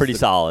Bats was Pretty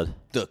solid.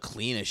 the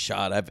cleanest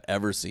shot I've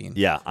ever seen.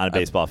 Yeah, on a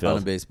baseball field.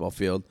 On a baseball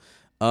field.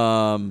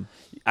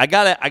 I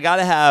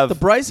gotta have the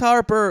Bryce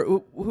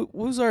Harper.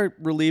 Who's our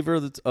reliever?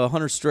 That's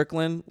Hunter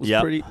Strickland.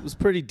 Was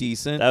pretty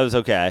decent. That was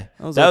okay.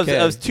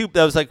 That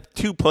was like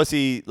two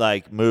pussy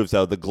like moves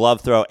though. The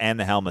glove throw and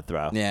the helmet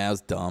throw. Yeah, it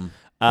was dumb.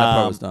 That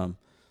part was dumb.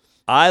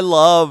 I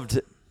loved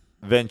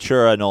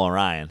Ventura Nolan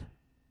Ryan.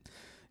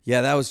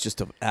 Yeah, that was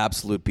just an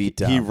absolute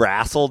beatdown. He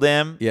wrestled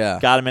him. Yeah,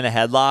 got him in a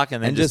headlock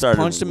and then just started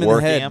punched him working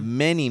in the head him.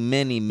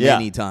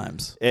 many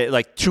times.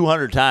 Like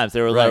 200 times.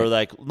 They were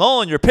like,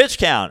 Nolan, your pitch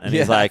count. And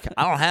he's like,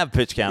 I don't have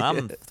pitch count.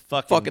 I'm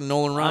fucking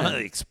Nolan Ryan. I'm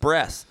an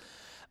express.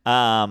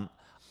 I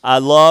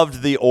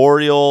loved the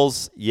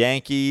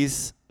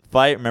Orioles-Yankees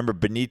fight. Remember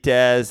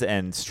Benitez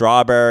and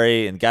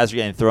Strawberry and guys were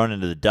getting thrown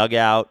into the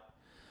dugout.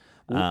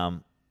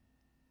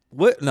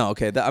 What? No,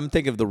 okay. I'm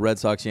thinking of the Red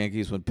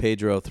Sox-Yankees when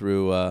Pedro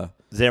threw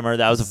Zimmer.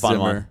 That was a fun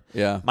one.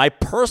 Yeah. My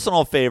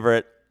personal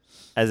favorite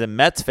as a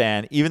Mets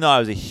fan, even though I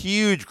was a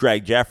huge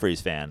Greg Jeffries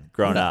fan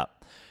growing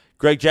up,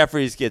 Greg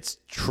Jeffries gets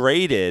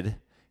traded.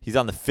 He's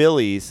on the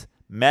Phillies.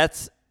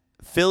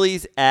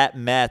 Phillies at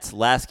Mets,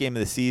 last game of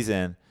the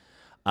season.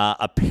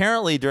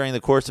 Apparently, during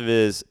the course of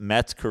his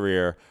Mets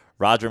career,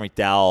 Roger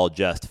McDowell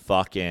just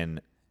fucking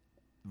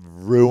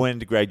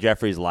ruined Greg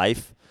Jeffries'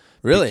 life.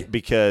 Really?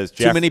 Because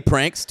too many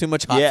pranks, too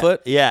much hot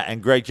foot? Yeah,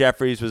 and Greg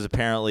Jeffries was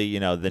apparently,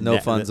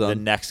 the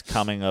zone. next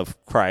coming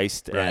of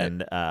Christ, right.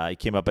 And he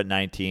came up at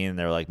 19, and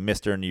they were like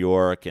Mr. New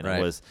York, and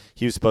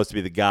he was supposed to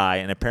be the guy,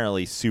 and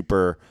apparently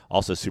super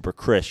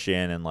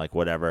Christian and like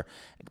whatever,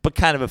 but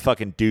kind of a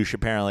fucking douche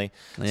apparently.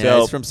 Yeah, so,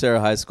 he's from Sarah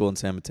High School in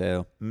San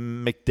Mateo.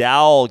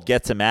 McDowell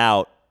gets him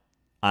out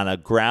on a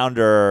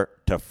grounder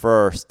to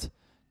first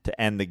to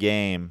end the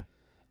game.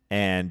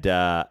 And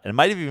it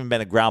might have even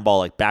been a ground ball,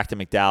 like back to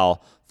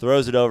McDowell,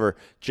 throws it over.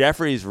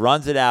 Jeffries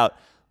runs it out.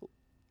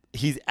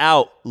 He's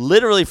out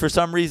literally for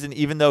some reason,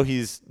 even though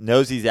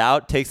knows he's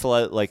out, takes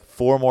like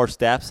 4 more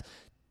steps,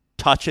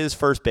 touches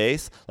first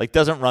base, like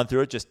doesn't run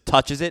through it, just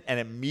touches it, and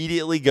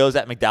immediately goes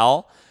at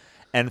McDowell.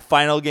 And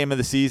final game of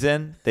the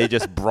season, they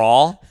just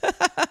brawl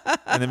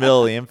in the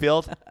middle of the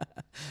infield.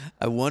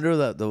 I wonder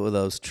what that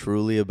was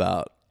truly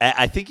about.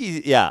 I think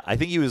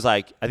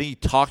he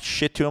talked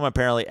shit to him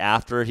apparently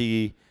after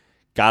he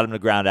got him to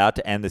ground out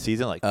to end the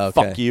season, like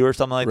fuck you or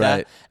something like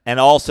that. And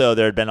also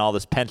there had been all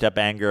this pent up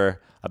anger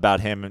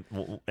about him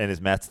in his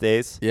Mets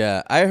days.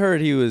 Yeah, I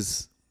heard he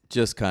was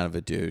just kind of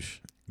a douche.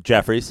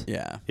 Jeffries?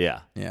 Yeah.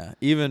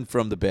 Even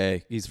from the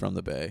Bay. He's from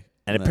the Bay.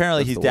 And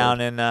apparently he's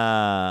down in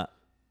I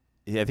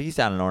think he's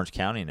down in Orange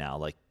County now,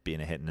 like being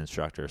a hitting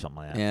instructor or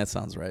something like that. Yeah, that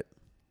sounds right.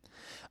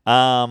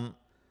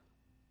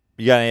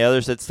 You got any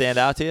others that stand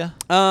out to you?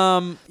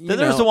 Then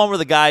there was the one where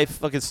the guy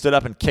fucking stood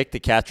up and kicked the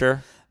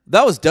catcher.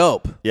 That was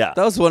dope. Yeah.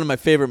 That was one of my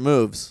favorite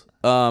moves.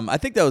 I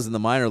think that was in the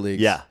minor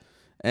leagues. Yeah.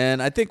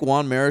 And I think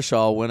Juan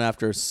Marichal went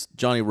after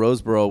Johnny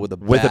Roseboro with a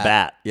bat. With a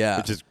bat. Yeah.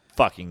 Which is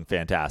fucking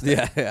fantastic.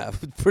 Yeah.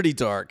 Pretty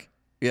dark.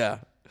 Yeah.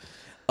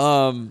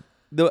 I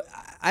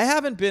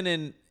haven't been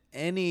in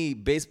any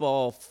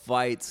baseball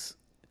fights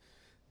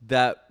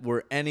that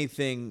were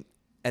anything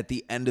at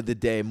the end of the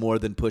day more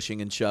than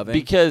pushing and shoving.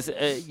 Because,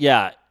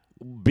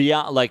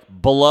 beyond,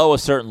 like, below a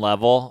certain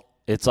level,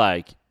 it's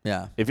like,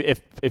 yeah.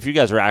 If you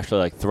guys are actually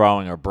like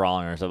throwing or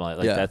brawling or something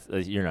like yeah.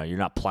 that's you're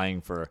not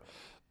playing for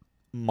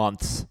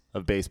months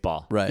of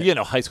baseball. Right. You get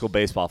a high school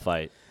baseball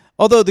fight.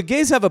 Although the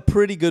Gays have a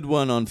pretty good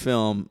one on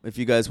film. If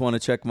you guys want to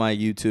check my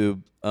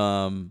YouTube,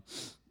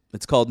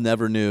 it's called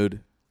Never Nude,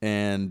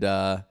 and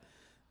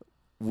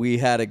we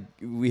had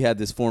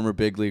this former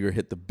big leaguer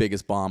hit the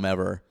biggest bomb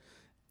ever,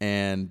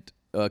 and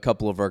a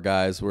couple of our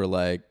guys were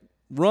like,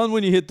 "Run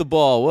when you hit the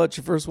ball. What's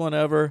your first one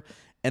ever?"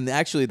 And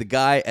actually, the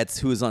guy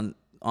who was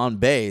on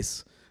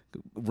base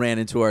ran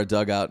into our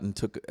dugout and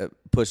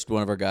pushed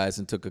one of our guys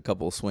and took a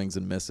couple of swings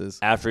and misses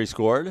after he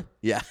scored.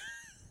 Yeah.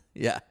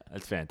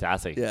 That's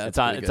fantastic. Yeah, it's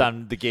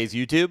on the Gays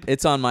YouTube.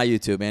 It's on my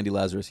YouTube, Andy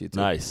Lazarus YouTube.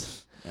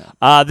 Nice.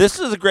 Yeah. This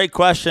is a great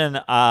question.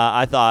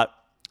 I thought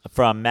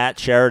from Matt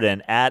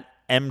Sheridan at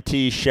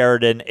MT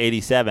Sheridan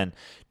 87.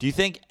 Do you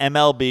think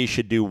MLB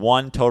should do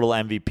one total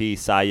MVP,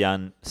 Cy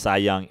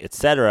Young,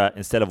 etc.,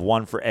 instead of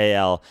one for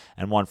AL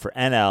and one for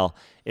NL?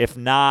 If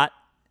not,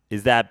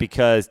 is that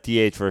because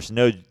DH versus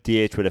no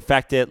DH would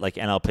affect it, like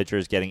NL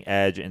pitchers getting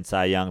edge and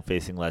Cy Young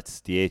facing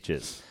less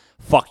DHs?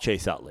 Fuck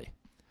Chase Utley.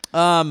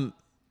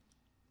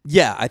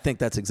 Yeah, I think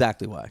that's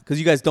exactly why. Because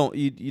you guys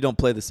don't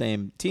play the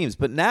same teams,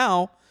 but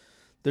now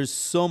there's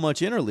so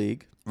much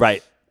interleague.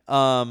 Right.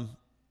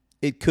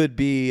 It could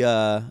be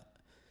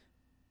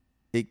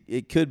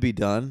it could be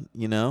done.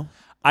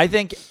 I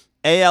think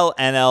AL,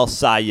 NL,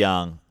 Cy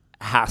Young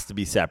has to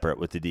be separate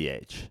with the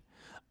DH.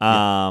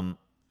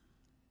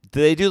 Do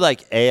they do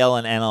like AL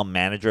and NL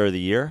Manager of the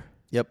Year?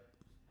 Yep.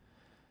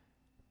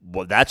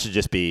 Well, that should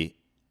just be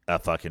there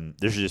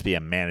should just be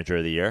a Manager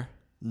of the Year.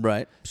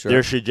 Right. Sure.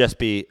 There should just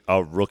be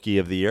a Rookie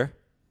of the Year.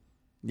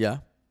 Yeah.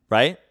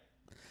 Right?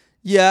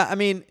 Yeah, I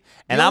mean,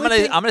 and I'm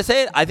gonna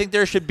say it. I think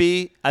there should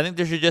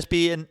just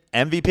be an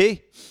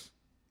MVP.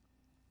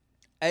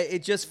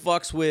 It just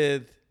fucks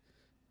with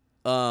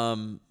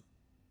Hall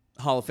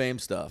of Fame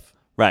stuff.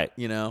 Right.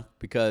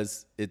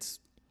 Because it's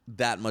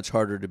that much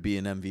harder to be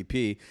an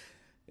MVP.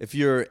 If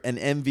you're an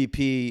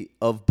MVP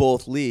of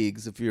both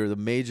leagues, if you're the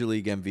Major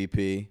League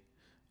MVP,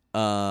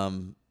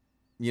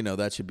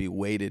 that should be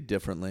weighted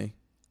differently.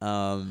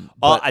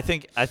 I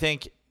think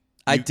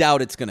I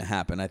doubt it's going to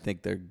happen. I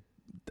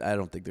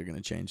don't think they're going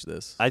to change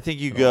this. I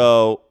think you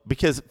go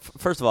because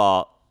first of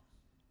all,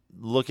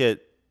 look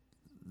at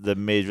the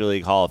Major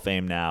League Hall of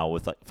Fame now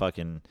with like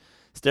fucking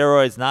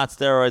steroids, not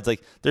steroids.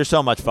 Like there's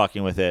so much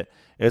fucking with it.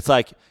 It's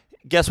like,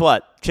 guess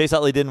what? Chase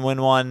Utley didn't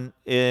win one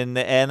in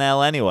the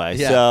NL anyway,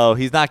 so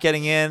he's not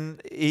getting in.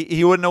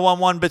 He wouldn't have won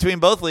one between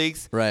both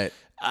leagues. Right.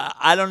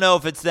 I don't know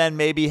if it's then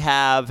maybe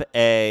have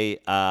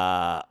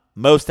a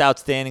most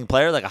outstanding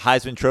player, like a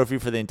Heisman Trophy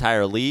for the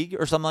entire league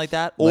or something like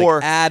that,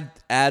 or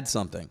add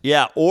something.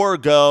 Yeah, or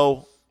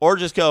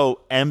just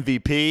go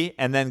MVP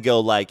and then go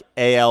like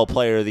AL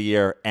Player of the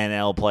Year,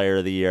 NL Player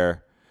of the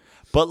Year.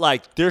 But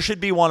like there should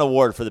be one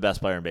award for the best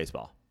player in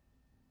baseball.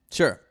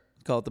 Sure.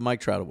 Call it the Mike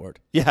Trout Award.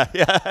 Yeah.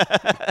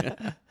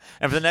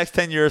 And for the next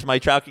 10 years,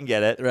 Mike Trout can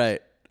get it. Right.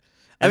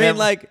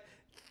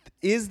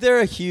 Is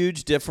there a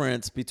huge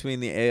difference between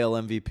the AL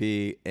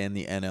MVP and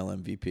the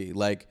NL MVP?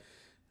 Like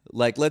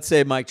let's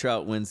say Mike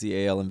Trout wins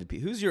the AL MVP.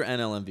 Who's your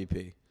NL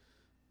MVP?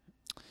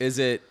 Is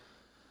it?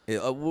 We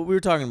were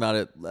talking about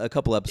it a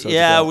couple episodes ago.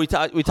 Yeah, we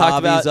talked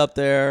about Javi's up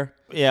there.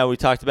 Yeah, we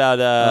talked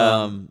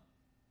about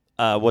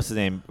what's his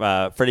name?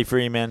 Freddie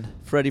Freeman.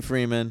 Freddie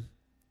Freeman.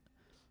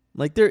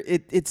 Like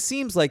it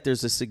seems like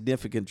there's a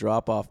significant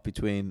drop off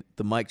between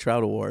the Mike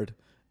Trout Award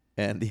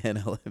and the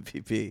NL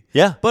MVP.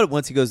 Yeah, but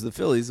once he goes to the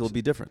Phillies, it'll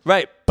be different.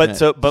 Right,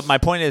 but my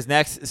point is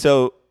next.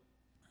 So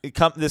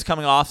this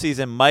coming off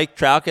season, Mike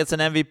Trout gets an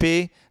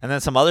MVP, and then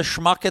some other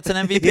schmuck gets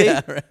an MVP.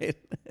 Yeah, right.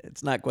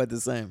 It's not quite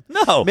the same.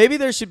 No, maybe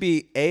there should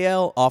be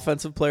AL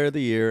Offensive Player of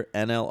the Year,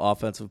 NL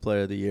Offensive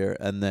Player of the Year,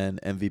 and then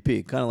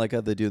MVP, kind of like how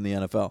they do in the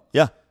NFL.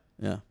 Yeah.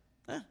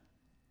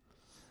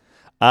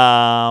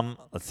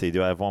 Let's see.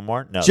 Do I have one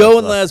more? No. Joe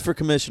and Laz for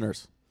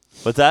commissioners.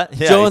 What's that?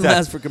 Yeah, Joe and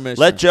Laz for commissioners.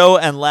 Let Joe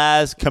and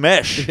Laz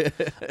commish.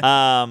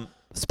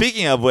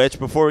 Speaking of which,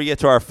 before we get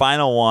to our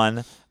final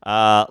one,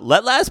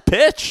 let Laz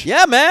pitch.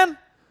 Yeah, man.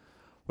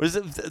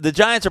 The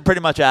Giants are pretty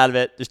much out of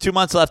it. There's 2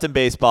 months left in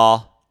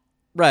baseball.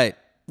 Right.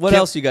 What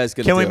else you guys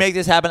gonna do? Can we make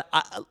this happen?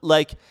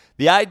 Like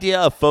the idea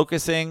of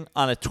focusing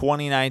on a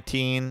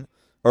 2019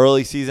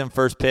 early season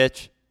first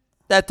pitch.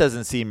 That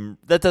doesn't seem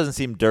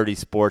dirty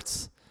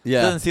sports. Yeah.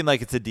 It doesn't seem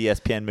like it's a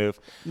DSPN move.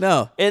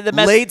 No.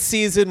 Late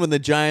season when the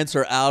Giants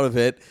are out of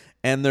it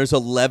and there's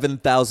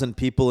 11,000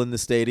 people in the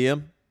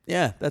stadium.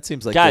 Yeah, that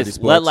seems like dirty sports.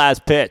 Guys, let Laz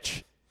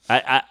pitch.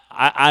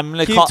 I'm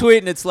gonna keep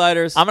tweeting it,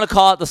 Sliders. I'm gonna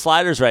call out the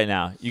Sliders right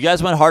now. You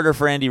guys went harder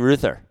for Andy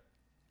Ruther.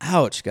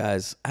 Ouch,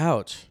 guys.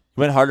 Ouch.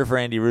 You went harder for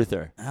Andy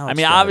Ruther. Ouch, I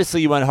mean, guys.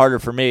 obviously you went harder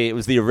for me. It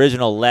was the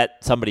original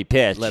let somebody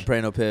pitch. Let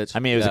Prano pitch. I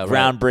mean, it was a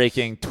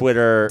groundbreaking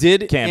Twitter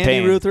campaign. Did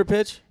Andy Ruther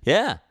pitch?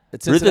 Yeah.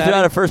 Ruther threw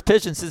out a first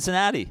pitch in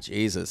Cincinnati.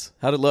 Jesus.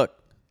 How'd it look?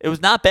 It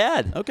was not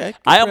bad. Okay.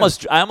 I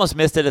almost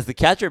missed it as the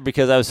catcher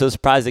because I was so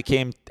surprised it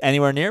came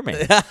anywhere near me.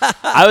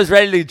 I was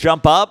ready to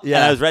jump up and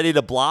I was ready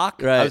to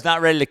block. Right. I was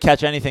not ready to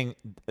catch anything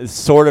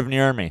sort of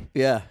near me.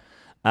 Yeah.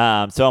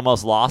 So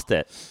almost lost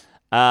it.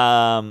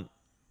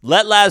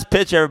 Let Laz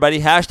pitch, everybody.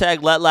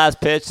 Hashtag let Laz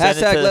pitch.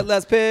 Let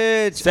Laz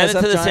pitch. Send it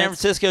to the San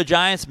Francisco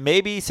Giants.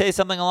 Maybe say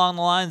something along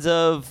the lines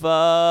of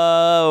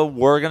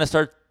we're going to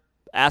start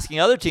asking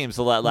other teams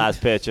to let Laz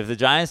pitch if the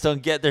Giants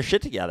don't get their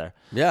shit together.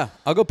 Yeah,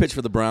 I'll go pitch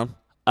for the Brown.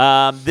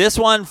 This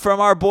one from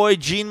our boy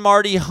Gene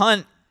Marty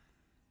Hunt.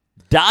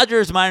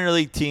 Dodgers minor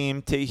league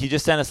team, he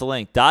just sent us a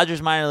link.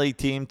 Dodgers minor league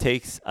team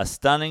takes a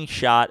stunning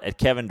shot at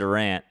Kevin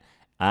Durant.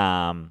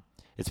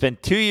 It's been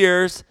 2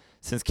 years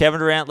since Kevin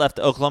Durant left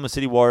the Oklahoma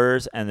City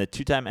Warriors, and the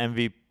two-time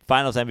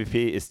Finals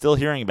MVP is still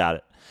hearing about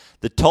it.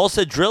 The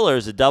Tulsa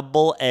Drillers, a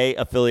Double-A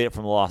affiliate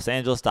from the Los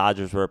Angeles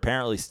Dodgers, were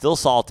apparently still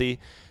salty.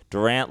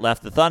 Durant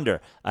left the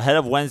Thunder. Ahead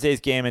of Wednesday's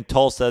game in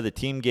Tulsa, the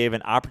team gave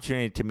an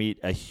opportunity to meet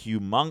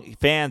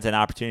fans an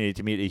opportunity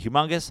to meet a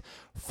humongous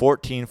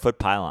 14-foot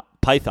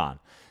python.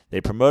 They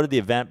promoted the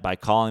event by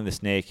calling the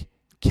snake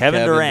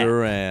Kevin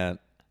Durant.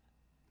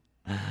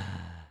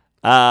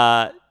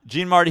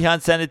 Gene Marty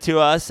Hunt sent it to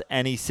us,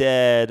 and he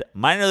said,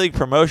 minor league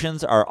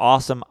promotions are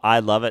awesome.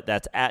 I love it.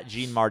 That's at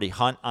Gene Marty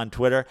Hunt on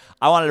Twitter.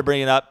 I wanted to bring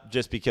it up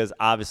just because,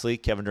 obviously,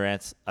 Kevin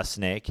Durant's a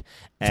snake,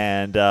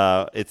 and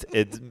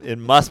it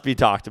must be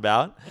talked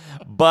about.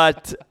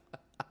 But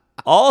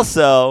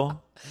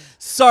also...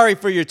 Sorry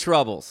for your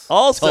troubles.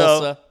 Also,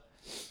 Tulsa.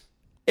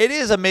 It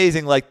is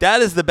amazing. Like,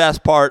 that is the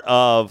best part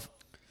of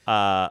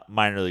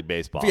minor league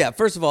baseball. Yeah,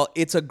 first of all,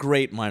 it's a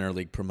great minor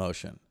league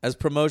promotion. As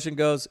promotion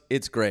goes,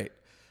 it's great.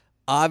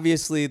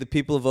 obviously the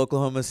people of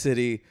Oklahoma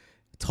City,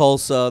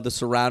 Tulsa, the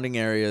surrounding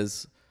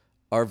areas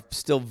are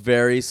still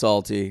very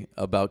salty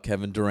about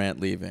Kevin Durant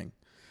leaving.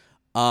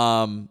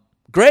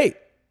 Great.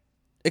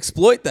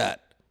 Exploit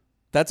that.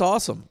 That's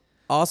awesome.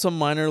 Awesome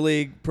minor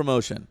league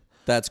promotion.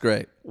 That's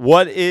great.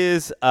 What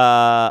is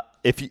I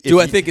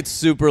think it's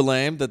super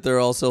lame that they're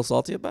all so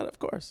salty about it? Of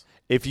course.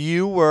 If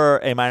you were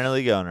a minor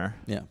league owner,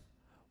 Yeah.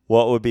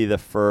 what would be the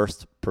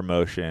first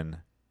promotion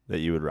that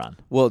you would run?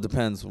 Well, it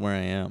depends where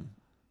I am,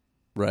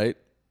 right?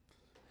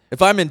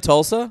 If I'm in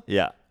Tulsa,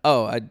 Yeah.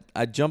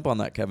 I'd jump on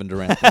that Kevin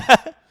Durant thing.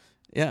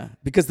 Yeah,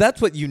 because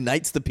that's what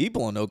unites the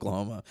people in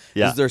Oklahoma.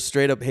 Yeah. Is their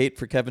straight up hate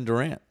for Kevin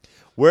Durant.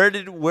 Where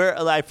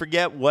I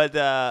forget what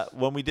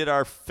when we did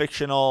our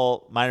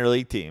fictional minor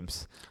league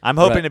teams. I'm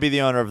hoping to be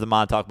the owner of the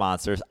Montauk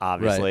Monsters,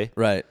 obviously.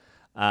 Right.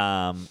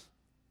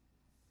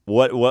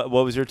 What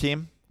was your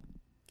team?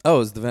 Oh, it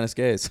was the Venice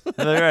Gays.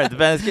 Right, the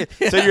Venice Gays.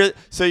 Yeah.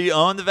 So you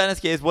own the Venice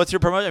Gays. What's your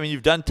promotion? I mean,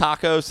 you've done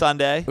Taco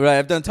Sunday. Right,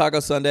 I've done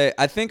Taco Sunday.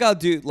 I think I'll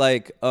do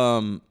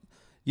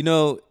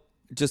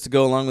just to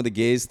go along with the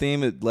gays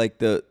theme, like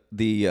the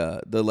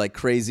like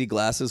crazy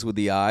glasses with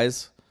the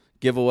eyes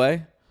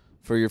giveaway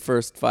for your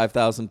first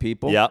 5,000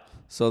 people. Yep.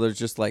 So there's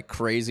just like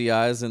crazy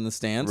eyes in the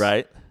stands.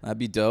 Right. That'd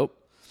be dope.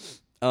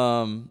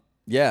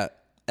 Yeah.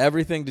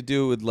 Everything to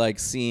do with like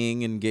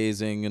seeing and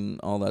gazing and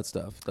all that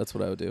stuff. That's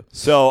what I would do.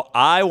 So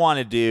I want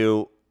to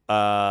do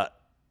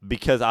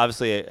because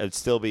obviously it'd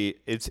still be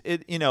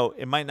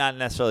it might not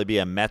necessarily be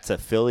a Mets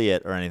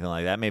affiliate or anything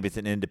like that. Maybe it's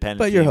an independent.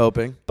 But you're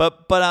hoping.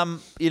 But I'm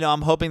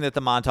hoping that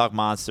the Montauk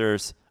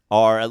Monsters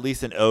are at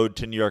least an ode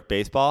to New York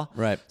baseball.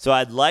 Right. So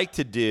I'd like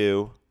to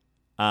do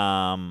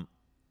a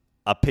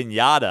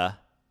piñata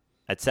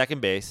at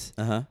second base.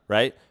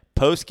 Right.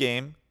 Post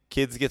game,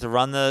 kids get to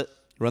run the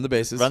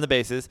bases,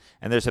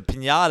 and there's a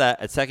piñata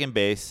at second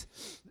base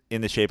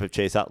in the shape of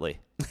Chase Utley.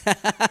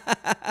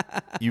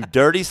 You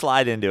dirty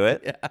slide into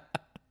it. Yeah.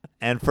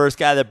 And first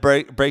guy that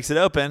breaks it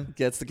open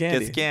gets the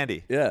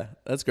candy. Yeah,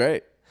 that's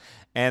great.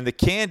 And the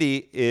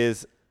candy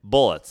is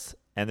bullets.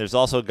 And there's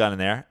also a gun in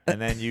there. And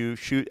then you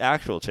shoot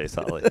actual Chase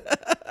Utley.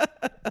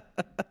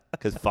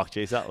 Because fuck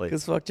Chase Utley.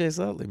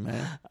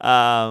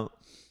 Man.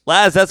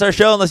 Laz, that's our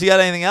show unless you got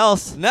anything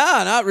else.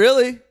 No, not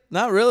really.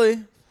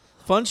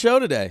 Fun show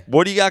today.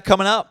 What do you got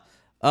coming up?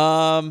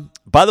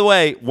 By the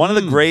way, one of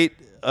the great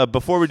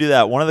before we do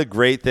that, one of the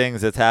great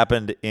things that's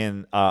happened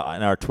in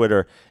our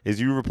Twitter is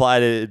you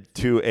replied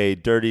to a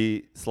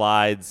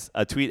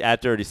tweet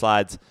at Dirty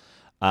Slides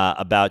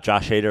about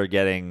Josh Hader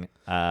getting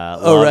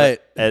right.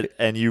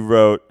 And you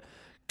wrote,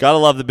 "Gotta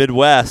love the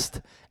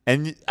Midwest."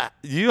 And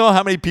you know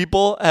how many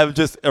people have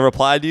just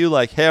replied to you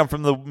like, "Hey, I'm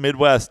from the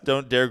Midwest.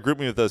 Don't dare group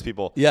me with those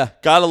people." Yeah.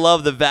 Gotta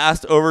love the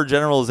vast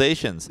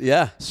overgeneralizations.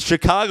 Yeah.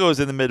 Chicago's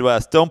in the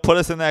Midwest. Don't put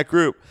us in that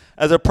group.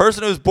 As a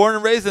person who was born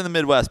and raised in the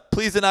Midwest,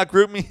 please do not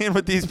group me in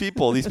with these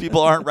people. These people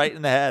aren't right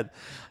in the head.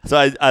 So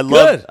I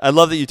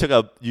love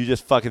that you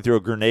just fucking threw a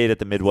grenade at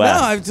the Midwest.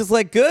 No, I'm just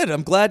like, good.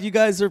 I'm glad you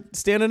guys are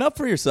standing up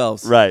for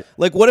yourselves. Right.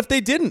 Like, what if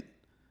they didn't?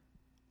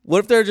 What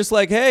if they're just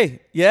like,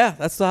 hey, yeah,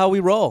 that's how we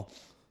roll.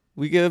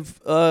 We give,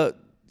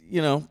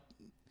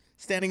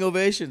 standing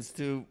ovations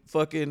to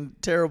fucking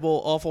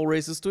terrible, awful,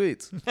 racist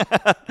tweets.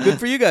 Good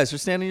for you guys for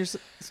standing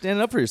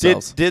up for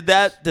yourselves. Did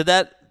that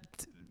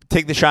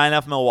take the shine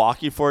off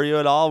Milwaukee for you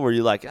at all? Were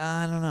you like,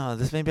 I don't know,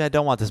 maybe I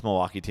don't want this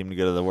Milwaukee team to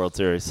go to the World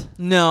Series?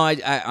 No,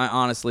 I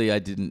honestly I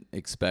didn't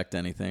expect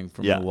anything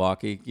from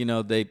Milwaukee. You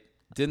know, they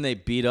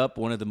beat up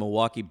one of the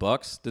Milwaukee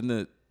Bucks?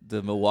 Didn't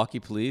the Milwaukee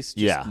Police?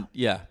 Yeah.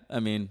 I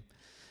mean,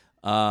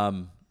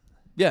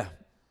 yeah.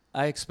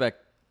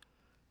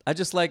 I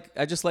just like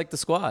the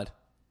squad,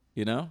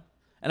 and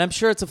I'm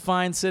sure it's a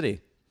fine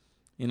city,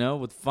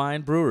 with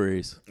fine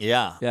breweries.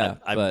 Yeah. Yeah.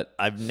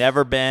 I've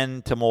never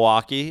been to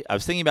Milwaukee. I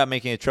was thinking about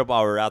making a trip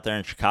while we were out there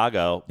in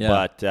Chicago,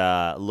 but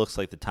it looks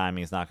like the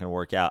timing is not going to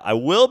work out. I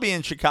will be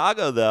in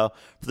Chicago though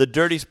for the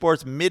Dirty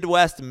Sports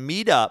Midwest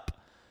Meetup.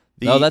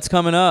 That's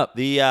coming up.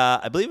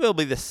 I believe it'll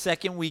be the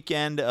second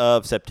weekend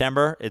of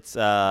September. It's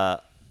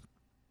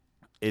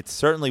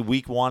certainly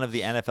week 1 of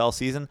the NFL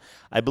season.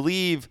 I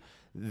believe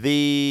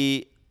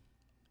the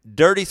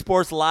Dirty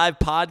Sports Live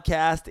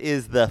podcast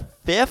is the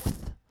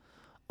 5th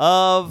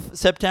of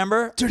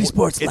September. Dirty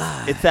Sports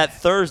Live. It's that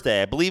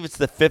Thursday. I believe it's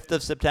the 5th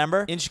of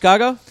September. In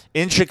Chicago?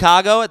 In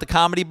Chicago at the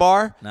Comedy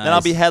Bar. Nice. Then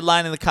I'll be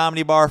headlining the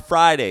Comedy Bar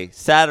Friday,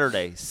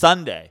 Saturday,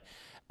 Sunday.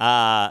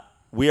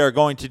 We are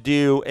going to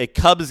do a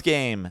Cubs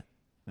game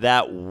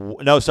we're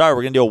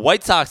going to do a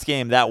White Sox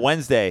game that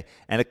Wednesday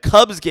and a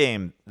Cubs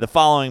game the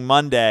following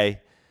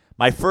Monday.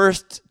 My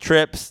first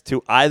trips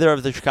to either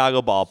of the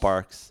Chicago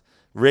ballparks,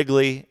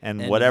 Wrigley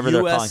and whatever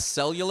they're calling.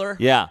 Cellular?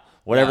 Yeah,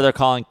 whatever they're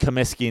calling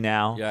Comiskey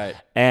now. Right.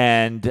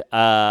 And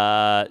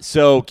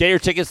so get your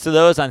tickets to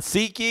those on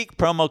SeatGeek,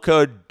 promo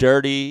code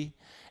DIRTY,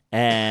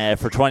 and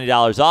for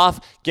 $20 off.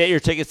 Get your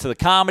tickets to the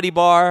Comedy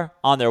Bar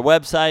on their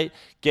website.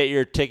 Get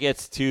your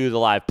tickets to the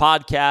live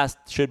podcast.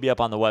 Should be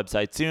up on the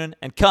website soon.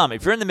 And come.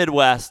 If you're in the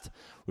Midwest,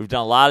 We've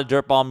done a lot of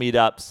dirt ball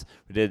meetups.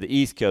 We did the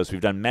East Coast.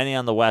 We've done many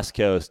on the West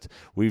Coast.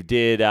 We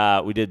did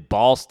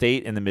Ball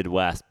State in the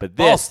Midwest. But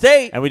Ball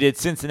State? And we did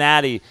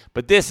Cincinnati.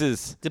 But this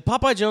is... Did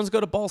Popeye Jones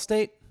go to Ball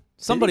State?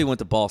 Somebody went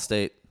to Ball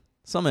State.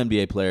 Some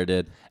NBA player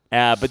did.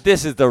 But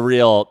this is the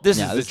real... This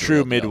is the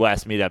true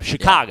Midwest meetup.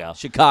 Chicago. Yeah.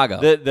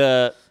 Chicago.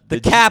 The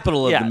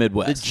capital of the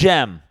Midwest. The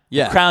gem.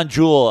 Yeah. The crown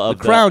jewel of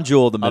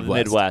the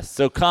Midwest.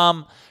 So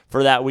come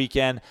for that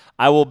weekend.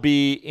 I will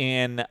be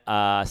in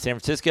San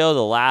Francisco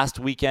the last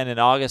weekend in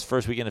August,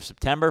 first weekend of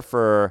September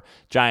for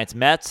Giants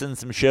Mets and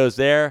some shows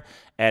there.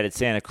 Added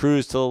Santa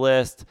Cruz to the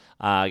list.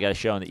 I got a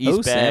show in the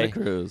East Bay. Santa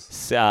Cruz.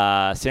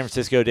 San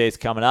Francisco days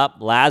coming up.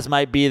 Laz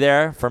might be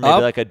there for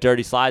maybe like a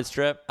dirty slide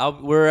strip. I'll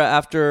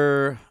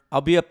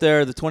be up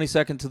there the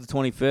 22nd to the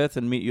 25th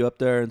and meet you up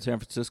there in San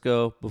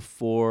Francisco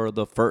before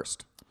the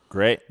 1st.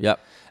 Great.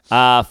 Yep.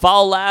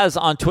 Follow Laz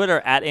on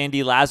Twitter at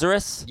Andy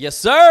Lazarus. Yes,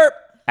 sir.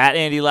 At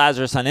Andy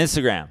Lazarus on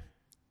Instagram.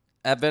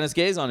 At Venice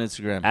Gaze on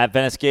Instagram. At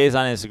Venice Gaze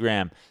on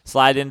Instagram.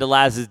 Slide into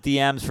Laz's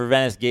DMs for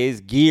Venice Gaze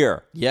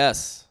gear.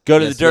 Yes. Go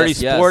to the Dirty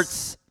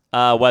Sports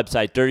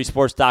website,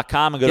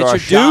 dirtysports.com, and go to our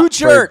shop dude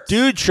shirt.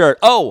 Dude shirt.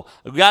 Oh,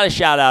 we got to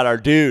shout out our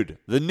dude,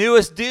 the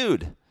newest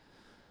dude.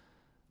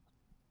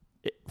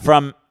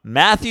 From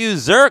Matthew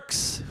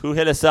Zirks, who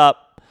hit us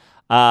up.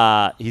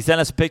 He sent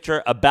us a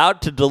picture,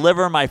 about to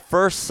deliver my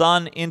first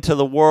son into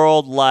the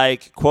world,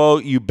 like,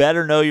 quote, you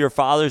better know your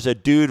father's a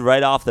dude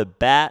right off the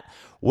bat.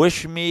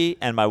 Wish me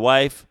and my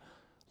wife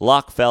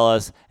luck,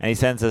 fellas. And he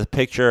sends us a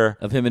picture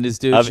of him in his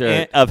dude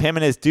shirt. Of him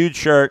in his dude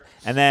shirt.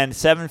 And then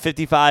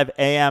 7:55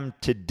 a.m.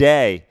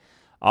 today,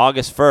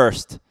 August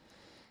 1st,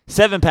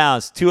 7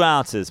 pounds, 2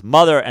 ounces.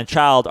 Mother and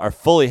child are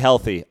fully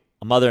healthy.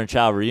 A mother and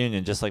child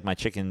reunion, just like my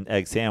chicken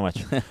egg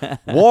sandwich.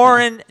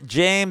 Warren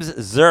James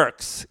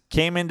Zirks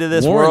came into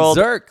this world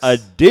a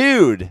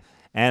dude.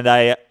 And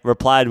I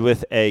replied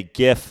with a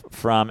GIF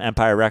from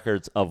Empire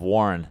Records of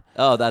Warren.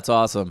 Oh, that's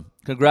awesome.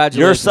 Congratulations,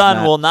 your son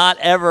Matt. will not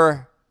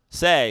ever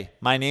say,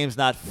 my name's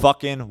not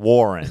fucking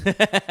Warren.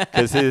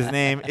 Because his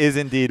name is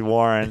indeed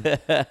Warren.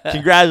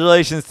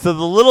 Congratulations to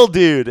the little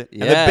dude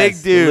and the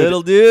big dude. The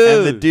little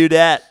dude. And the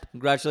dudette.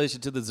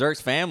 Congratulations to the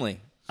Zirks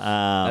family.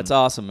 That's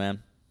awesome,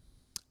 man.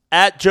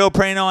 At Joe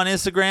Prano on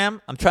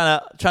Instagram. I'm trying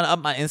to up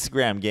my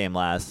Instagram game,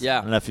 Laz. Yeah.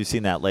 I don't know if you've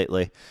seen that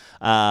lately.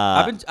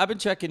 I've been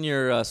checking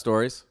your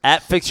stories.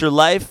 At Fix Your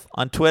Life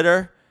on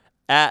Twitter.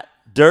 At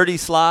Dirty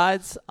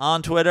Slides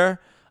on Twitter.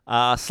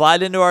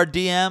 Slide into our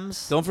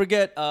DMs. Don't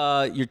forget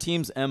your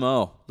team's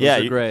MO.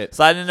 Those are great.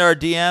 Slide into our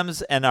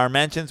DMs and our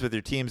mentions with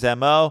your team's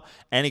MO.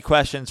 Any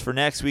questions for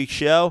next week's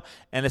show,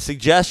 and a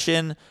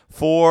suggestion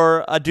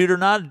for a dude or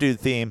not a dude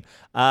theme.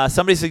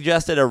 Somebody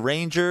suggested a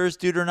Rangers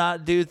dude or not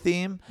a dude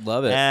theme.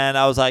 Love it. And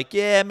I was like,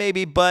 yeah,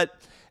 maybe, but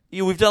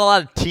we've done a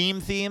lot of team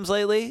themes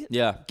lately.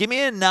 Yeah. Give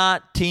me a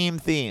not team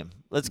theme.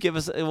 Let's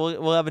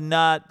we'll have a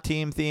not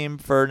team theme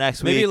for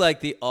next week. Maybe like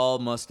the all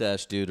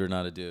mustache dude or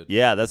not a dude.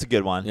 Yeah, that's a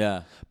good one.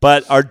 Yeah.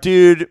 But our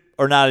dude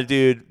or not a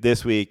dude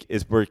this week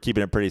we're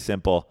keeping it pretty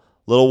simple.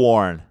 Little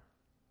Warren.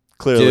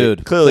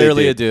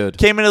 Clearly a dude.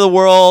 Came into the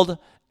world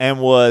and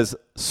was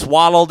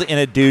swaddled in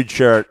a dude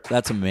shirt.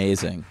 That's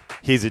amazing.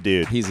 He's a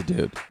dude.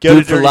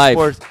 Go to Dirty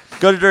Sports.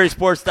 Go to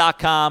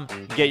dirtysports.com,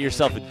 get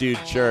yourself a dude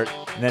shirt,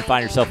 and then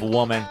find yourself a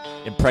woman,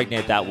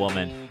 impregnate that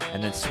woman,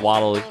 and then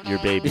swaddle your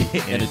baby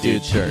in a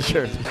dude shirt.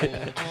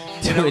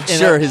 To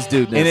ensure his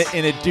dudeness.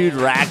 In a dude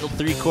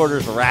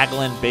three-quarters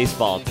raglan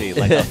baseball tee,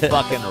 like a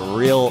fucking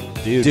real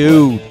dude.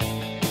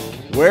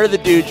 Dude. Wear the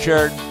dude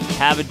shirt,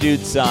 have a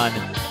dude son,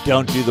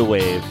 don't do the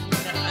wave,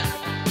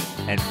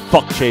 and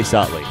fuck Chase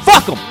Utley.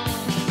 Fuck him!